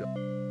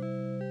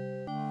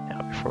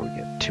 Now before we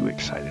get too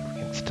excited,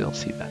 we can still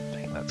see that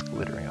thing that's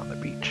glittering on the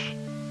beach.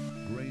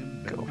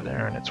 Go over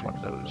there and it's one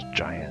of those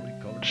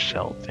giant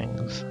shell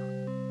things.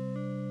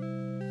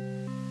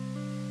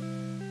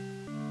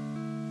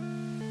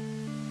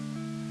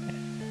 And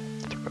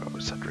throw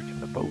Cedric in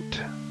the boat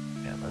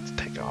and let's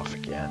take off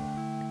again.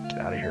 Get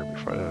out of here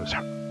before those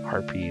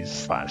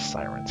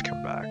harpies/sirens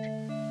come back.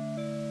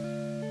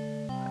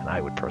 And I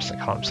would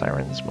personally call them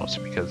sirens,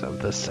 mostly because of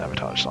the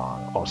Sabotage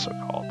song, also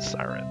called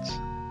Sirens.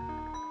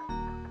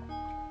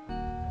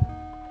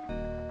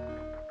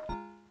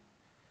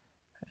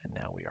 And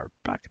now we are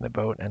back in the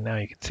boat, and now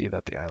you can see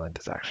that the island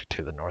is actually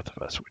to the north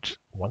of us, which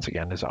once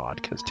again is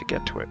odd, because to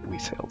get to it, we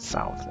sailed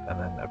south, and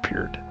then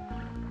appeared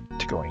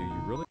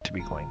to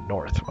be going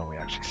north when we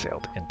actually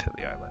sailed into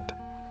the island.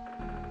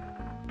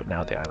 But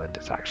now the island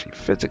is actually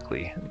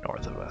physically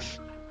north of us.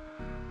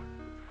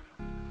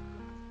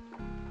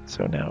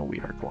 So now we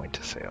are going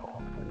to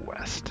sail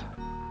west.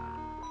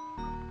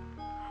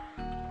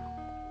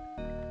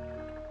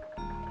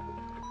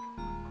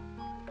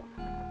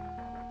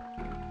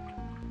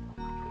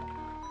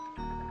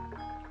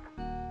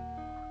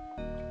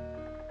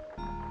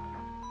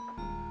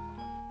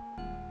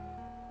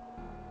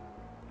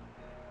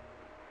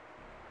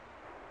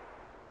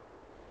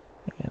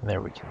 And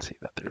there we can see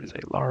that there It is is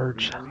a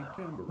large, ordinary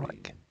tambourine.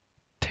 like,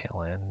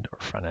 tail end or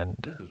front end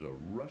This is a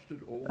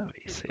rusted old of a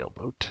pickup.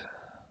 sailboat.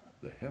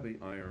 The heavy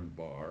iron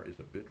bar is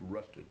a bit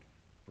rusted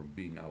from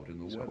being out in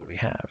the So weather. what we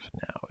have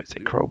now is a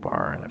The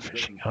crowbar old and a bronze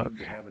fishing doesn't hook,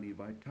 seem to have any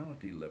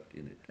vitality left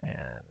in it.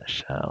 and the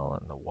shell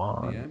and the The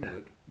wand,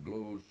 amulet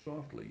glows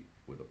softly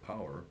with a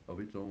power of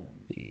its own.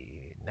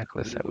 the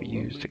necklace It that is we a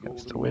used lovely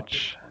against the golden locket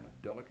witch, on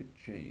a delicate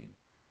chain.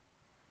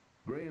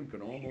 Graham can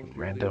the almost hear the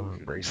random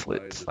ocean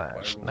bracelet inside the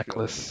slash spiral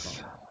necklace, shell of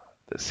the comet.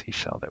 the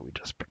seashell that we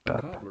just picked A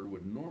up, cobbler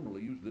would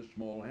normally use this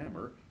small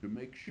hammer to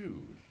make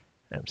shoes.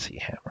 MC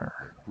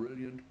hammer, The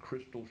brilliant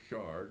crystal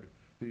shard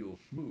feels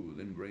smooth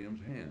in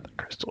Graham's hand.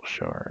 crystal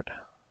shard,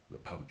 The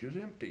pouch is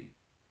empty.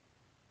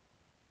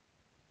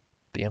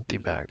 the empty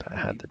There's a bag that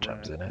tiny had the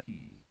gems brass in it,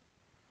 key.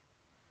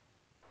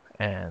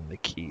 and the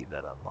key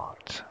that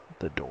unlocked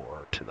the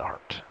door to the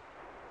heart.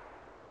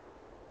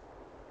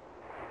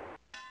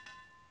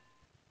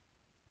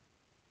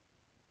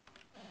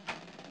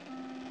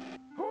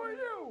 Who are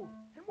you?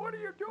 And what are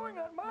you doing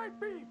on my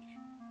beach?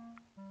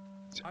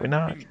 So we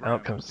knock,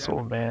 out comes this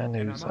old man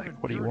who's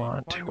like, what do you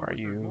want? Who are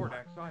you?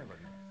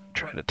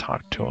 Try to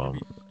talk to him,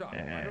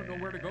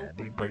 and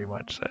he pretty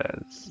much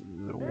says,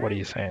 what are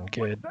you saying,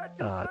 kid?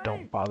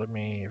 Don't bother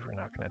me if you're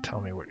not going to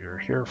tell me what you're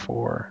here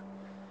for.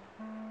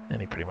 And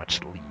he pretty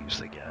much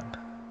leaves again.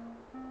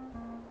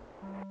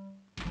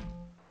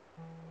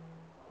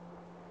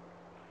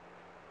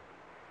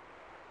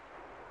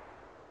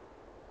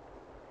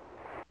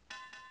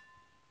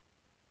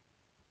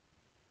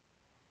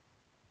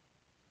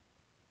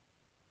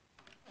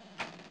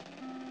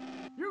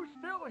 You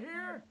still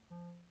here?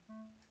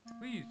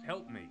 Please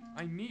help me.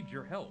 I need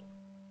your help.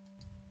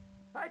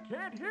 I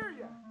can't hear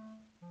you.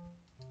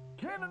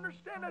 Can't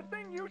understand a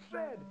thing you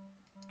said.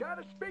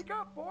 Gotta speak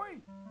up, boy.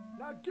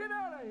 Now get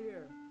out of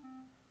here.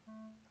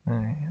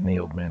 And the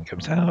old man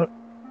comes out.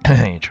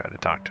 You try to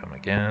talk to him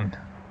again.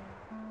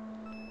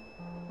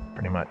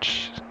 Pretty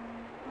much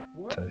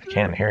says he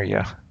can't hear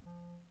you.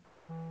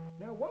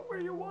 Now what were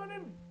you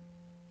wanting?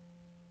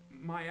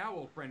 My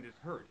owl friend is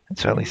hurt. And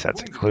so at least He was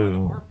that's a wounded by the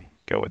clue. harpies.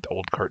 Go with the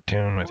old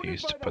cartoon where they Wounded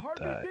used to by the put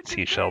the harpies, did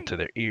you seashell say? to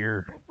their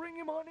ear. Well, bring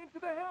him on into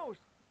the house.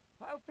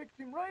 I'll fix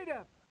him right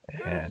up.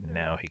 And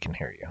now he can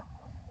hear you.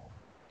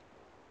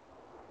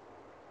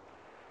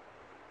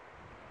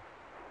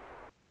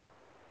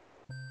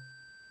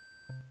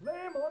 Lay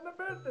him on the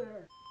bed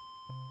there.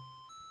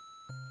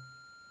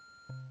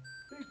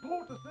 These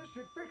poultices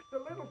should fix the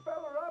little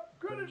feller up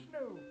good as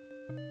new.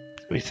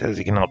 So he says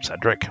he can help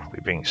Cedric. We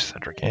bring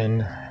Cedric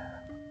in.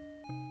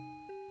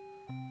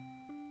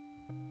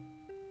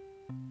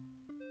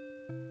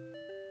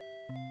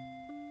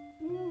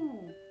 Ooh,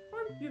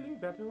 I'm feeling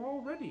better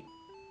already.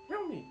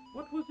 Tell me,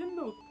 what was in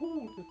those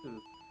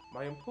poultices?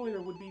 My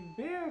employer would be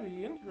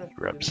very interested.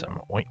 Rub in some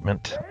them.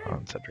 ointment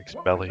on Cedric's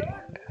belly,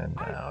 and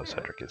now I said,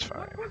 Cedric is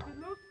fine. What was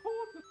in those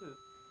poultices?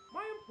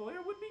 My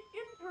employer would be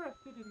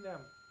interested in them.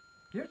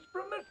 Gifts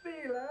from the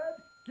sea, lad.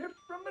 Gifts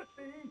from the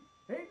sea.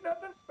 Ain't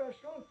nothing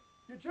special.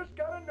 You just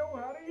gotta know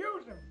how to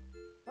use them.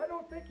 I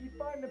don't think he'd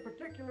find them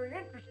particularly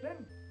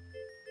interesting.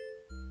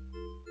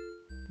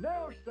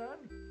 Now,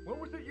 son, what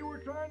was it you were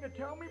trying to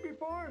tell me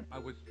before? I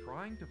was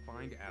trying to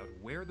find out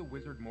where the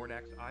wizard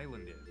Mordak's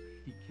island is.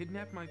 He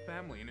kidnapped my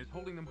family and is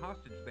holding them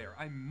hostage there.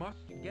 I must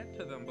get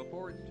to them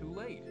before it's too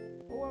late.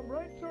 Oh, I'm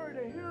right sorry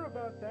to hear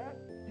about that.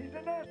 He's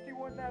a nasty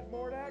one, that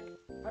Mordak.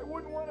 I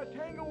wouldn't want to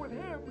tangle with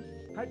him.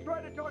 I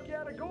tried to talk you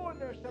out of going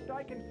there, except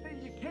I can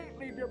see you can't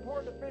leave your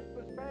poor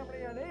defenseless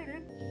family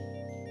unaided.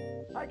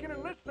 I can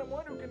enlist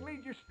someone who can lead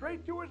you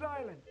straight to his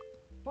island.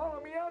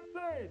 Follow me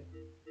outside.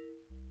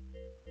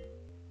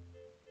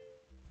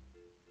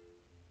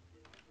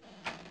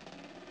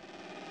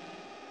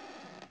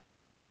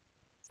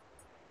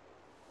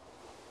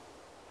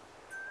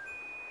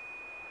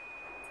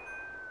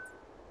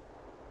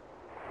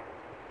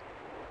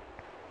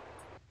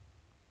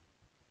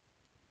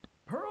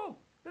 Pearl,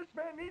 this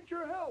man needs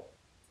your help.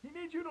 He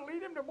needs you to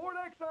lead him to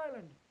Mordak's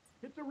island.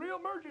 It's a real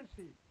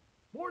emergency.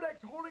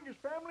 Mordak's holding his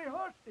family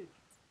hostage.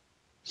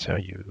 So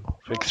you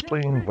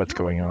explain what's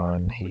going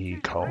on. He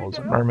calls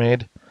a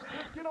mermaid,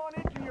 Just get on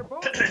into your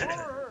boat and follow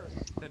her.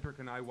 Cedric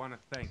and I want to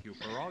thank you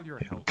for all your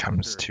who help.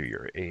 comes Mr. to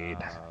your aid.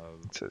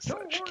 It says that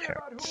Don't she worry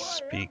about can't who I am.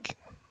 speak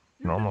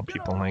You normal just get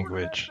people on over to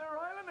language, their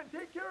island and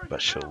take care of but your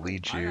she'll family.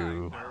 lead Aye, aye,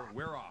 you sir.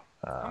 We're off.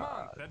 Come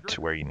on, Cedric.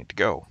 to where you need to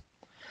go.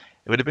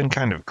 It would have been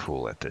kind of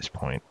cool at this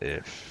point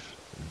if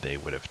they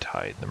would have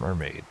tied the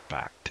mermaid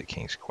back to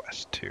King's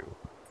Quest 2,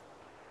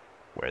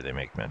 where they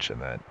make mention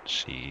that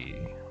she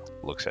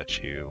looks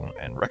at you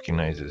and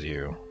recognizes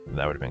you.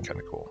 That would have been kind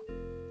of cool.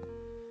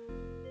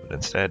 But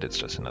instead, it's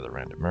just another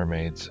random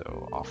mermaid,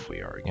 so off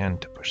we are again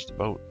to push the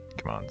boat.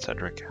 Come on,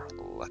 Cedric,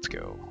 let's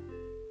go.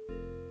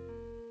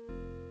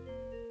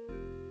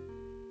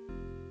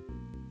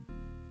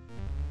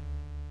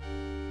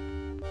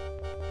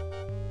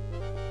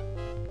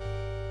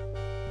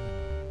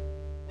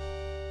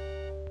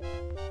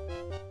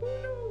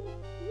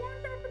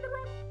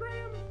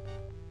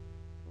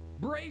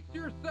 Brace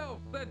yourself,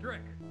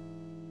 Cedric!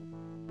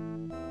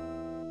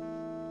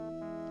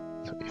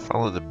 So we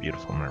follow the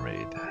beautiful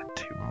mermaid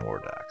to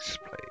Mordak's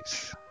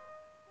place.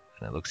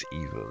 And it looks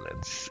evil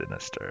and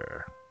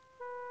sinister.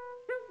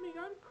 Help me,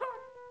 I'm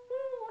caught!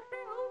 Oh,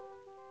 help!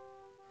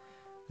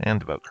 And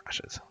the boat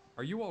crashes.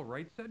 Are you all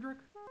right, Cedric?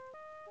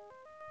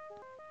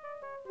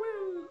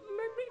 Well,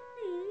 let me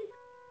see.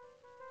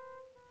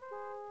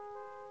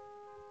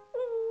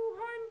 Oh,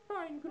 I'm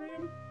fine,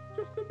 Graham.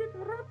 Just a bit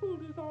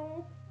ruffled is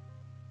all.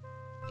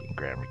 King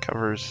Graham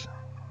recovers.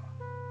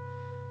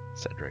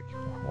 Cedric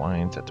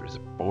whines that there's a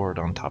board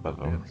on top of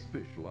A him. dead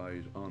fish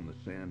lies on the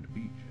sand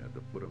beach at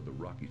the foot of the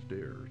rocky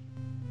stairs.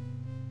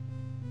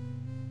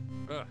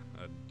 Ugh,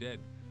 a dead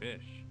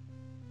fish.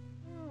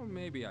 Well,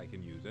 maybe I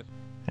can use it.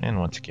 And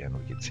once again,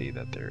 we can see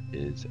that there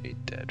is a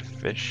dead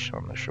fish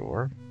on the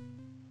shore.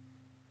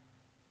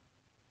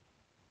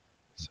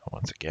 So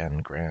once again,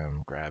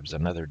 Graham grabs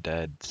another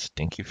dead,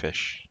 stinky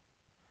fish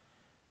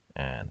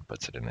and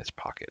puts it in his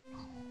pocket.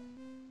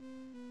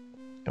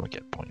 And we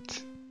get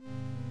points.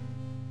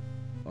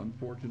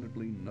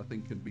 Unfortunately,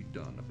 nothing can be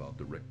done about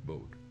the wrecked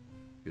boat.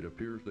 It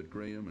appears that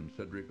Graham and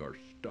Cedric are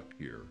stuck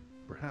here,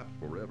 perhaps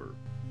forever.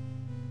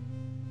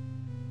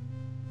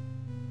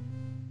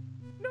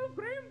 No,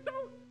 Graham,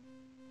 don't!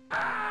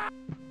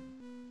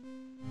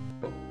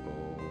 Uh-oh.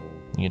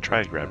 You can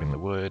try grabbing the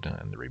wood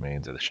and the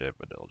remains of the ship,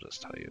 but it'll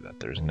just tell you that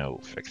there's no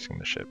fixing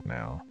the ship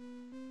now.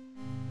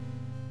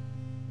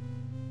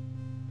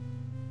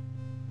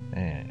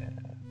 And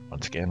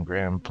once again,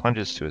 Graham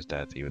plunges to his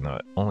death, even though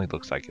it only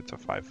looks like it's a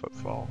 5-foot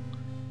fall.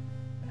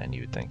 And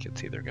you would think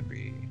it's either going to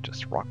be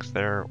just rocks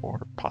there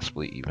or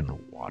possibly even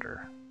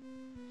water.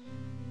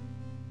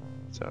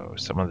 So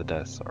some of the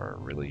deaths are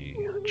really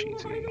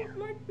cheesy. I don't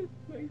like this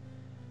place.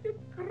 It's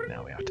crazy.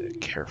 Now we have to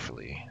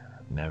carefully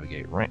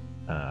navigate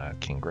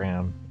King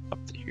Graham up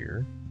to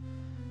here.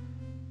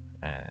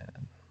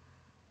 And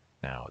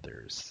now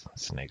there's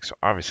snakes. So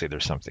obviously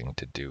there's something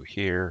to do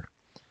here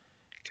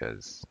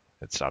because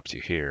it stops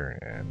you here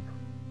and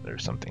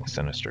there's something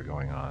sinister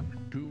going on.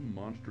 Two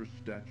monstrous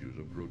statues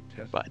of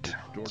grotesque, But it's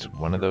distorted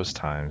one of those serpents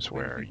times face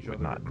where each you would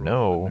other not across the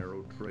know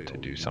narrow trail to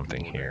do into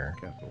something Mordak's here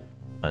castle.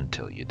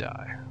 until you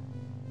die.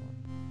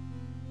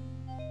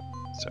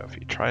 So if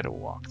you try to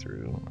walk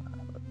through,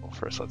 well,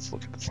 first let's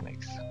look at the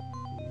snakes.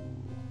 Ooh,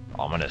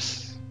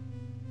 ominous.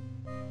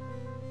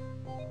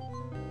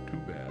 Too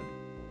bad.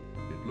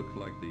 It looks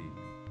like the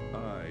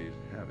eyes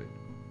have it.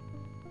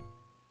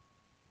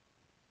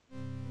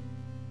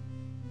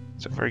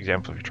 So for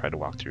example, if you try to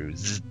walk through,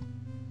 zzz,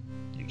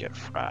 you get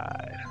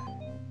fried.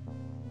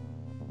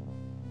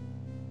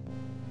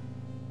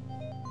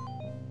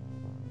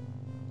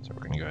 So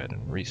we're going to go ahead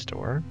and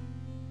restore.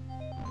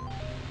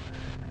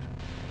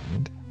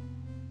 And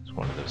it's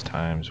one of those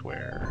times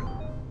where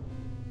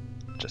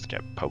I just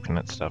kept poking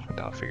at stuff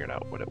until I figured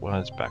out what it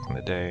was back in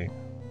the day.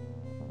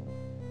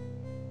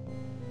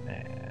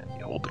 And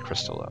you hold the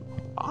crystal up.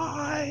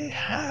 I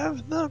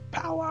have the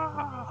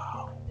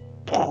power!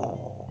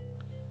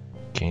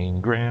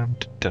 King Graham.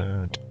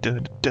 Dun,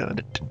 dun, dun, dun,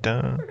 dun,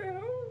 dun.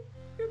 Well,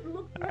 it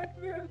looks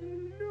like there's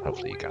no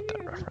Hopefully you got way that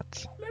in.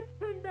 reference. Let's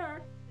turn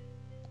back.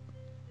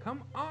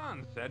 Come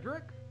on,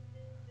 Cedric.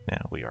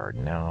 Now we are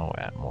now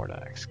at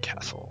Mordak's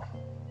castle.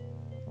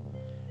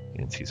 You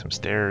can see some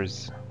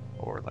stairs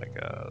or like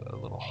a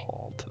little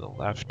hall to the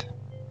left.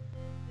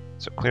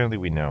 So clearly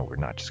we know we're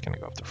not just going to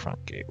go up the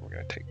front gate. We're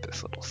going to take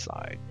this little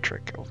side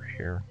trick over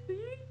here. See?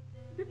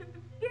 Get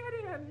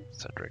in.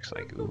 Cedric's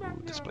like, ooh,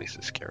 this place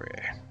is scary.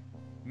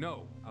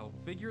 No, I'll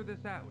figure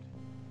this out.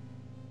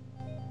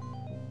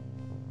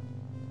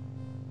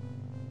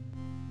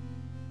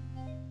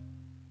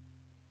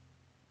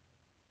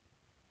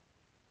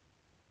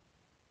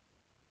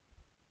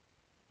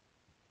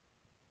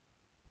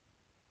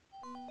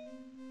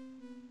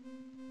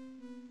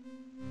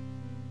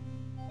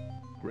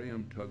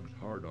 Graham tugs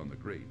hard on the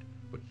grate,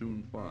 but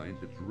soon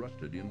finds it's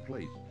rusted in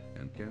place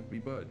and can't be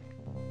budged.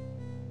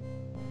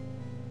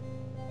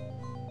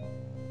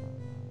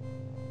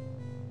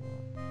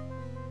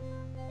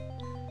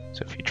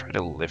 So if you try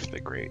to lift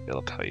the grate,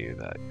 it'll tell you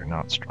that you're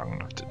not strong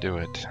enough to do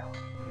it.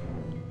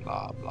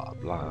 Blah, blah,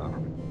 blah.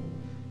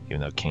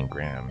 Even though King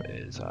Graham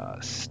is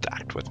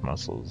stacked with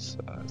muscles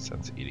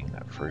since eating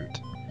that fruit.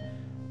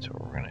 So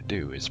what we're going to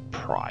do is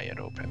pry it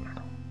open.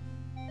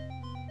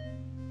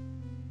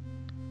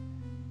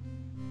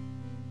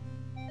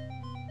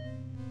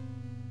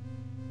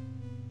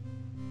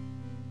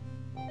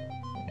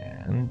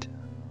 And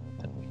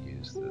then we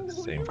use the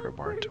same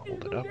crowbar to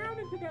hold it up. Down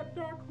into that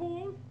dark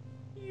hole.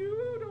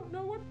 You don't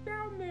know what's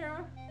down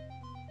there.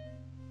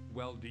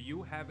 Well, do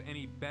you have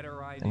any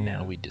better idea? And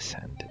now we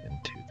descend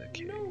into the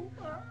cave. No,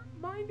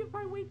 mind if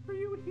I wait for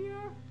you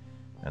here?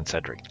 And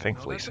Cedric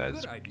thankfully that's a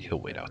says good idea, he'll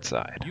wait Cedric.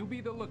 outside. You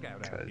be the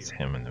lookout out Because here.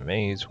 him in the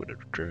maze would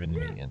have driven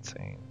me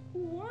insane.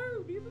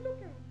 Whoa, be the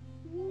lookout.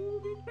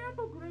 Ooh, be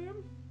careful,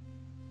 Graham.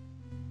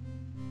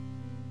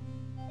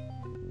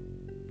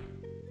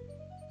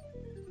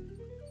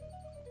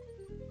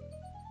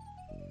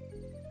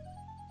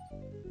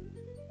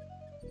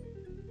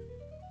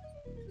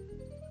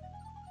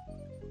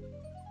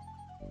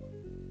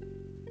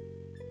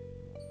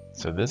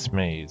 So this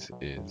maze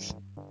is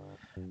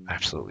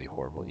absolutely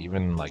horrible.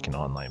 Even like an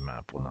online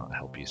map will not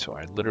help you. So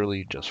I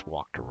literally just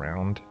walked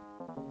around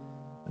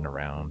and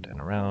around and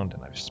around,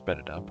 and I've sped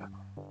it up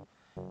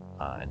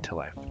until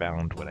I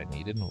found what I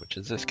needed, which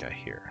is this guy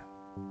here.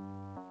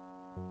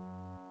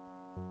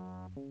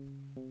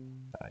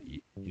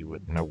 You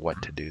wouldn't know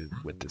what to do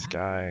with this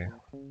guy,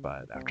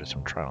 but after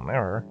some trial and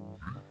error,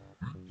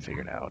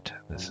 figured out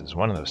this is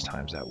one of those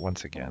times that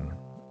once again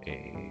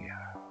a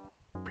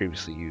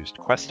previously used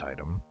quest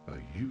item, A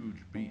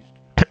huge beast.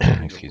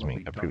 excuse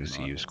me, a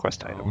previously used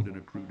quest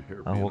item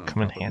will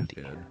come in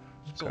handy.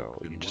 So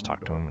you just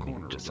talk to him and he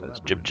just says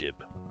jib jib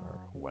or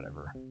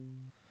whatever.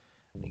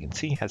 And you can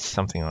see he has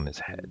something on his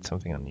head,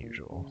 something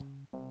unusual,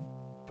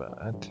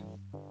 but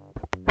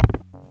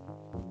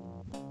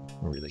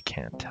really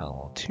can't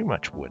tell too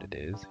much what it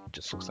is. It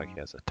just looks like he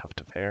has a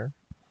tuft of hair.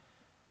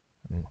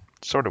 And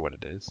sort of what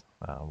it is.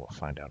 We'll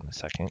find out in a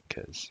second,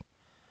 because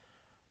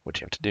what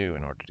you have to do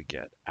in order to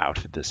get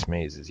out of this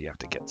maze is you have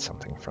to get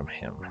something from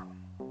him.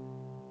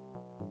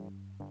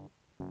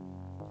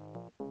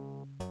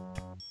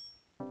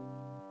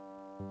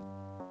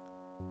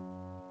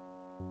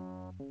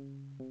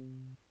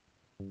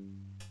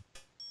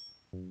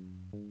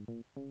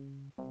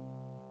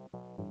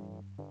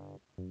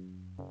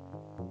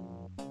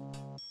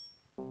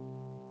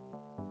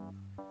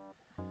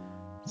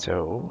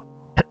 So,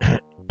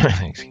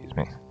 excuse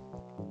me,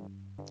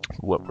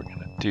 what we're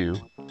gonna do,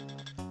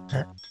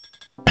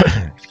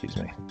 excuse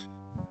me,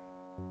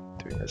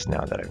 doing this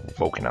now that I've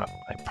woken up.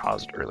 I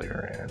paused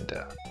earlier and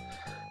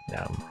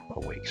now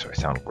I'm awake, so I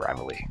sound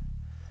gravelly.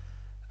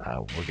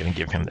 We're gonna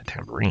give him the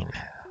tambourine,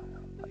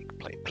 like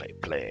play, play,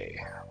 play.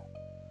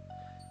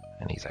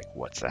 And he's like,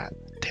 what's that?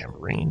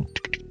 Tambourine?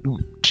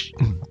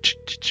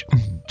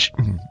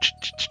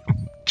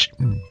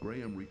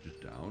 Graham reaches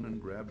down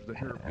and grabs the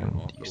hairpin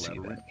off the see that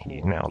labyrinth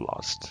he floor. now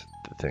lost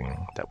the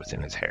thing that was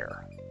in his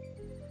hair.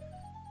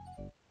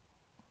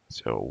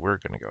 So we're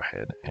going to go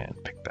ahead and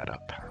pick that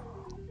up.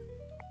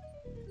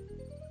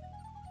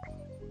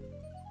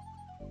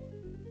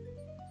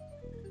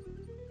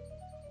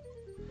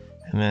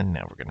 And then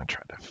now we're going to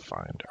try to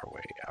find our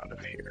way out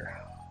of here.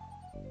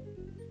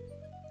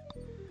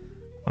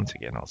 Once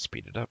again, I'll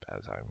speed it up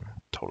as I'm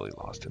totally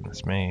lost in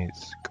this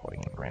maze,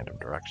 going in random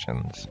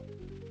directions.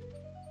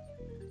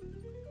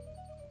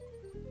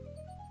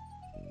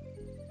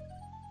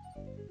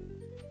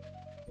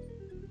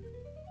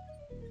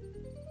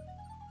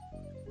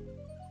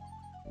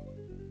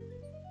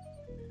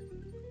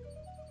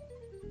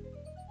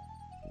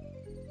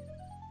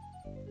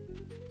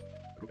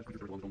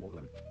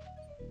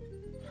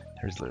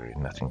 There's literally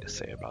nothing to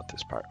say about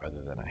this part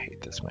other than I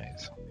hate this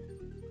maze.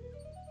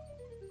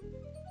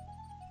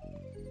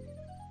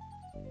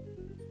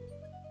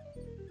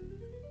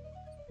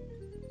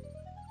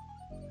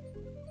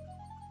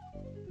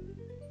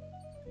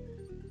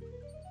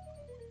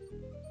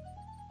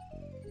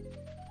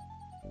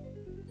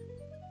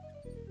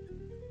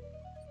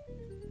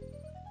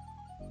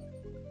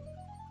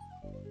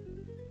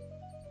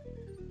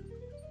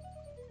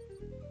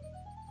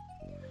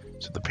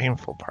 So the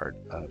painful part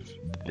of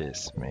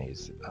this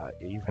maze,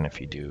 even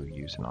if you do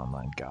use an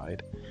online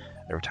guide,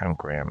 every time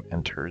Graham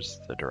enters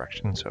the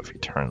direction, so if you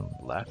turn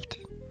left,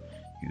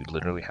 you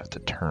literally have to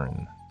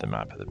turn the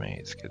map of the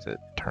maze because it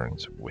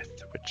turns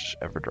with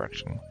whichever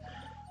direction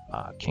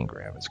King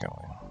Graham is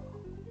going.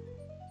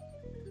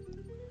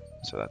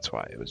 So that's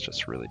why it was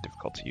just really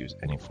difficult to use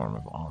any form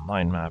of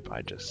online map.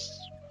 I just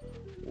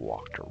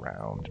walked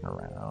around and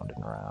around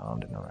and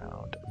around and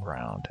around and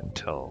around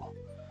until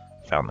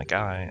found the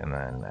guy, and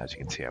then as you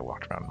can see I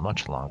walked around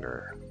much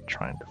longer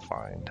trying to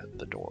find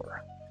the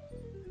door.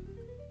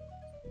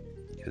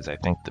 Because I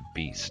think the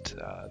beast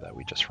that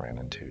we just ran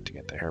into to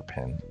get the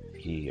hairpin,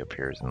 he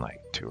appears in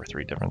like 2 or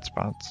 3 different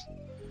spots.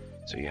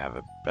 So you have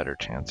a better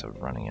chance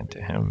of running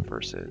into him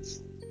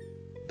versus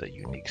the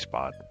unique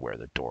spot where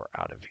the door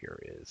out of here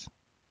is.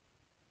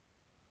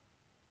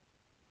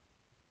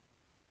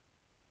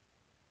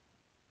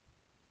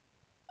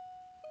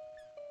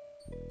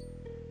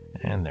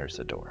 And there's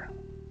the door.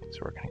 So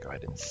we're going to go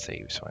ahead and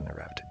save so I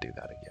never have to do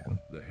that again.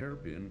 The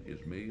hairpin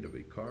is made of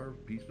a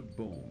carved piece of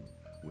bone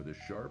with a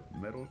sharp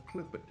metal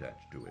clip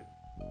attached to it.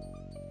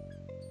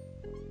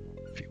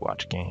 If you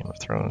watch Game of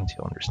Thrones,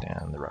 you'll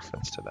understand the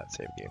reference to that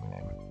save game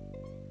name.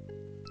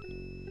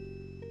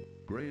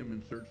 Graham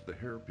inserts the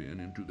hairpin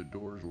into the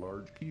door's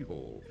large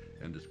keyhole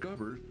and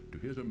discovers, to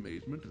his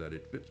amazement, that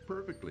it fits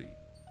perfectly.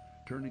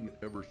 Turning it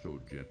ever so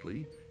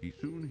gently, he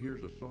soon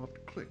hears a soft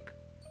click,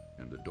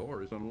 and the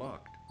door is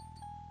unlocked.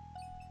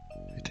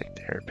 You take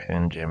the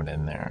hairpin, jam it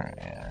in there,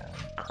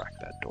 and crack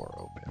that door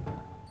open.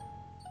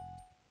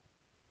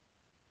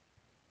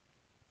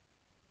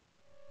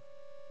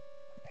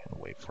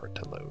 And wait for it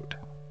to load.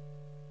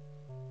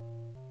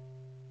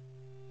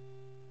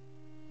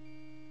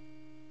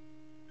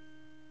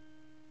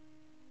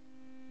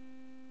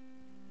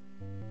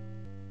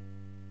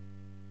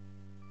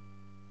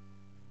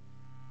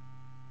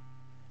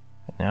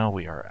 Now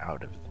we are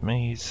out of the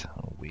maze.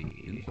 We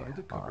Inside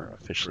the are cupboard,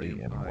 officially in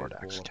Graham's eyes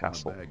Mordak's fall upon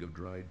castle. a bag of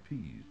dried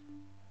peas.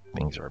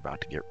 Things are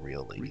about to get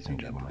real, ladies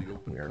and Reaching into gentlemen. the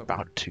open We are cupboard,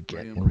 about to get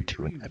Graham into an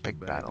retrieves the epic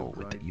bag battle of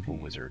with the dried evil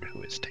peas. wizard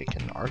who has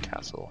taken our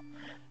castle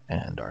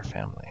and our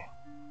family.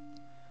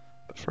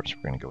 But first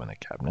we're going to go in the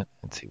cabinet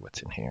and see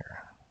what's in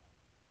here.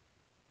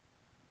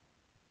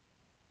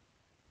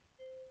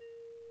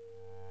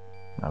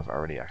 I've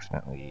already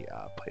accidentally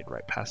played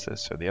right past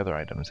this, so the other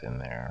items in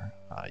there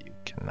you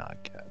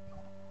cannot get.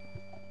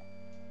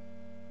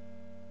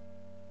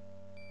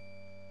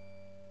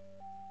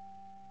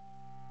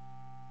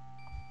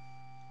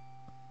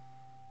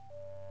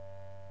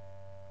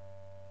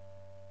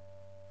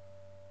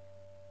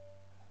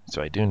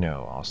 So I do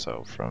know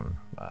also from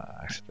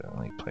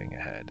accidentally playing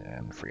ahead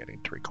and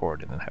forgetting to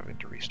record and then having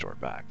to restore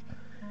back,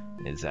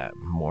 is that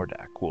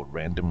Mordak will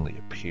randomly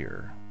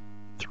appear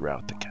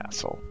throughout the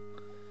castle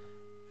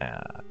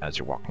as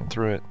you're walking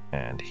through it,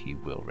 and he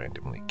will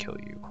randomly kill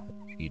you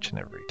each and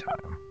every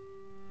time.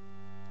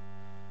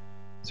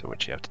 So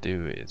what you have to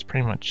do is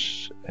pretty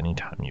much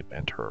anytime you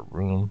enter a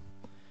room,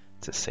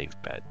 it's a safe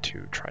bet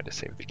to try to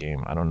save the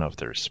game. I don't know if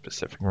there's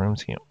specific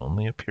rooms he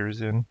only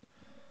appears in,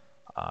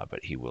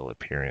 but he will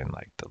appear in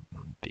like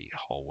the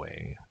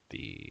hallway,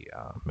 the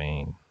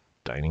main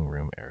dining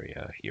room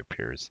area. He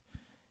appears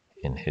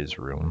in his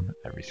room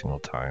every single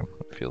time,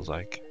 it feels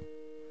like.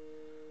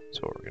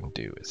 So what we're going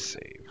to do is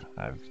save.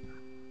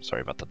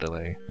 Sorry about the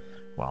delay.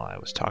 While I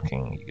was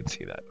talking, you can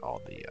see that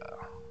all the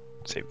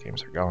save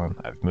games are gone.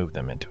 I've moved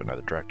them into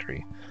another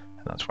directory,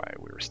 and that's why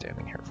we were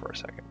standing here for a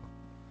second.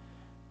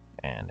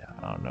 And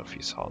I don't know if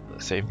you saw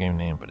the save game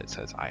name, but it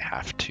says I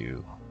have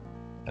to,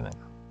 and then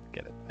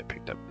get it. I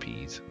picked up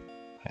peas.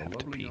 I have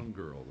to pee. Young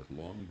girl with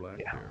long black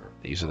hair.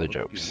 These are the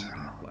jokes.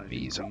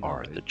 These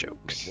are the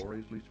jokes.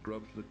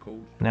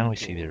 Now we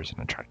see there's an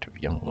attractive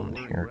young woman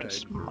here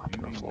just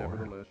mopping the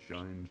floor.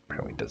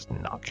 Apparently does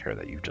not care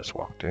that you've just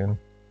walked in.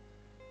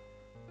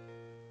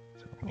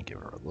 So we're going to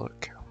give her a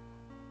look.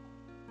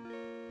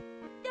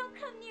 Don't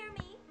come near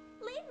me!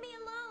 Leave me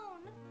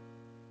alone!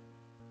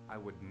 I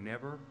would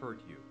never hurt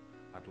you.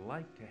 I'd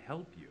like to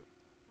help you.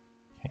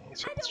 Okay,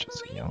 so it's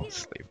just a young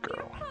slave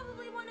girl.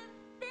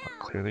 But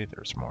clearly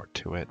there's more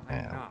to it,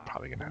 and we're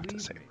probably going to have to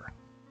save her.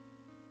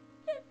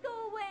 Just go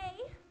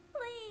away!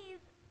 Please!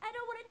 I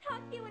don't want to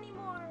talk to you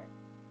anymore!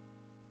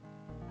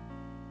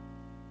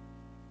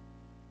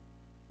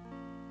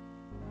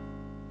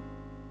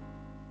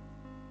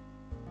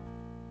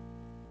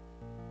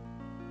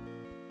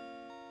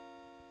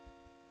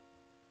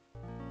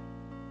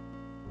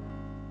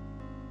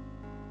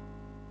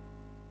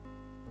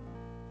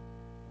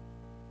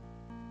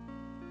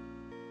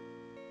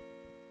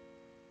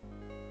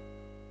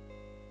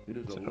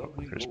 So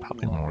there's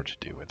probably more to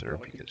do with her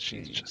because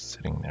she's just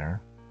sitting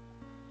there.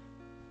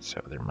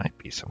 So there might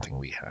be something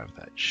we have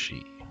that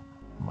she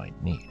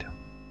might need.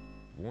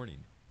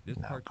 Warning. This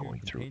Now cartoon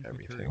going through contains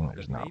everything, material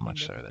there's that may not be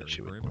much there that necessary she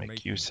for would make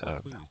information use or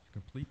of. clues to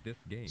complete this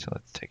game. So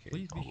let's take a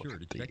Please be look sure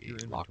at to check your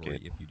the inventory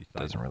locket. if you decide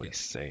Doesn't to really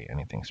skip. say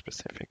anything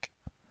specific,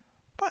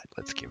 but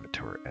let's give it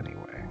to her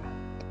anyway.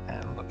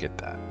 And look at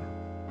that.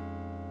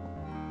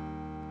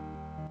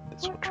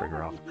 This will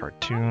trigger off a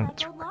cartoon.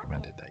 It's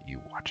recommended that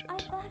you watch I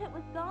it. thought it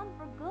was gone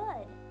for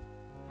good.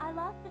 I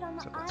lost it on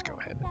the So let's go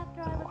island ahead just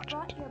after I and was watch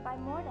brought it. here by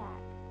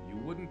Mordak. You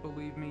wouldn't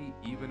believe me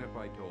even if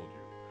I told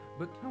you.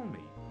 But tell me,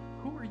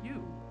 who are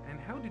you, and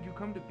how did you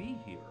come to be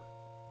here?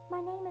 My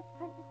name is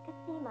Princess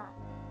Cassima,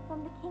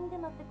 from the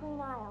Kingdom of the Green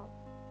Isles.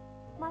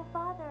 My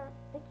father,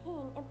 the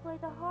king, employs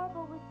a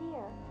horrible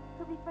wazir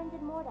who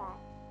befriended Mordak.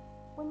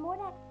 When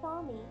Mordak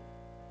saw me,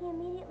 he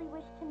immediately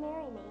wished to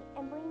marry me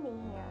and bring me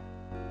here.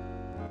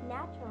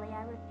 Naturally,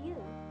 I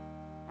refused,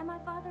 and my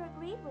father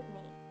agreed with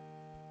me.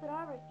 But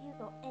our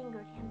refusal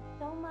angered him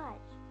so much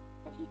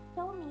that he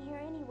stole me here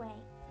anyway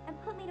and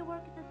put me to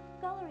work as a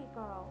scullery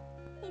girl.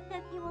 He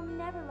says he will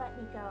never let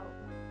me go,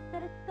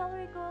 that a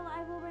scullery girl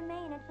I will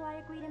remain until I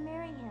agree to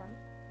marry him.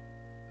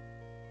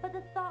 But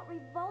the thought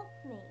revolts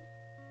me.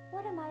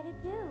 What am I to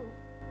do?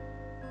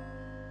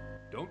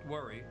 Don't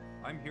worry,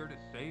 I'm here to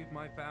save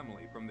my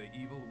family from the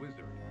evil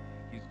wizard.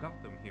 He's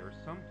got them here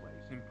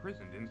someplace,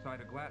 imprisoned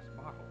inside a glass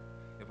bottle.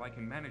 If I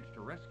can manage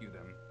to rescue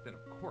them, then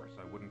of course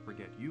I wouldn't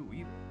forget you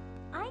either.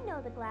 I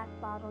know the glass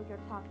bottle you're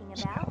talking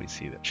So now about. we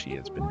see that she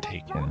It's has in been Mordak's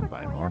taken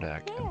by laboratory Mordak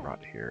and upstairs.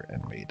 brought here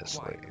and made a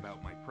slave. Quiet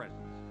about my presence.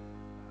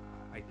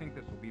 I think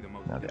this will be the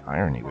most Now the difficult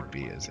irony part would of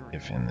be my as journey.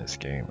 if in this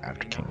game, You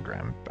after may King not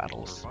Graham just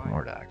battles survive.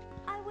 Mordak,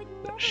 I would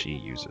never that she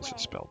give you uses away, a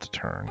spell to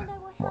turn and I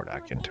will help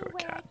Mordak you in into any a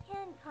way cat. I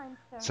can, kind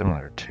sir.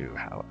 Similar to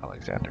how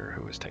Alexander,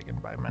 who was taken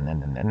by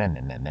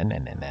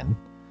Menenen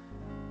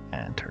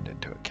and turned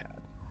into a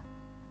cat.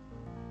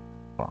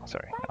 Well,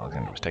 sorry, By the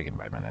Alexander way, was taken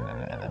by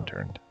Menenen and then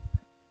turned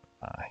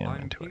him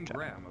I'm into a King cat.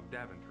 Graham of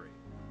Daventry.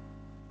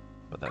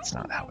 But that's I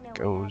not think how I know it what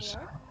goes.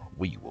 that is.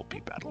 We will be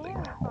It's battling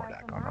very far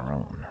Mordak from on my our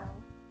own. comfort.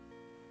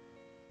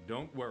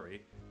 Don't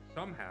worry,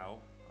 somehow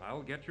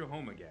I'll get you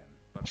home again.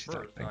 But She's like,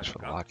 first, thanks I've for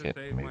the got locket.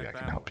 to save Maybe my I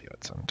can help family. you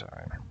at some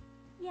time.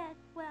 Yes,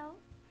 well,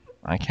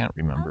 I can't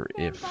remember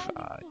I'll if stand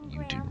by you, King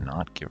you do Graham.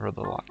 not give her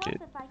the I'll locket,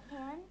 help if I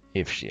can.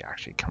 if she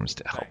actually comes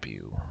to help Thanks.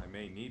 you I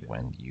may need it.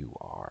 when you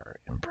are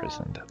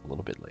imprisoned a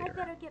little bit I'd later.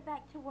 better get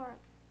back to work.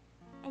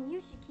 And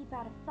you should keep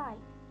out of sight.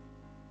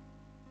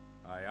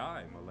 Aye,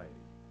 aye, m'lady.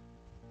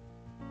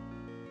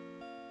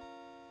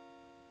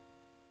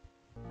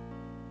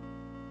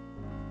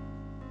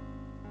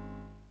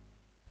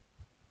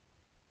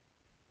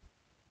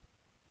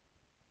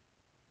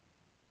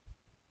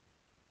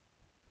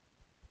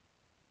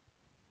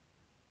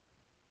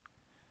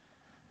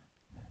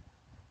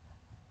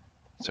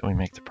 So we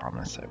make the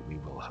promise that we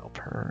will help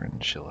her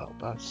and she'll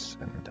help us,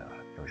 and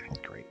everything's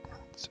great.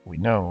 So we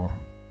know,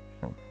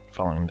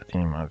 following the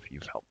theme of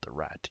you've helped the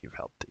rat, you've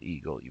helped the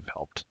eagle, you've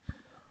helped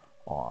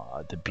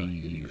the bee,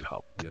 you've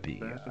helped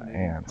the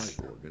ants.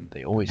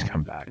 They always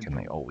come back and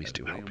they always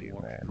do help you,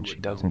 and she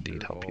does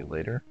indeed help you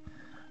later.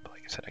 But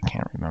like I said, I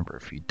can't remember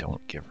if you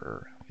don't give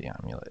her the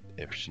amulet,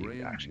 if she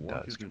Graham actually does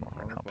watches in come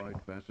over and help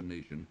horrified you.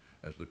 fascination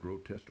as the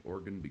grotesque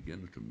organ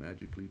begins to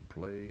magically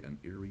play an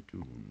eerie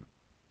tune,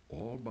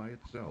 all by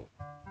itself.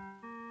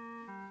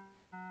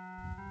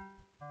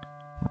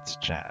 Let's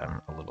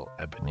jam a little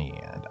ebony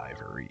and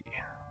ivory.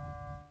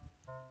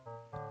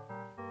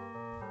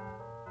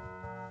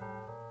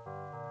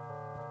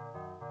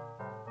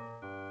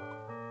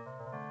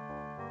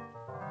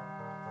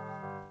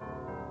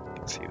 You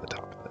can see the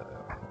top of the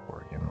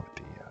organ with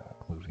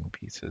the moving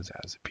pieces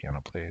as the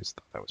piano plays.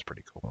 Thought that was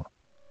pretty cool.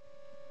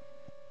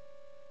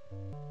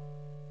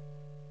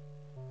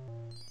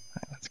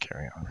 Alright, let's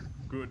carry on.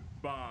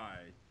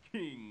 Goodbye,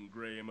 King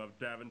Graham of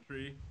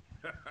Daventry.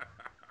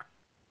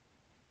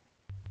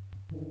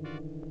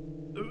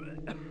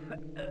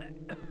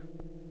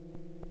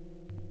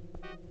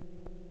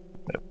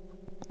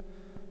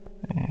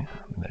 And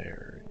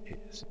there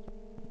is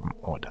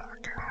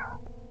Modak.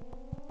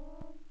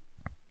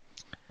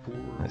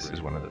 This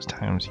is one of those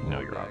times you know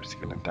you're obviously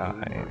going to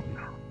die.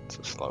 It's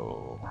a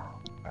slow,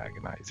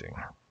 agonizing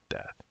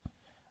death.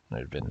 And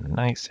it'd have been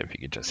nice if you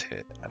could just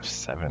hit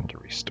F7 to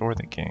restore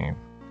the game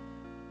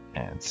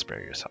and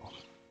spare yourself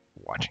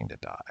watching to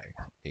die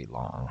a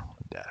long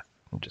death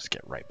and just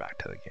get right back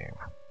to the game.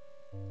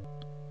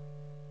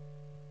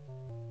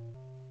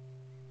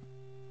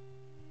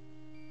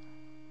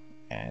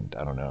 And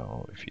I don't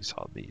know if you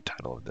saw the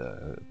title of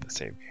the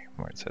save game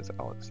where it says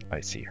I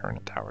see her in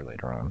a tower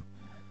later on.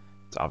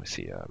 It's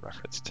obviously a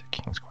reference to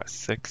King's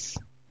Quest VI,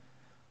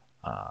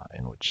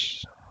 in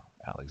which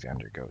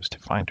Alexander goes to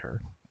find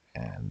her,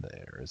 and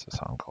there is a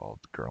song called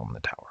Girl in the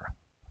Tower,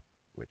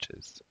 which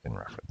is in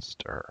reference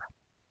to her.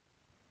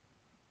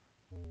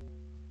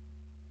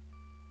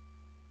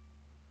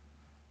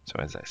 So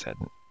as I said,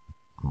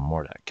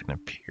 Mordak can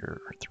appear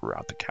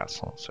throughout the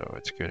castle, so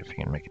it's good if he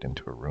can make it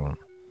into a room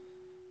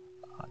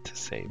to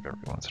save every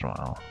once in a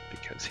while,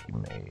 because he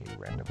may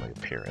randomly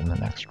appear in the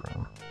next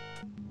room.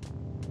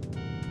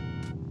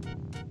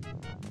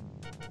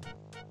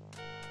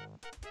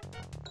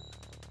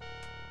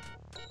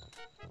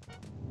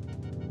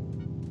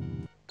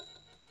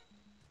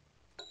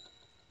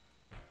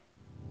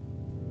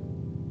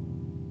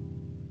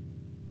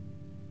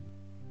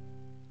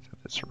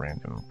 This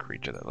random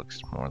creature that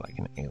looks more like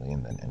an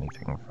alien than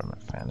anything from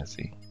a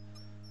fantasy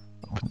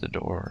opens the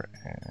door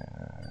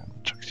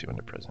and chucks you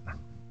into prison.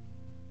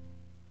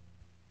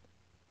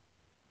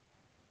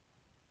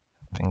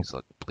 Things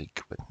look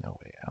bleak with no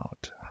way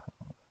out.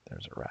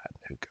 There's a rat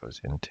who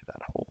goes into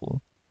that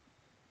hole.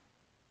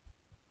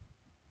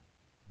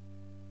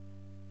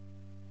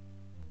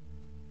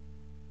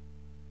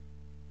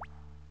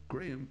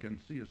 Graham can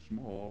see a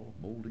small,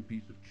 moldy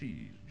piece of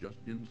cheese just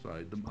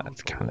inside the mouse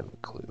That's kind of a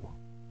clue.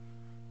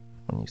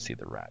 When you see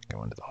the rat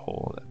go into the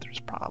hole, that there's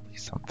probably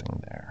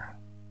something there.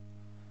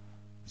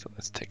 So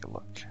let's take a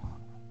look.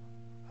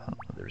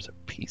 There's a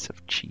piece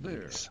of cheese.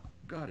 There,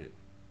 got it.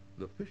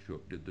 The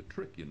fishhook did the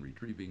trick in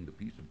retrieving the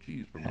piece of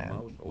cheese from the mouse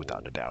hole.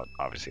 Without a doubt,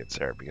 obviously it's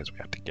there because we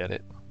have to get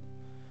it.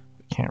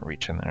 We can't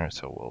reach in there,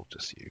 so we'll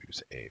just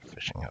use a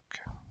fishing hook.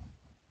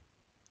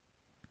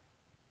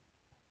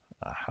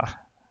 Aha,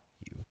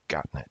 you've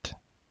gotten it.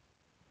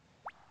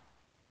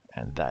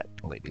 And that,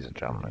 ladies and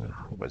gentlemen,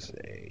 was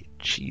a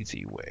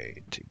cheesy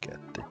way to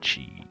get the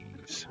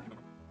cheese.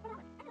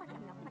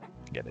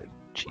 Get it?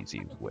 Cheesy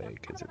way,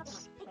 because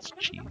it's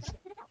cheese.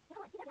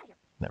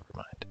 Never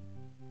mind.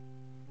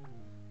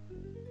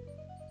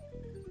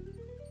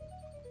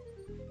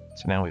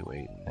 So now we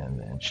wait, and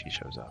then she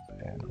shows up,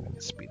 and I'm going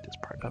to speed this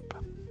part up.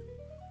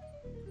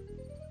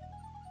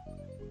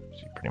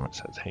 She pretty much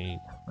says, hey,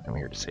 I'm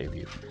here to save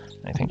you.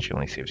 And I think she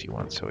only saves you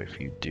once, so if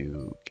you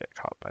do get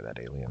caught by that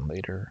alien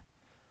later,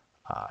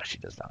 she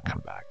does not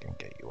come back and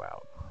get you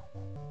out.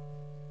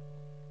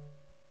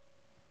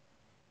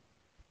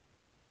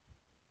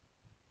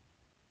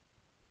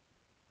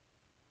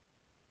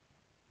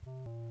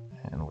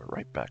 And we're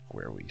right back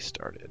where we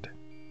started.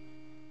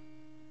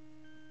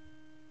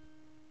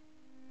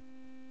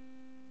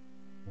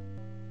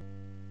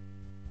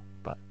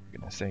 But we're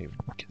going to save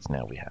because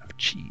now we have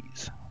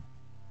cheese.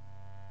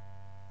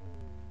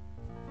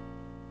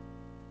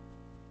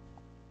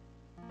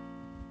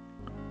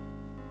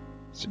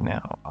 So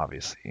now,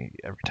 obviously,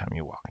 every time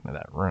you walk into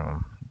that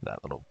room,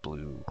 that little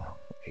blue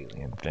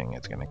alien thing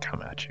is going to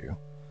come at you.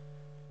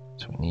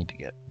 So we need to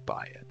get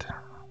by it.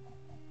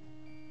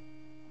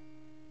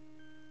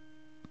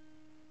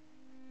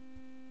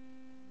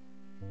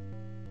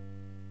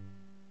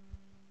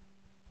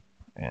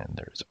 And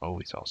there's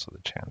always also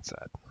the chance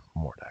that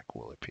Mordak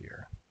will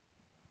appear.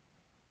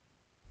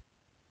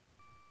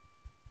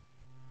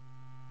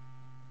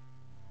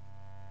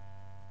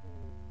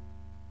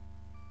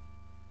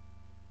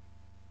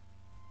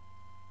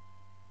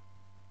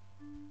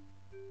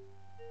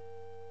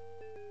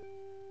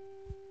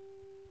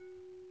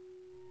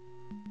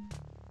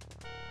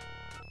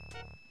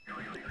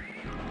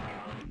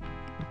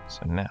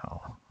 So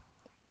now,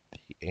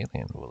 the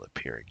alien will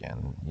appear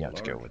again. You have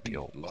to go with the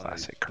old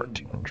classic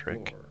cartoon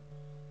trick.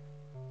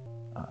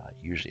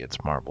 Usually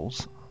it's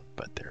marbles,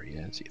 but there he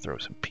is. He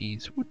throws some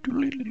peas, and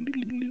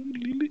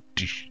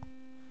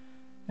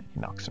he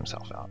knocks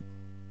himself out.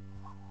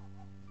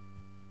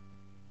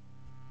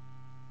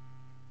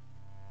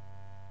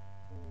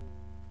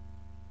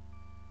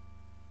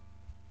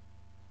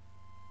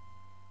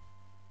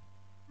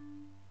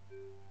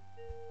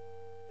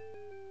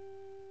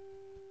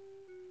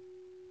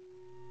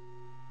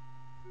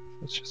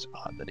 It's just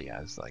odd that he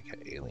has like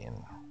an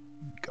alien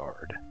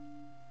guard.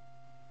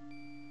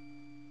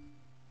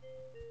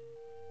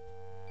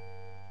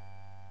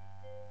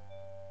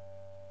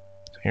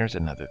 So here's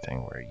another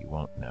thing where you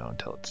won't know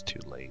until it's too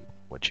late.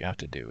 What you have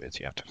to do is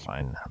you have to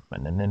find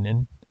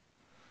Maninin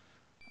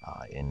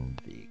in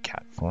the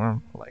cat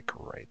form, like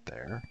right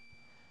there,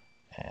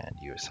 and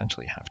you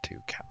essentially have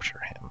to capture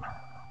him.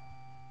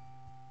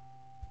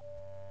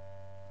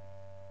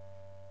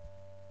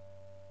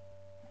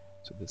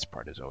 So this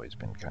part has always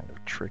been kind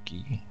of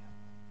tricky.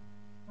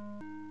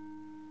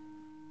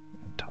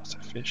 And toss a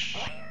fish.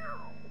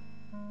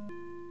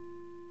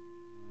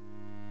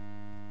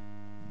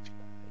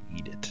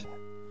 Eat it.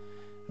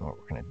 And what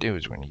we're going to do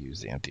is we're going to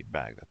use the empty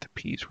bag that the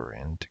peas were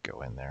in to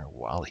go in there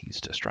while he's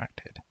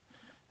distracted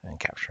and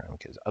capture him,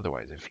 because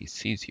otherwise if he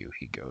sees you,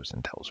 he goes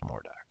and tells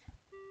Mordak.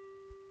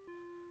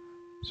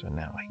 So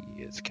now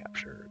he is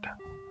captured.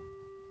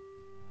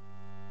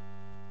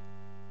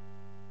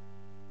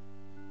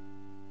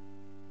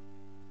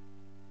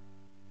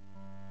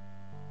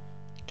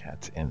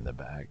 Cat's in the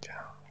bag.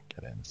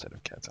 Get in instead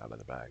of cat's out of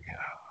the bag.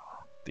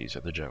 These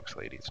are the jokes,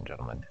 ladies and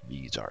gentlemen.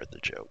 These are the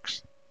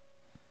jokes.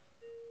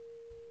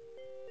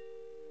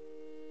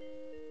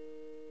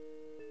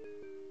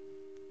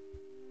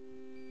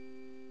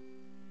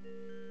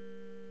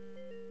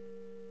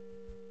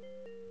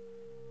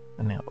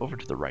 And now over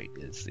to the right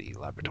is the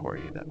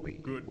laboratory that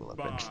we will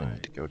eventually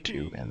need to go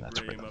to, and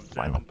that's where the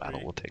final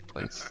battle will take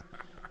place.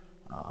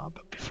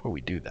 But before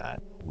we do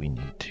that, we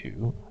need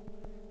to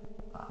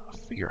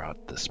figure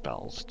out the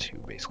spells to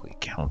basically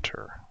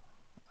counter.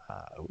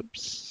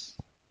 Whoops.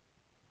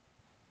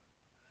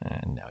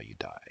 And now you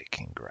die,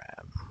 King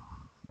Graham.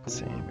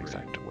 Same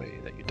exact way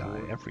that you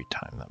die every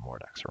time that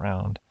Mordak's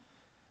around.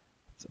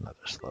 It's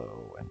another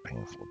slow and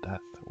painful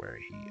death where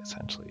he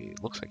essentially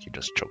looks like he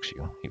just chokes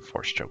you. He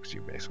force chokes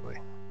you, basically.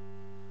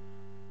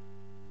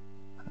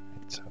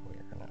 Alright, so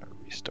we're going to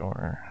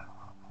restore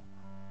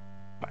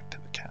back to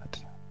the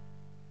cat.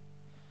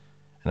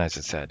 And as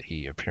I said,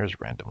 he appears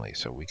randomly,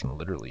 so we can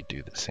literally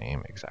do the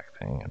same exact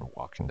thing and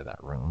walk into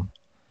that room,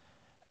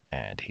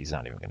 and he's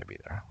not even going to be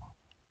there.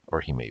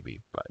 Or he may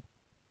be, but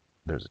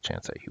there's a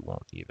chance that he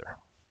won't either.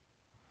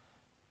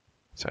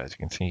 So as you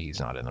can see, he's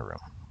not in the room.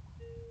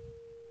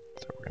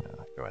 So we're going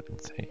to go ahead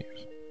and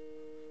save.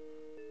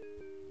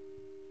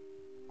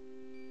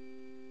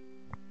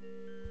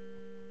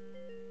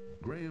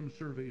 Graham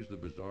surveys the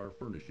bizarre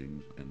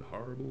furnishings and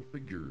horrible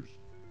figures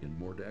in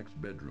Mordak's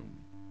bedroom.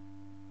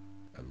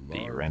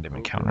 The random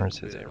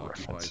encounters is a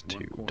reference to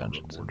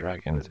Dungeons and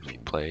Dragons. If you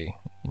play,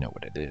 you know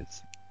what it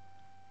is.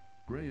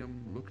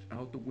 Graham looks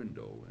out the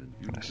window and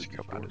Let's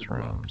go about his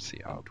room,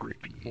 see how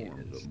creepy he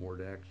is.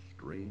 Mordak's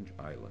strange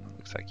island.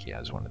 Looks like he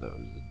has one of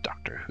those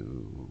Doctor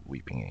Who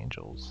weeping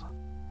angels.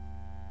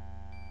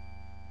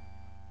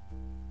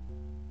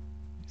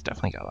 He's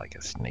definitely got like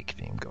a snake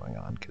theme going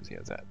on because he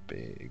has that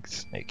big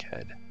snake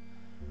head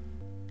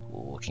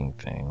looking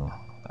thing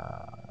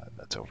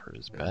that's over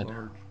his bed. A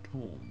large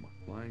tome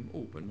lying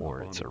open,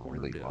 or it's a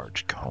really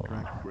large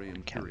comb.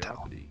 Can't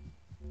tell.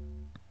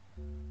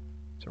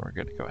 So we're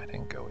going to go ahead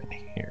and go in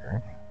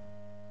here.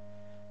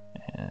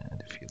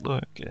 And if you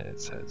look, it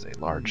says a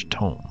large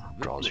tome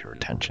draws your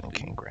attention,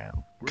 King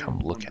Graham. Come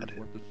look at it.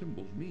 What the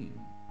symbols mean.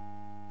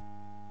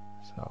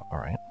 So,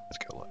 alright, let's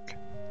go look.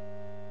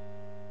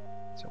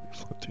 So we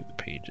flip through the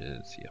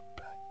pages.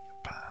 Yep.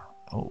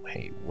 Oh,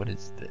 hey, what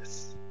is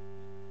this?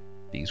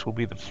 These will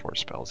be the 4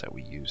 spells that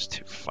we use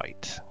to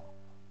fight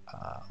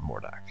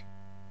Mordak.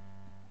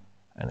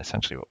 And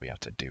essentially what we have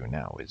to do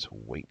now is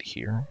wait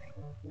here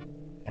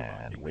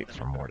and wait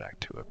for Mordak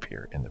to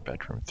appear in the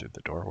bedroom through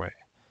the doorway,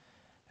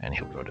 and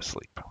he'll go to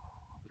sleep. So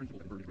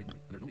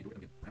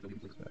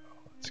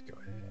let's go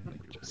ahead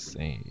and just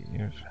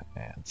save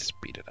and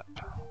speed it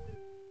up.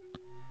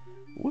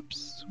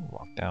 Whoops,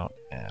 walked out,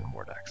 and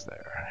Mordek's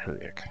there.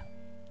 Hylic.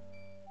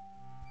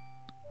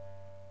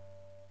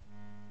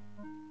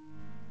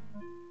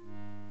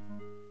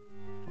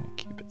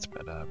 Keep it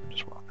sped up and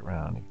just walk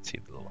around. You can see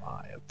the little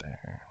eye up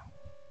there.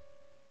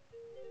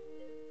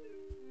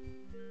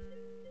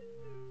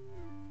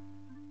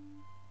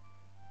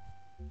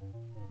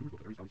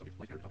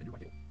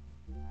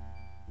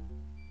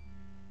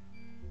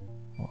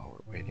 While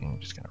we're waiting,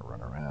 just gonna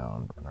run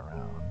around, run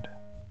around.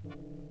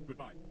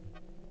 Goodbye.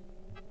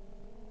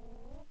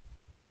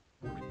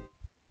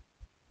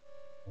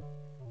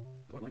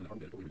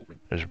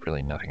 There's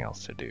really nothing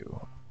else to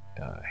do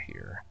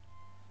here.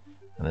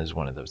 And this is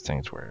one of those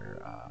things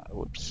where,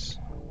 whoops.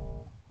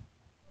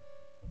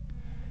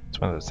 It's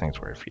one of those things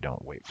where if you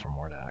don't wait for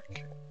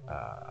Mordak,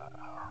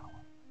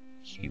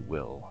 he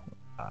will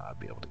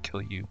be able to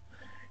kill you,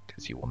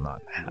 because you will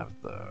not have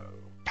the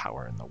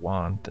power in the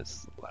wand. This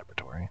is the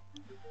laboratory.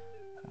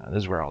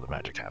 This is where all the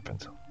magic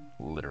happens.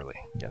 Literally,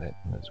 get it?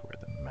 This is where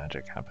the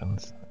magic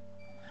happens.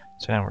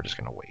 So now we're just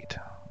gonna wait.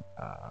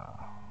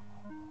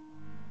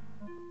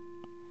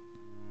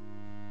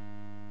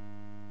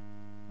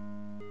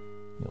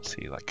 You'll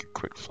see like a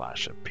quick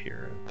flash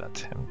appear.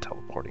 That's him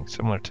teleporting,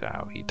 similar to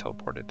how he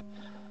teleported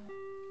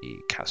the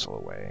castle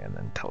away and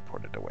then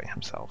teleported away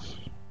himself.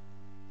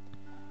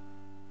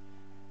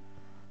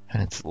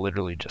 And it's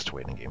literally just a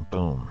waiting game.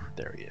 Boom,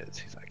 there he is.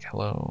 He's like,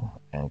 hello,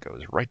 and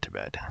goes right to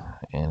bed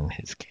in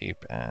his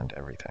cape and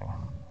everything.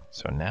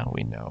 So now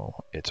we know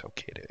it's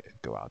okay to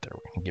go out there.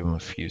 We're gonna give him a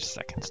few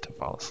seconds to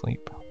fall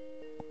asleep.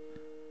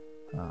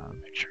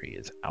 Make sure he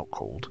is out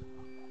cold.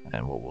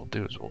 And what we'll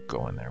do is we'll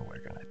go in there, we're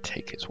going to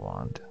take his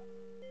wand,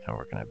 and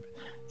we're going to,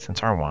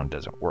 since our wand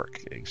doesn't work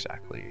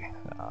exactly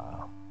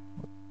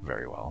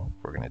very well,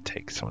 we're going to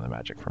take some of the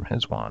magic from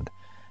his wand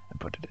and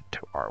put it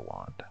into our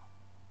wand.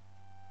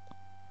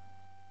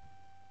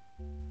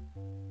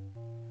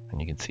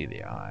 And you can see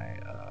the eye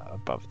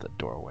above the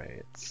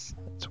doorway, it's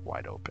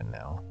wide open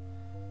now.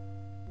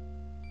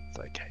 It's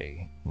like,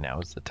 hey,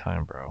 now's the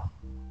time, bro.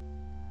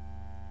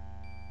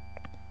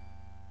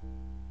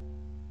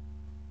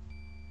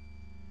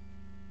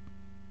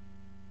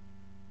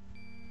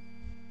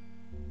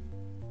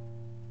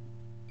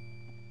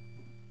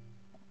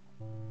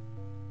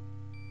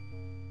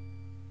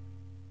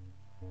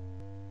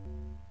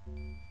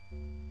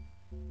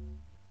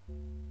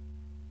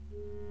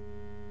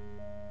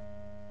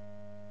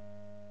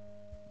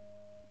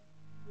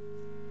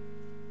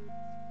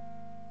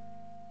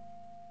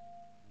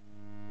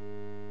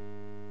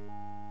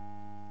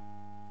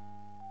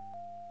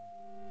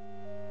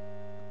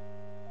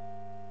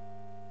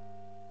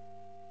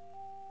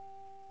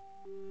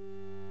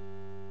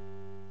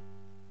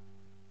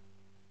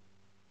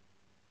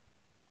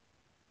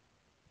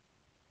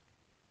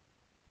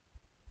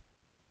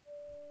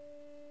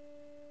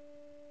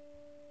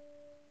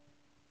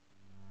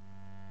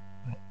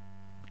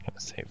 Gonna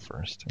save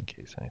first in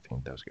case anything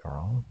does go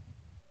wrong.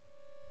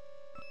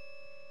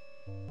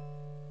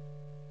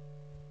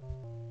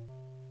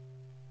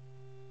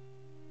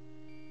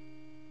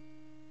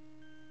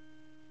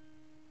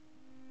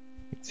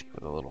 You can see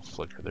with a little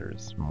flicker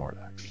there's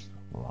Mordek's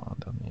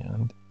wand on the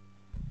end.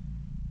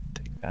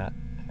 Take that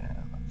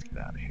and let's get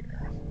out of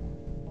here.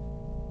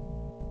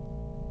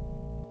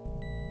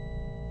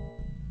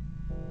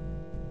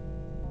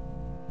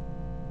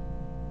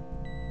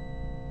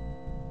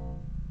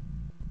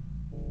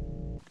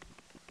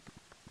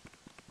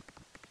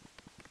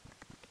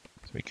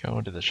 So we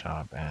go to the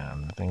shop,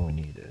 and the thing we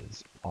need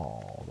is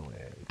all the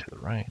way to the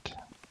right.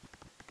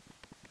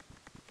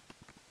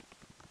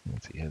 You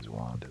can see his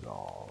wand is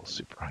all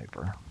super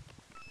hyper.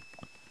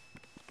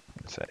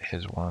 Set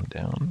his wand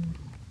down.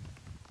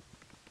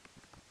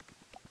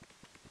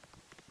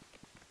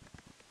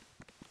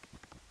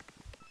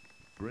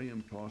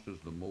 Graham tosses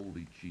the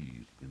moldy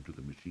cheese into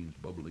the machine's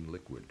bubbling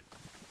liquid.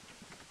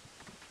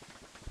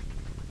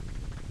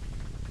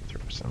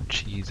 Throw some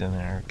cheese in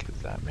there,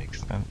 because that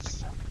makes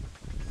sense.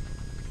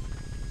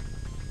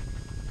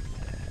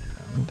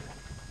 And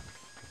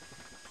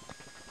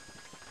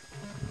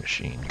the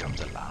machine comes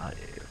alive.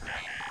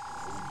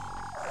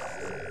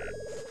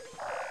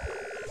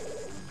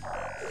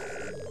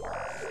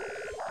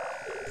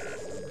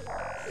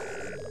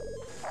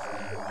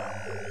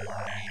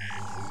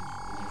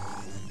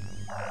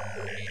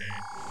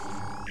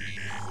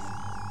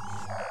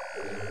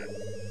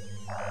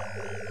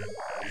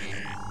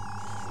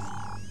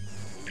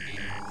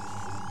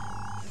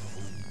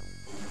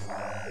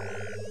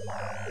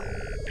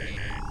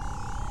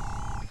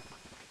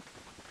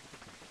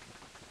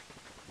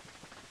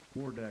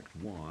 Mordak's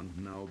wand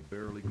now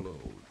barely glows.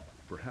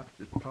 Perhaps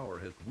its power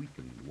has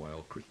weakened,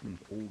 while Crispin's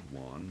old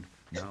wand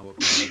now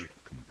appears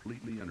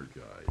completely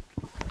energized.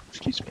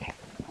 Excuse me.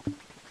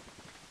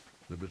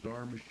 The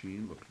bizarre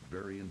machine looks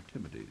very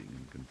intimidating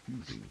and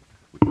confusing,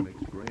 which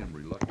makes Graham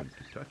reluctant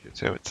to touch it.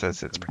 So it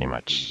says it's pretty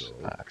much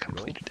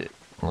completed it.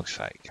 Looks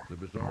like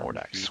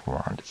Mordak's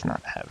wand does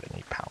not have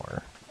any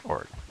power,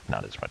 or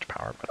not as much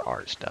power, but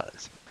ours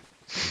does.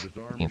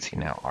 You can see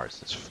now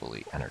ours is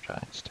fully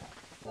energized.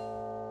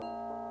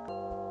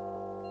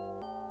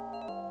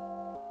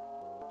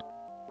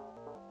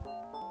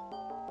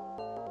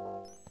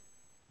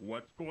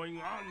 what's going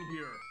on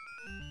here.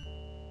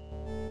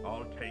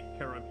 I'll take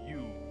care of you,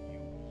 you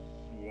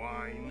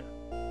swine.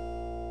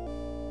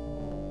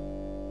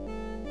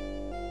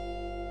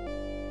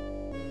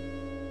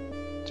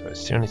 So as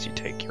soon as you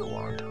take your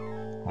wand,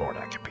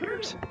 Mordak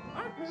appears,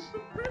 I've had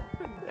some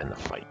Reskinned. and the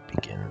fight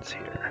begins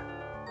here.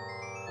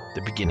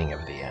 The beginning of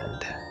the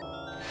end.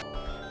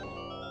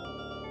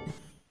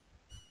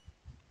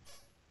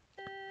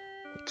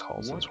 He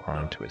calls his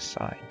wand to his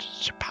side.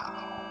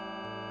 Chapow!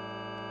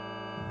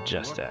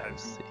 Just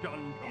as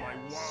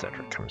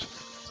Cedric comes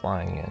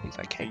flying in, he's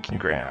like, "Hey, King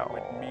Graham."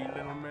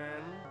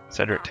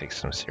 Cedric takes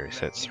some serious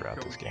hits throughout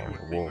this game.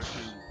 The wolf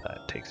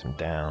takes him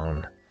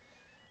down.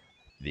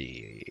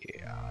 The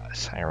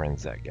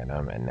sirens that get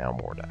him, and now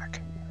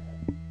Mordak.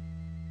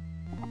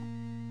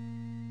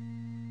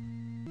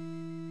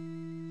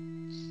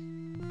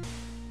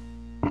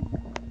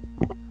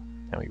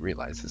 Now he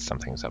realizes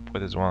something's up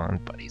with his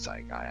wand, but he's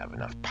like, "I have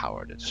enough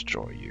power to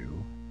destroy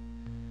you."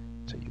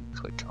 So you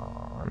click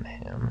on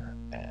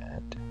him,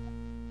 and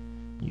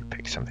you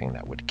pick something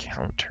that would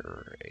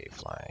counter a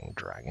flying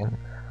dragon.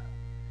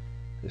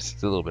 This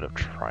is a little bit of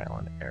trial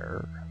and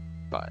error,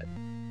 but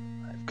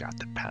I've got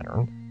the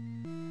pattern.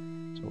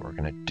 So what we're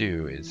gonna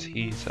do is,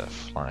 he's a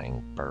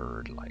flying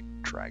bird-like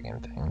dragon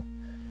thing.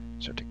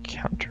 So to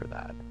counter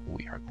that,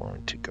 we are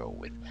going to go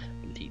with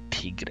Le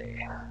Tigre,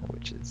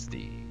 which is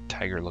the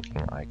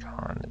tiger-looking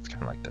icon. It's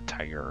kind of like the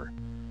tiger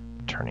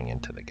turning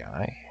into the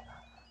guy,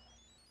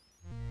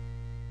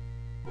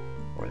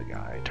 or the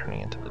guy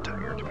turning into the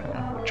tiger, depending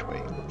on which way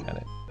you look at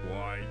it.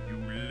 Why, you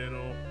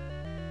little...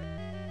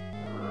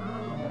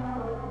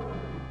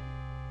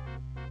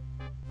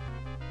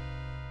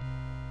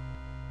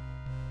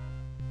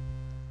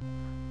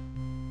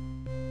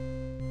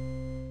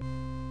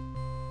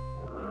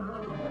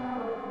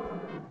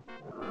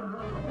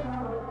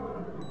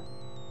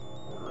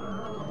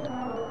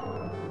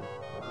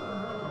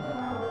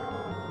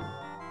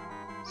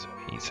 So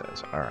he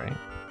says, "Alright,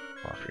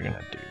 well, if you're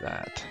gonna do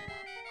that,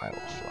 I will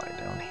fly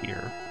down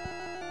here,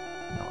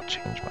 and I'll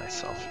change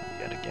myself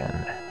yet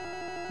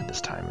again,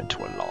 this time into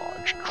a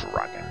large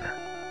dragon."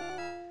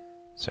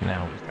 So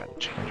now we've got to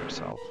change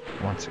ourselves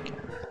once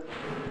again.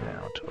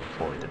 Now, to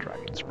avoid the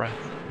dragon's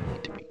breath, we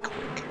need to be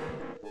quick,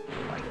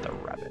 like the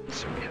rabbit.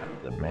 So we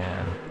have the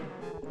man,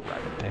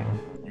 rabbit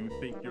thing, You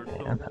think you're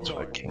so and that's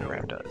what smart, King don't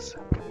Graham you? does.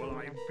 Well,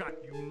 I've got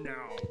you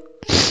now.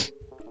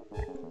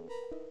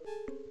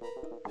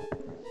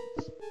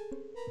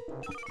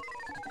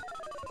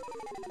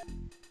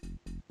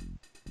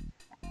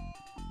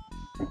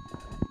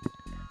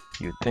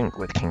 You'd think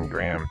with King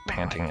Graham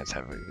panting as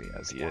heavily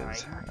as he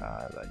is,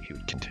 that he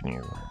would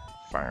continue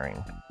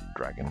firing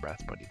dragon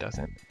breath, but he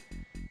doesn't.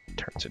 He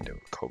turns into a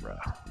cobra.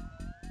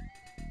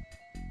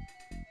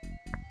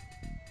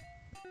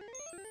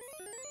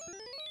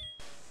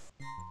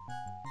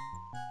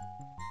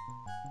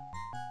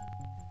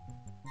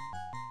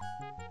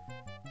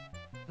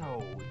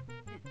 So,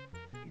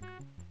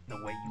 the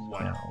way you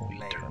want Now we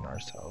turn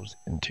ourselves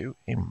into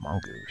a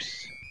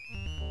mongoose,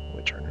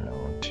 which are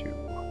known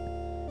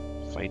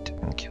to fight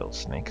and kill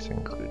snakes,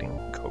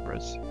 including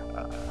cobras.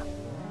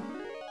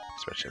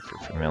 Especially if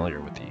you're familiar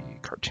with the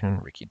cartoon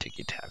Rikki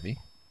Tikki Tavi.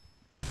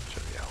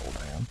 Show you how old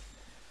I am.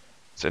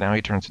 So now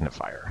he turns into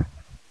fire.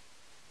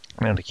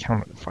 Now to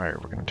counter the fire,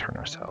 we're going to turn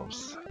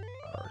ourselves,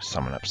 or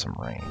summon up some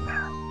rain.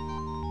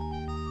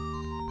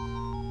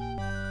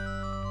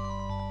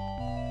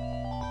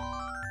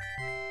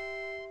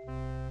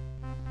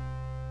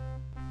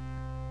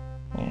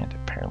 And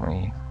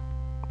apparently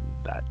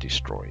that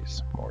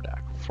destroys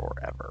Mordak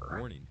forever.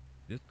 Warning.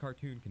 This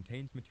cartoon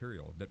contains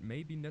material that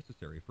may be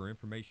necessary for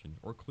information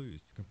or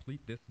clues to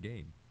complete this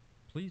game.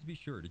 Please be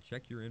sure to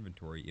check your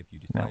inventory if you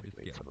Now decide we to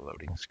wait skip. for the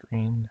loading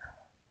screen.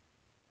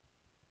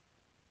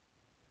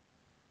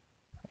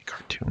 The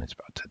cartoon is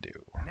about to do.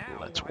 Now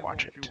Let's why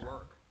watch won't it. you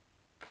work?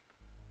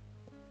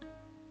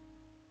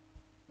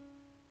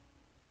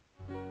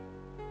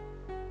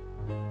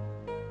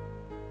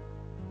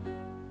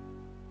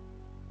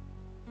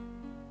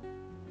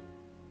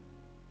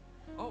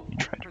 Oh, You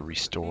try to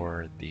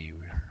restore the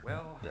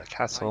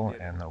castle,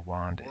 and the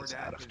wand is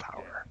out of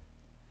power.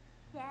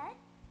 Dead?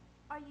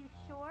 Are you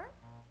sure?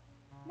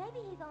 Maybe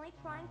he's only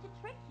trying to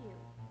trick you.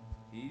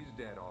 He's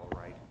dead, all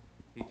right.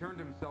 He turned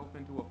himself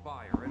into a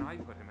fire, and I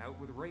put him out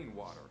with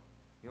rainwater.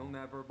 He'll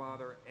never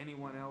bother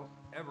anyone else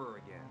ever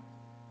again.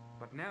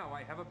 But now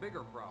I have a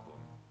bigger problem.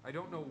 I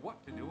don't know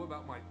what to do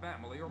about my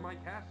family or my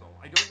castle.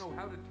 I don't know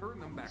how to turn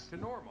them back to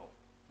normal.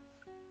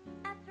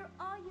 After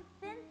all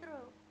you've been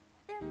through,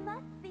 there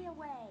must be a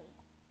way.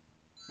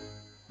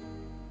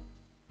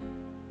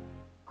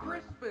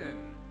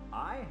 Crispin!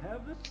 I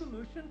have the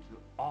solution to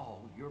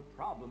all your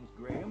problems,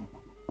 Graham.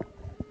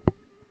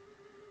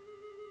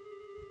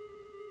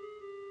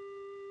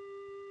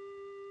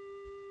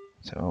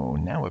 So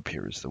now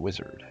appears the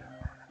wizard,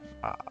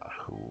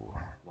 who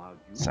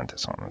sent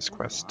us on this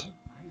quest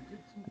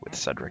with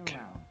Cedric.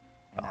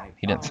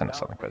 He didn't send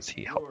us on the quest,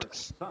 he helped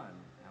us.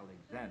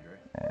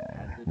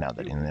 And now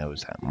that he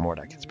knows that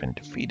Mordak has been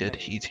defeated,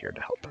 he's here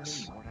to help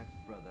us.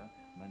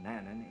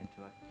 Manannan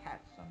into a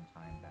cat some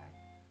time back.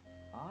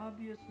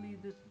 Obviously,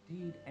 this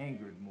deed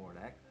angered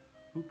Mordak,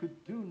 who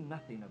could do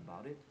nothing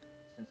about it,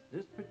 since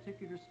this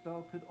particular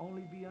spell could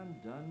only be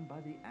undone by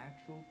the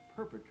actual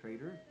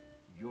perpetrator,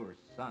 your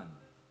son.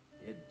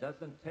 It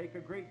doesn't take a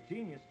great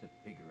genius to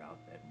figure out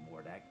that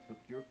Mordak took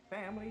your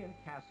family and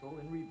castle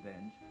in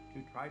revenge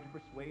to try to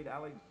persuade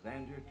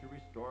Alexander to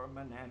restore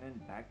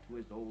Manannan back to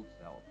his old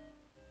self.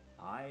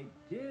 I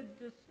did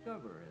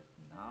discover,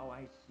 as now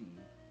I see,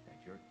 that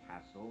your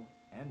castle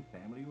and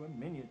family were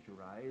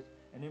miniaturized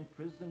and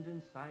imprisoned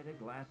inside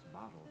a glass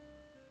bottle.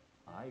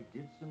 I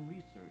did some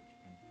research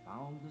and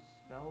found the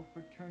spell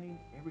for turning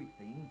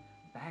everything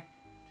back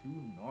to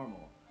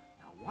normal.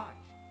 Now watch.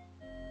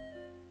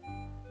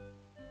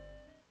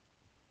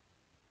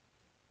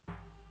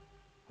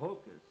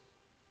 Hocus,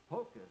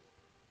 pocus,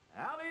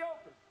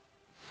 alley-ocus.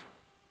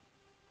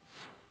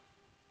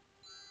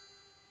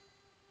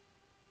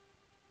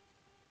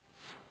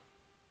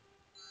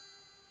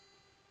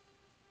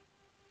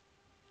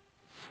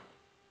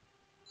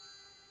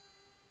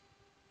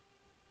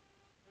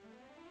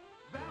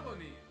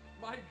 Valony,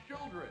 my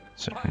children!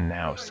 So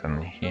now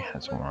suddenly he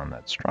has one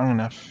that's strong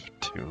enough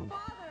to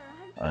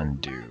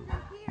undo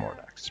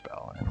Mordak's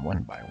spell, and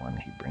one by one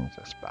he brings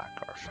us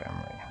back our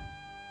family.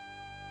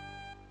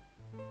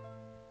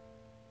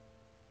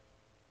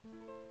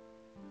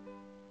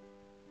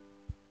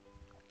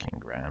 King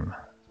Graham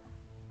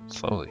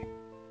slowly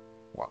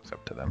walks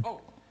up to them,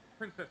 Oh,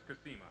 Princess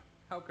Cosima,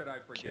 how could I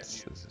forget you?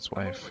 kisses his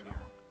wife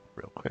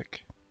real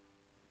quick,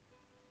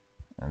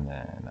 and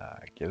then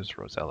gives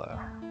Rosella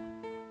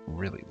a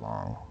really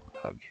long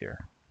hug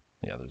here.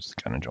 The others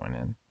kind of join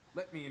in.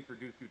 Let me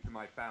introduce you to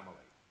my family.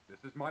 This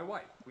is my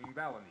wife, Queen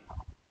Valony,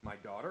 my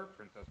daughter,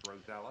 Princess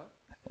Rosella,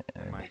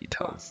 And my he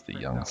tells son, the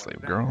Prince young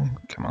slave Alexander. girl,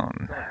 "Come on,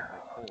 Started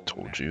this whole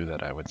told mess. you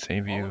that I would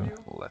save All you. of you,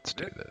 Let's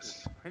do this this."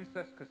 is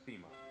Princess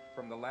Cosima,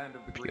 from the land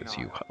of the Green Because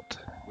you Isles.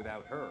 helped.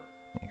 Without her,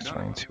 He none of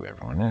explains us who would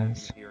everyone be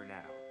is. here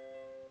now.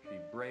 She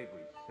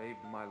bravely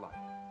saved my life.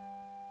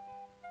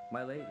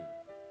 My lady,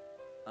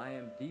 I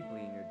am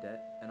deeply in your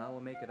debt, and I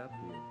will make it up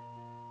to you.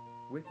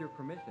 With your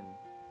permission,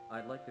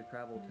 I'd like to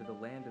travel to the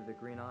land of the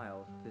Green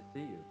Isles to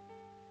see you.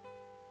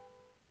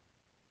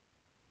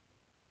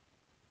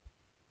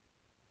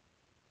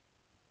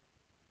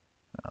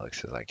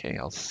 Alex is like, "Hey,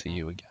 I'll see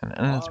you again." And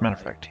as a matter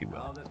of fact, he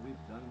will.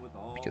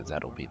 Because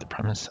that'll be the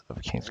premise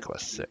of King's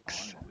Quest VI.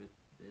 With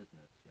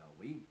business, shall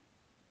we?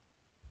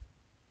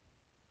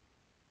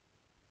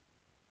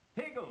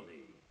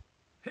 Higgledy,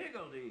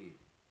 higgledy,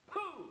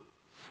 pooh!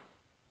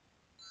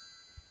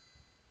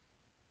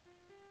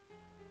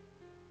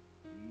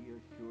 Be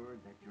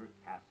assured that your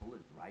castle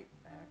is right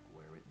back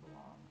where it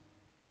belongs,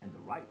 and the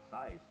right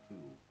size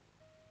too.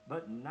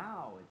 But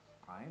now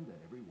it's time that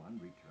everyone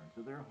return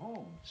to their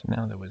homes. So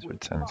now the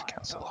wizard sends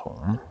Castle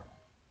home.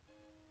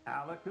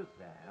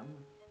 Alakazam,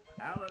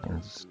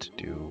 Begins to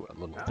do a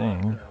little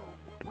thing.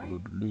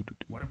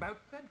 What about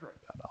Cedric?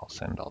 I'll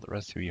send all the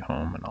rest of you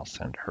home, and I'll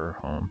send her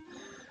home,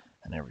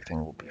 and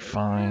everything will be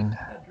fine.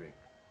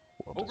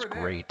 World is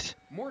great.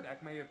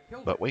 Mordak may have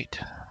killed But him. wait,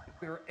 Is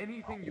there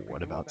anything you what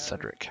can do about it?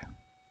 Cedric?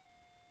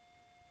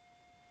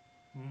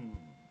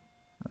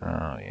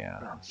 Oh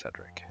yeah,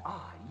 Cedric.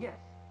 Ah, yes.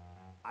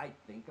 I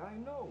think I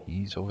know.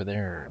 He's over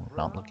there,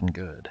 not looking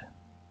good.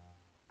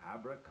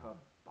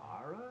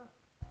 Abracabara?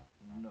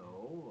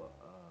 No,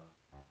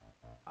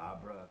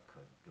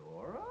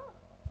 abracadora?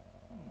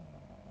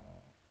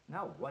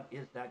 Now, what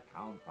is that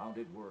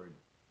confounded word?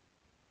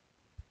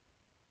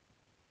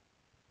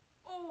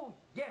 Oh,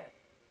 yes!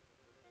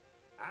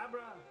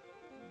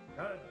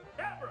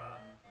 Abracadabra!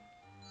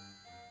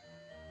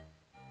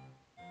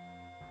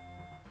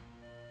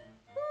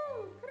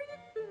 Oh,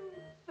 Crispin!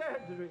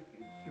 Cedric,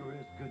 it sure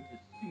is good to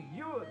see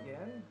you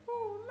again.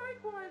 Oh,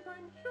 likewise,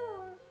 I'm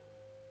sure.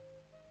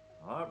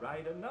 All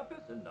right, enough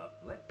is enough.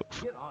 Let's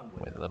get on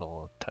with With it. a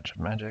little touch of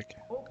magic.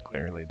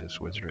 Clearly this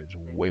wizard is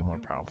way more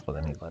powerful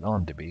than he let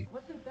on to be.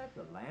 Wasn't that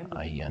the land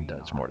of He the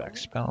undoes Green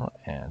Mordak's spell,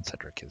 and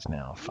Cedric is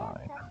now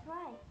fine. Yes, that's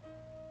right.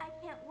 I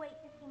can't wait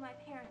to see my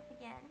parents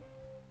again.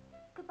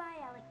 Goodbye,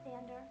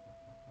 Alexander.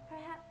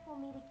 Perhaps we'll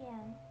meet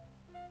again.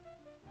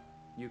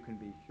 You can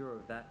be sure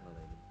of that, my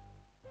lady.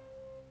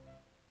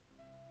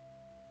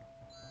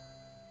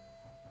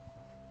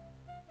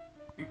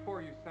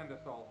 Before you send us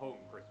all home,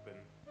 Crispin,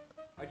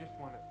 I just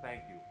want to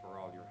thank you for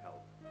all your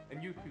help.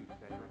 And you too,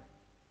 Cedric.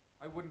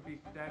 I wouldn't be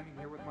standing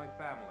here with my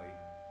family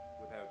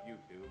without you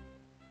two.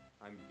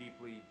 I'm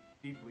deeply,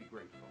 deeply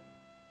grateful.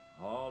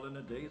 All in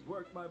a day's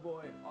work, my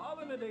boy. All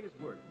in a day's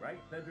work, right,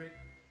 Cedric?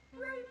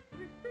 Right,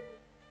 Crispin.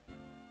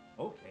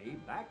 Okay,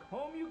 back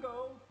home you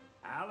go.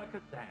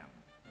 Alakazam.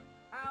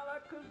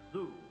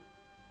 Alakazoo.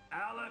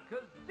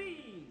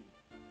 Alakazee.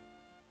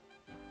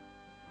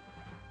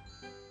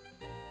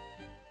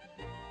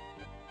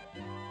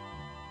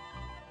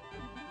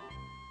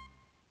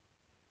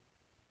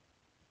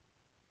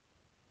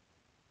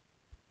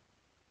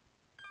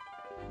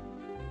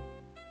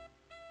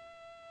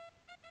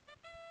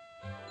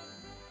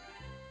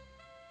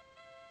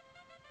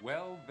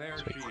 Well, there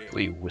So she he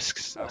quickly is.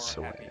 whisks Our us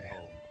happy away.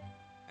 home.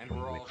 and We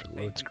we're wait all for the safe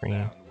load and screen.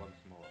 sound once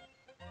more.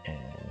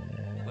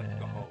 Let's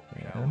go home,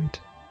 shall we? And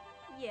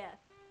Yes,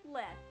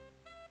 let's.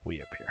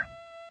 we appear.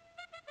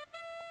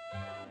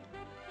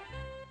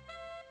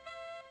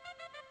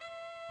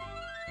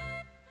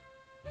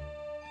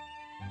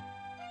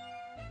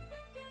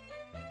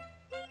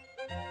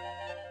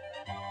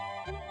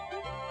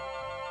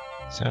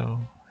 So,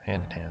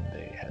 hand in hand,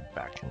 they head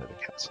back into the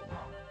castle.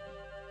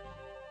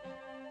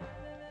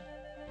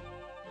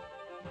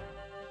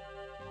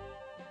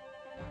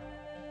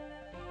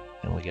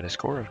 And we get a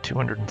score of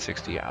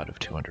 260 out of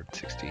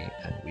 260,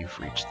 and we've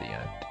reached the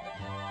end.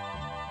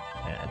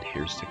 And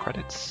here's the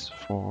credits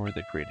for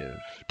the creative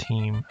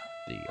team,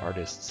 the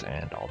artists,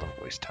 and all the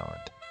voice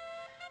talent.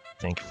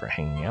 Thank you for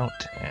hanging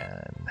out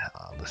and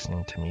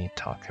listening to me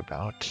talk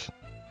about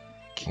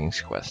King's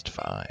Quest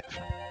V.